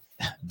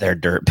 They're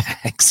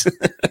dirtbags.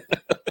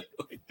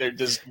 They're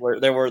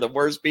They were the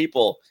worst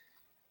people.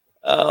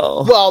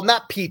 Oh, well,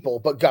 not people,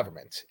 but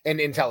government and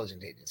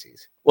intelligence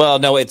agencies. Well,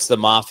 no, it's the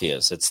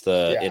mafias. It's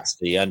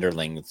the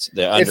underlings.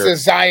 It's the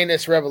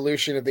Zionist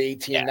revolution of the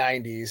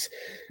 1890s,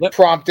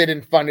 prompted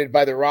and funded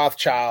by the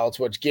Rothschilds,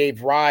 which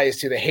gave rise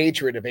to the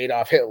hatred of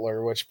Adolf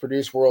Hitler, which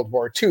produced World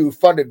War II,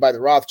 funded by the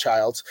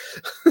Rothschilds.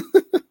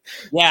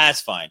 Yeah,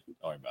 that's fine.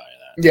 Don't worry about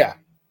that. Yeah.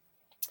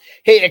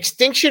 Hey,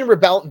 Extinction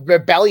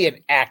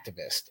Rebellion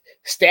activist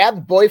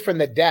stabbed boyfriend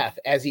to death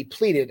as he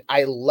pleaded,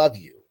 "I love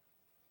you."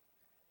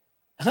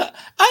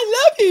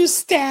 I love you,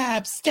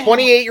 stab.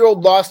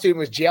 28-year-old law student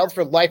was jailed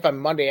for life on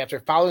Monday after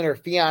following her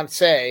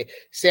fiancé,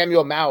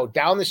 Samuel Mao,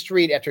 down the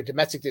street after a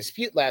domestic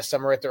dispute last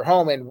summer at their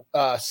home in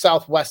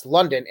southwest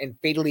London and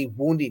fatally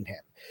wounding him.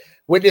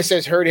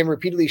 Witnesses heard him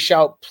repeatedly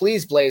shout,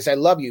 "Please, Blaze, I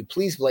love you,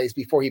 please, Blaze,"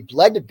 before he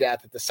bled to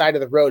death at the side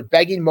of the road,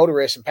 begging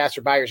motorists and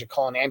passerbyers to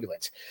call an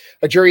ambulance.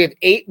 A jury of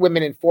 8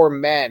 women and 4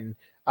 men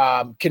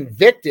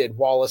convicted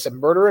Wallace of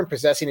murder and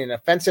possessing an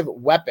offensive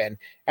weapon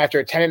after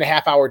a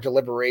 10.5-hour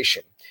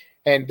deliberation.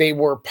 And they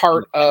were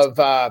part of,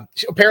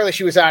 apparently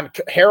she was on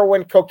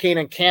heroin, cocaine,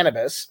 and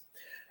cannabis.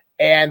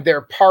 And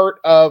they're part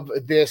of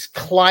this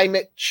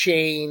climate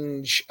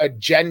change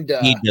agenda.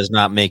 He does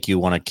not make you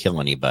want to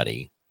kill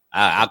anybody.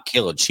 I'll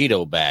kill a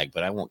Cheeto bag,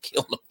 but I won't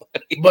kill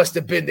nobody. Must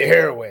have been the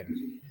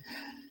heroin.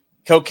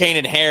 Cocaine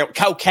and heroin.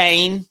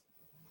 Cocaine.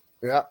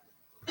 Yeah.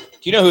 Do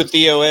you know who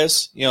Theo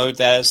is? You know who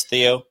that is,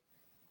 Theo?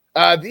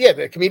 Yeah,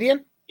 the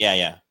comedian?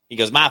 Yeah. He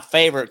goes, my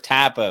favorite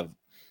type of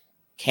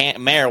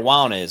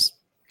marijuana is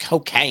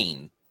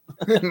cocaine.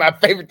 My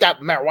favorite type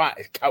of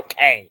marijuana is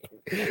cocaine.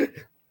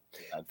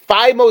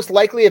 5 most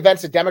likely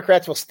events that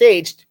Democrats will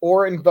stage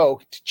or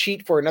invoke to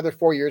cheat for another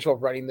 4 years while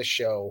running the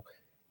show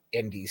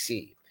in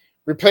D.C.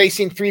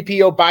 Replacing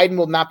 3PO Biden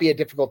will not be a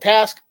difficult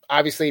task.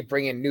 Obviously,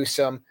 bring in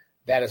Newsom.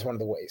 That is one of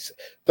the ways.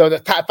 Though the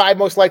top 5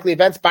 most likely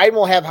events, Biden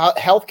will have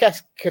health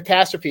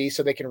catastrophes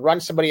so they can run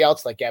somebody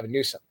else like Gavin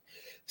Newsom.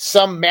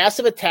 Some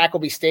massive attack will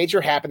be staged or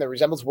happen that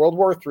resembles World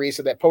War III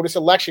so that POTUS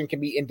election can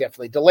be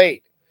indefinitely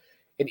delayed.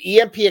 An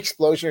EMP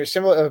explosion or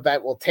similar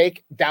event will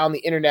take down the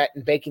internet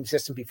and banking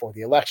system before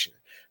the election.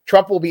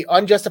 Trump will be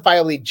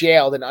unjustifiably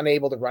jailed and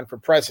unable to run for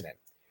president.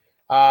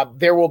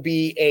 There will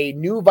be a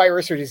new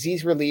virus or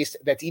disease released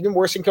that's even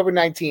worse than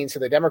COVID-19, so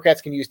the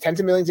Democrats can use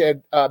tens of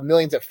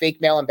millions of fake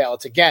mail-in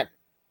ballots again.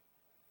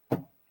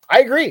 I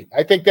agree.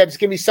 I think that's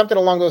going to be something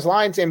along those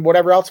lines and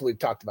whatever else we've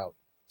talked about.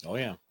 Oh,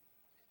 yeah.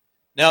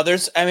 Now,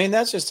 that's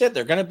just it.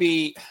 They're going to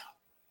be,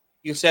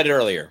 you said it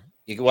earlier,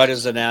 what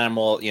is an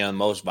animal,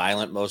 most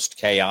violent, most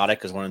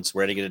chaotic is when it's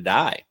ready to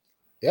die.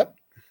 Yep.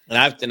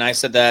 And I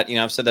said that,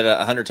 I've said that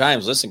 100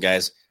 times. Listen,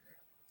 guys,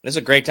 this is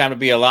a great time to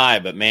be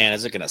alive, but man,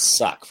 is it going to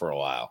suck for a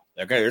while.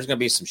 There's going to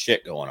be some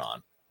shit going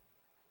on.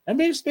 And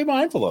just be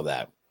mindful of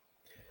that.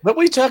 But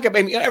we talk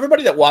about,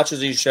 everybody that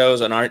watches these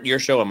shows on your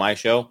show and my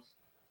show,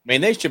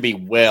 they should be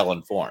well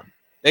informed.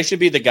 They should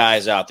be the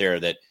guys out there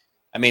that,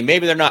 maybe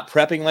they're not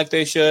prepping like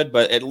they should,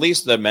 but at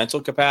least the mental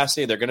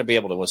capacity, they're going to be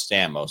able to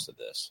withstand most of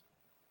this.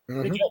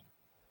 Mm-hmm.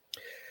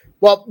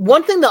 Well,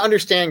 one thing to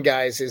understand,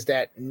 guys, is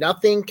that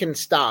nothing can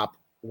stop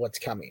what's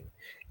coming,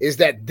 is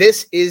that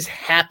this is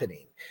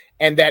happening.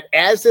 And that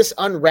as this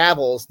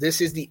unravels,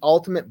 this is the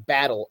ultimate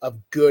battle of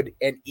good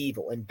and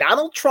evil. And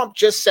Donald Trump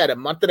just said a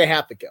month and a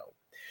half ago,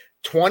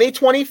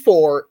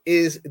 2024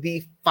 is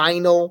the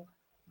final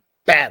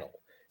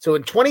battle. So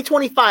in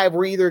 2025,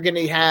 we're either going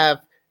to have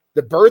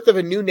the birth of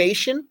a new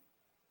nation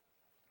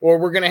or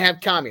we're going to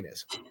have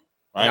communism.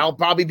 Right. And I'll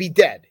probably be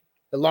dead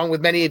along with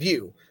many of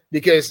you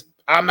because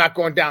I'm not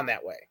going down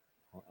that way.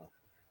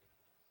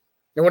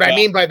 And what I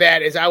mean by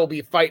that is I will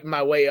be fighting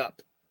my way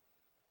up.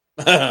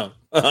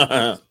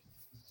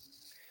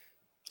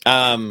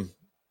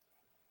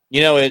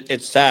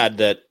 It's sad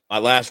that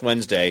last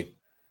Wednesday,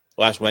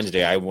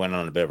 I went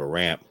on a bit of a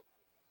rant.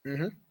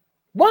 Mm-hmm.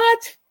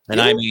 What?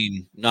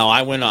 And no,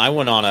 I went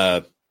on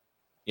a,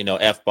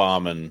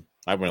 F-bomb and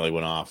I really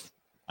went off.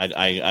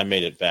 I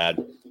made it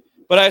bad.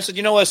 But I said,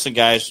 listen,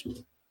 guys,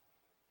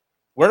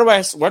 where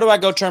do I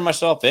go turn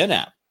myself in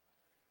at?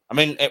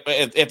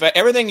 If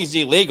everything is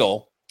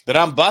illegal, then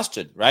I'm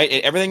busted, right?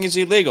 Everything is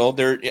illegal.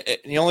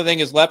 The only thing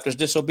is left is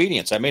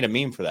disobedience. I made a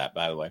meme for that,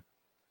 by the way.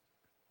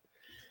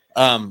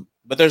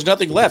 But there's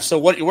nothing left. So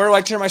where do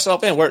I turn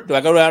myself in? Where do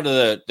I go down to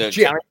the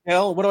county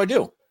jail? What do I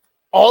do?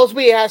 All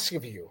we ask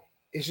of you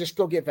is just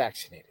go get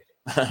vaccinated.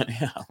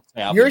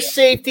 Your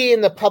safety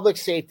and the public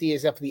safety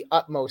is of the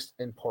utmost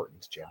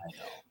importance, Jim.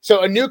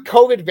 So a new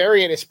COVID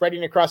variant is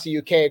spreading across the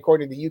UK,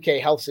 according to the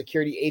UK Health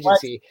Security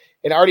Agency,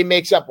 and already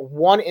makes up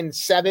 1 in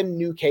 7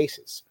 new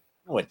cases.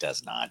 No, it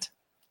does not.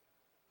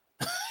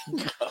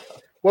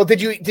 Well,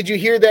 did you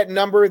hear that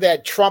number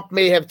that Trump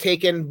may have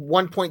taken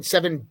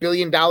 $1.7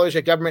 billion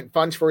of government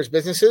funds for his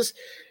businesses?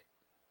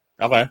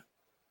 Okay.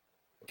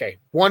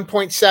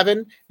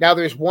 1.7. Now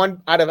there's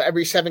 1 out of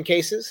every 7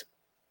 cases.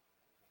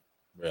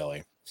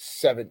 Really?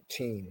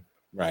 17.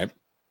 Right.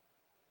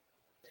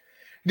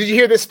 Did you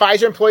hear this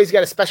Pfizer employee's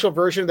got a special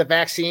version of the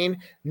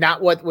vaccine,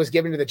 not what was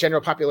given to the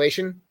general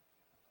population?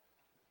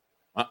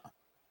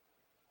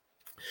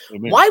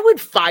 Why would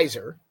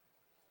Pfizer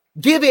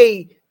give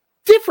a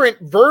different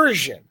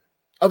version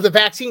of the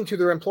vaccine to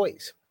their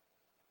employees?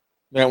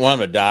 They don't want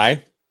them to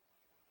die.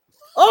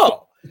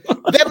 Oh,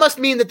 that must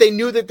mean that they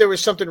knew that there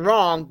was something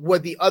wrong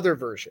with the other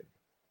version.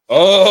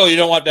 Oh, you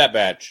don't want that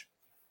batch.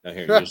 Now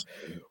here,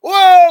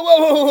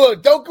 Whoa.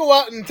 Don't go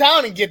out in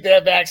town and get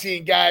that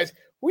vaccine, guys.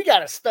 We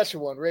got a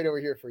special one right over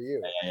here for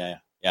you.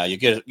 Yeah. You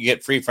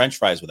get free French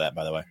fries with that,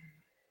 by the way.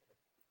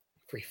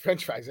 Free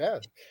French fries, yeah.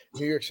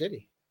 New York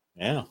City.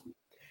 Yeah.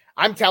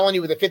 I'm telling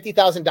you, with the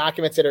 50,000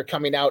 documents that are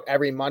coming out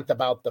every month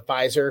about the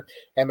Pfizer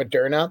and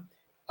Moderna.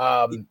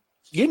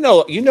 You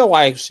know,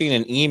 I've seen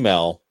an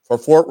email for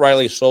Fort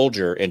Riley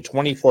Soldier in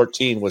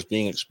 2014 was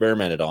being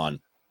experimented on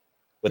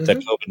with the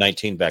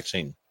COVID-19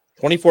 vaccine.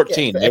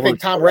 2014. I think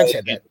Tom Rentz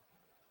had that.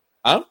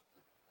 Huh?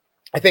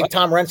 I think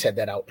Tom Rentz had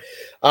that out.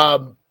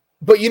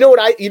 But you know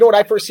what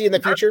I foresee in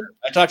the future?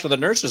 I talked to the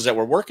nurses that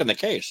were working the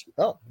case.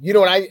 Oh, you know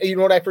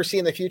what I foresee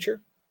in the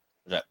future?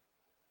 What's that?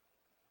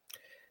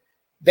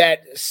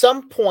 That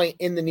some point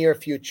in the near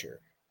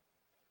future,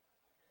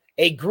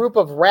 a group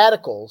of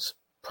radicals,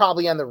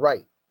 probably on the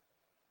right,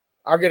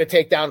 are going to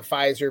take down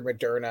Pfizer,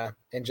 Moderna,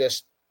 and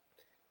just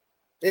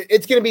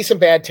it's going to be some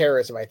bad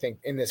terrorism, I think,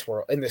 in this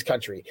world, in this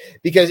country.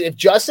 Because if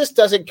justice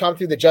doesn't come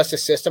through the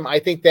justice system, I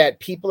think that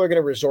people are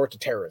going to resort to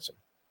terrorism.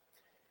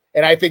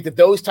 And I think that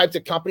those types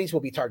of companies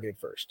will be targeted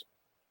first.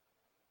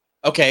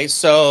 Okay,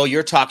 so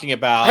you're talking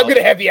about... I'm going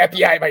to have the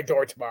FBI at my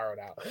door tomorrow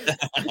now.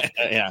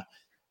 Yeah.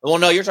 Well,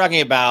 no, you're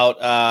talking about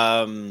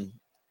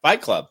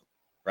Fight Club,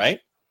 right?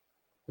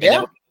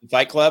 Yeah.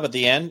 Fight Club at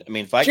the end? I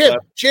mean, Fight Club...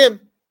 Jim.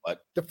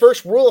 What? The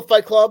first rule of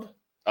Fight Club...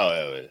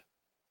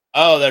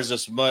 Oh, there's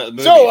this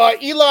movie. So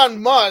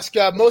Elon Musk,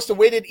 most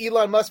awaited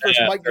Elon Musk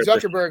versus Mike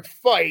Zuckerberg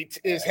fight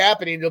is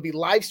happening. It'll be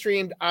live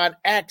streamed on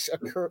X,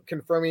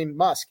 confirming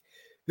Musk.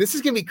 This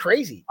is going to be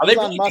crazy. Are they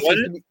really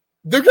doing it?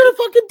 They're going to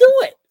fucking do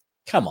it.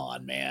 Come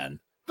on, man.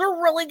 They're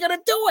really going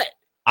to do it.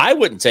 I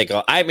wouldn't take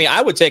on. I mean,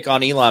 I would take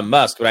on Elon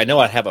Musk, but I know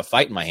I'd have a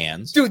fight in my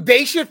hands. Dude,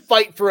 they should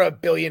fight for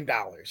 $1 billion.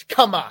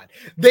 Come on.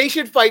 They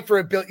should fight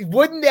for $1 billion.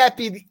 Wouldn't that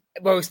be the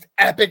most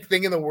epic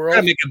thing in the world?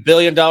 I'd make $1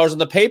 billion on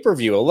the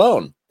pay-per-view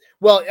alone.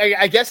 Well,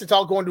 I guess it's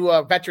all going to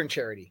a veteran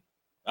charity.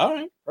 All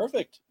right,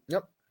 perfect.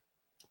 Yep.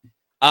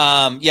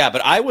 Yeah,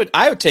 but I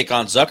would take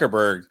on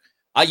Zuckerberg.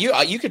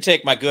 You could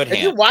take my good hand.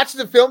 Have you watched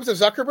the films of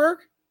Zuckerberg?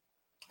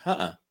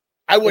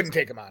 I wouldn't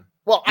take him on.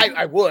 Well,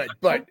 I would,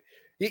 but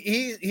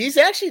he's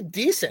actually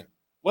decent.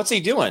 What's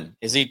he doing?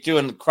 Is he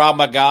doing Krav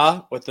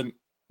Maga with the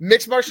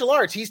mixed martial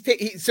arts? He's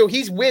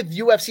with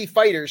UFC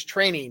fighters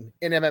training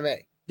in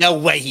MMA. No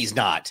way, he's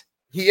not.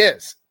 He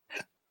is.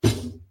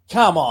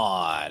 Come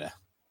on.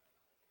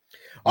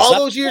 All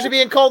those years of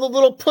being called a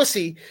little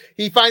pussy,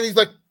 he finally's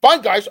like,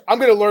 fine, guys, I'm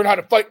going to learn how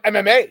to fight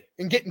MMA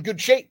and get in good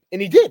shape.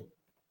 And he did.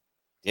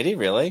 Did he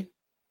really?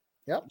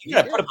 Yep. You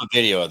got to put up a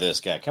video of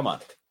this guy. Come on.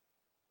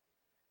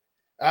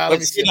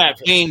 Let's see that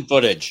bean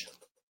footage.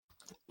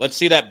 Let's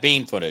see that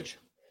bean footage.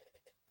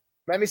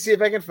 Let me see if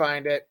I can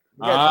find it.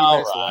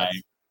 All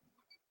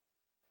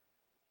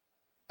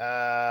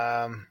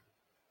right.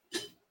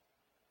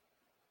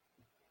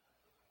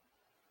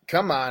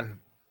 Come on.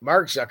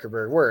 Mark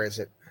Zuckerberg, where is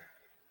it?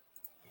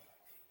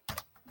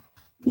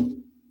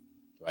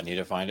 Do I need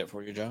to find it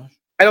for you, Josh?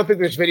 I don't think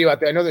there's video out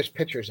there. I know there's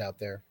pictures out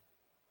there.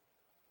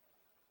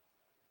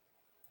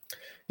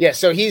 Yeah,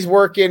 so he's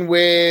working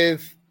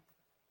with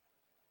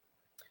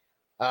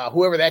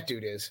whoever that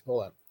dude is.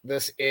 Hold on.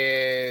 This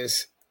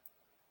is...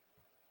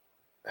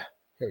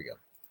 Here we go.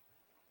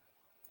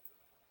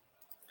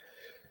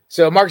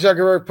 So Mark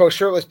Zuckerberg posts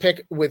shirtless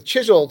pic with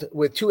chiseled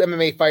with two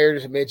MMA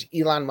fighters amidst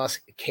Elon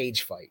Musk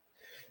cage fight.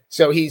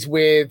 So he's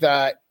with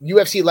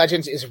UFC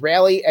legends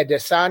Israeli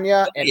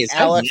Adesanya and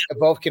Alex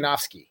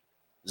Volkanovski.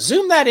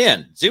 Zoom that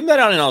in. Zoom that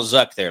on and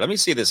Zuck there. Let me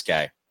see this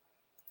guy.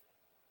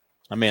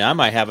 I mean, I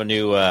might have a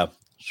new...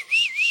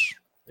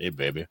 Hey,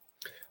 baby.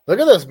 Look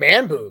at those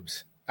man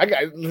boobs.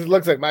 It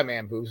looks like my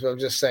man boobs, but I'm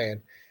just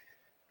saying.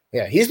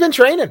 Yeah, he's been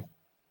training.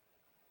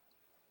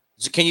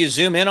 Can you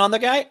zoom in on the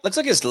guy? Looks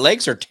like his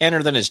legs are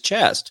tanner than his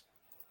chest.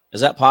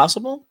 Is that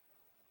possible?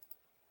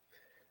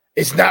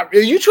 It's not. Are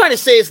you trying to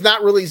say it's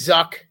not really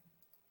Zuck?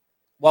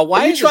 Well,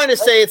 why are you trying to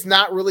say it's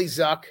not really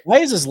Zuck? Why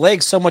is his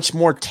leg so much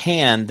more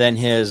tan than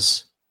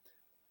his?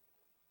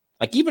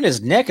 Like even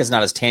his neck is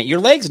not as tan. Your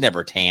leg's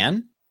never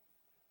tan.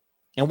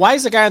 And why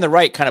is the guy on the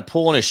right kind of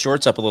pulling his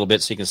shorts up a little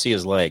bit so you can see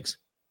his legs?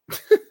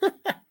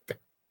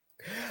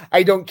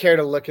 I don't care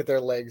to look at their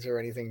legs or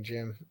anything,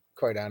 Jim.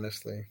 Quite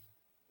honestly.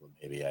 Well,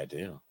 maybe I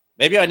do.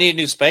 Maybe I need a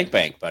new spank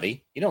bank,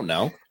 buddy. You don't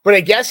know. But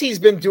I guess he's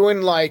been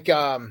doing like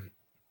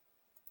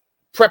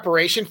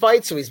preparation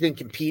fights, so he's been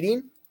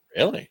competing.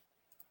 Really?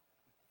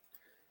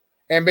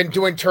 And been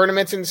doing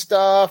tournaments and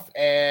stuff.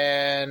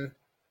 And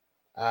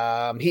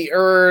he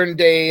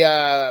earned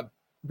a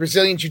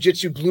Brazilian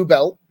Jiu-Jitsu blue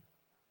belt.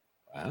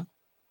 Wow.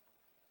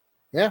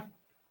 Yeah.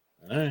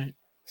 All right.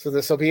 So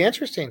this will be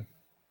interesting.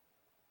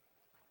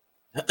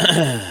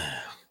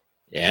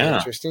 Yeah.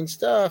 Interesting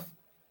stuff.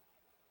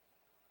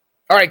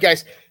 All right,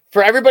 guys.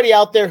 For everybody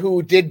out there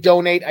who did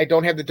donate, I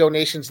don't have the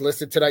donations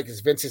listed tonight because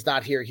Vince is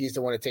not here. He's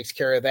the one that takes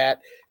care of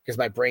that because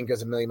my brain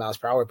goes a million miles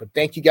per hour. But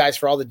thank you guys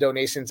for all the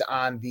donations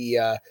on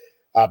the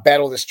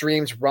Battle of the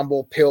Streams,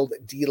 Rumble, Pilled,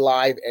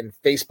 D-Live, and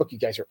Facebook. You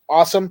guys are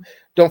awesome.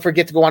 Don't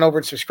forget to go on over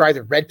and subscribe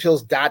to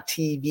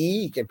redpills.tv.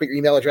 You can put your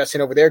email address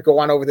in over there. Go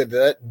on over to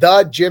the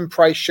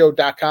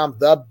JimPriceShow.com,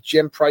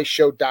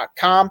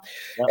 thejimpriceshow.com,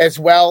 as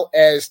well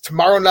as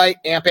tomorrow night,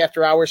 AMP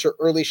After Hours, or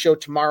early show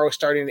tomorrow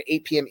starting at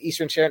 8 p.m.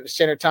 Eastern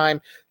Standard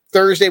Time.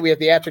 Thursday, we have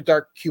the After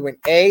Dark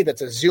Q&A.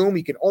 That's a Zoom.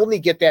 You can only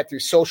get that through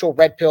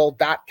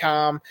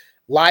socialredpill.com.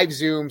 Live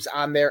Zooms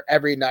on there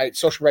every night,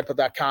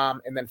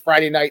 socialredpill.com. And then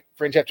Friday night,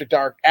 Fringe After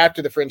Dark,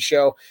 after the Fringe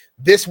Show.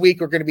 This week,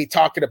 we're going to be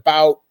talking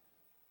about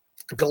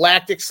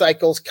galactic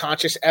cycles,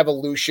 conscious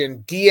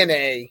evolution,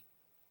 DNA.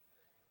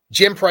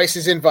 Jim Price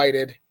is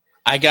invited.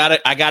 I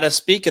gotta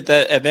speak at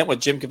the event with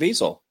Jim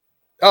Caviezel.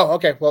 Oh,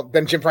 okay. Well,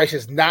 then Jim Price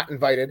is not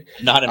invited.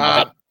 Not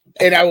invited.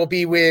 And I will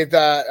be with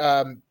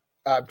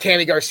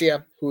Tammy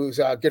Garcia, who's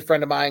a good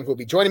friend of mine, who will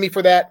be joining me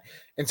for that.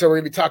 And so we're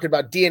going to be talking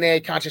about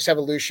DNA, conscious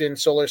evolution,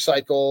 solar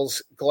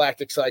cycles,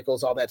 galactic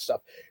cycles, all that stuff.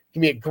 It's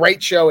going to be a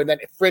great show. And then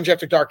Fringe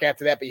After Dark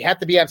after that. But you have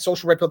to be on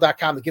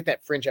socialredpill.com to get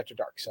that Fringe After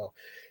Dark. So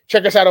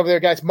check us out over there,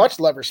 guys. Much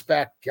love,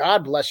 respect.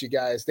 God bless you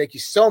guys. Thank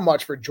you so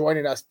much for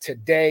joining us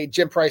today.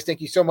 Jim Price,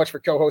 thank you so much for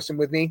co-hosting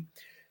with me.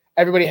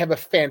 Everybody have a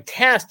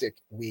fantastic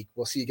week.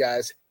 We'll see you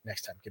guys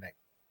next time. Good night.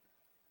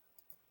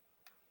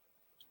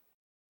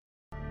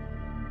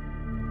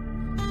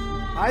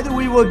 Either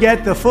we will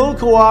get the full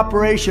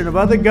cooperation of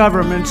other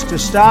governments to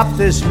stop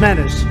this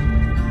menace,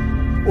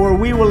 or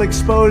we will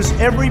expose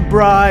every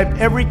bribe,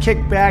 every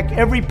kickback,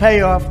 every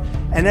payoff,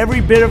 and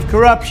every bit of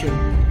corruption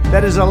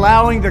that is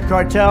allowing the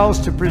cartels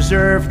to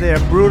preserve their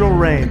brutal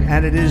reign.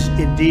 And it is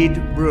indeed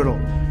brutal.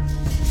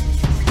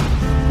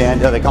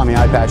 And they call me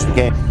Eye Patch the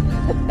King.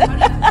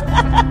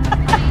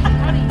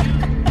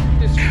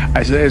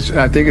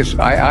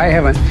 I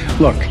haven't,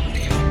 look.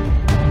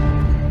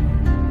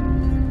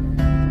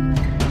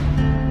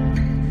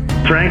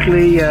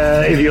 Frankly,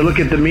 if you look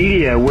at the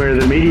media, where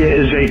the media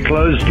is a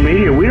closed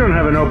media, we don't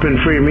have an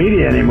open, free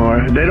media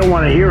anymore. They don't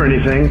want to hear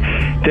anything.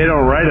 They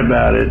don't write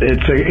about it.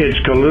 It's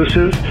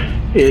collusive.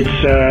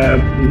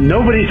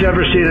 Nobody's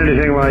ever seen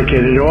anything like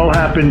it. It all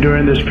happened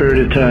during this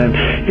period of time.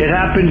 It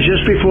happened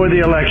just before the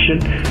election.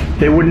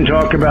 They wouldn't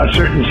talk about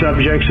certain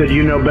subjects that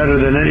you know better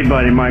than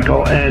anybody,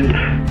 Michael. And,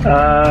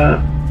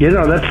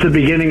 that's the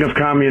beginning of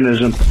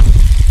communism.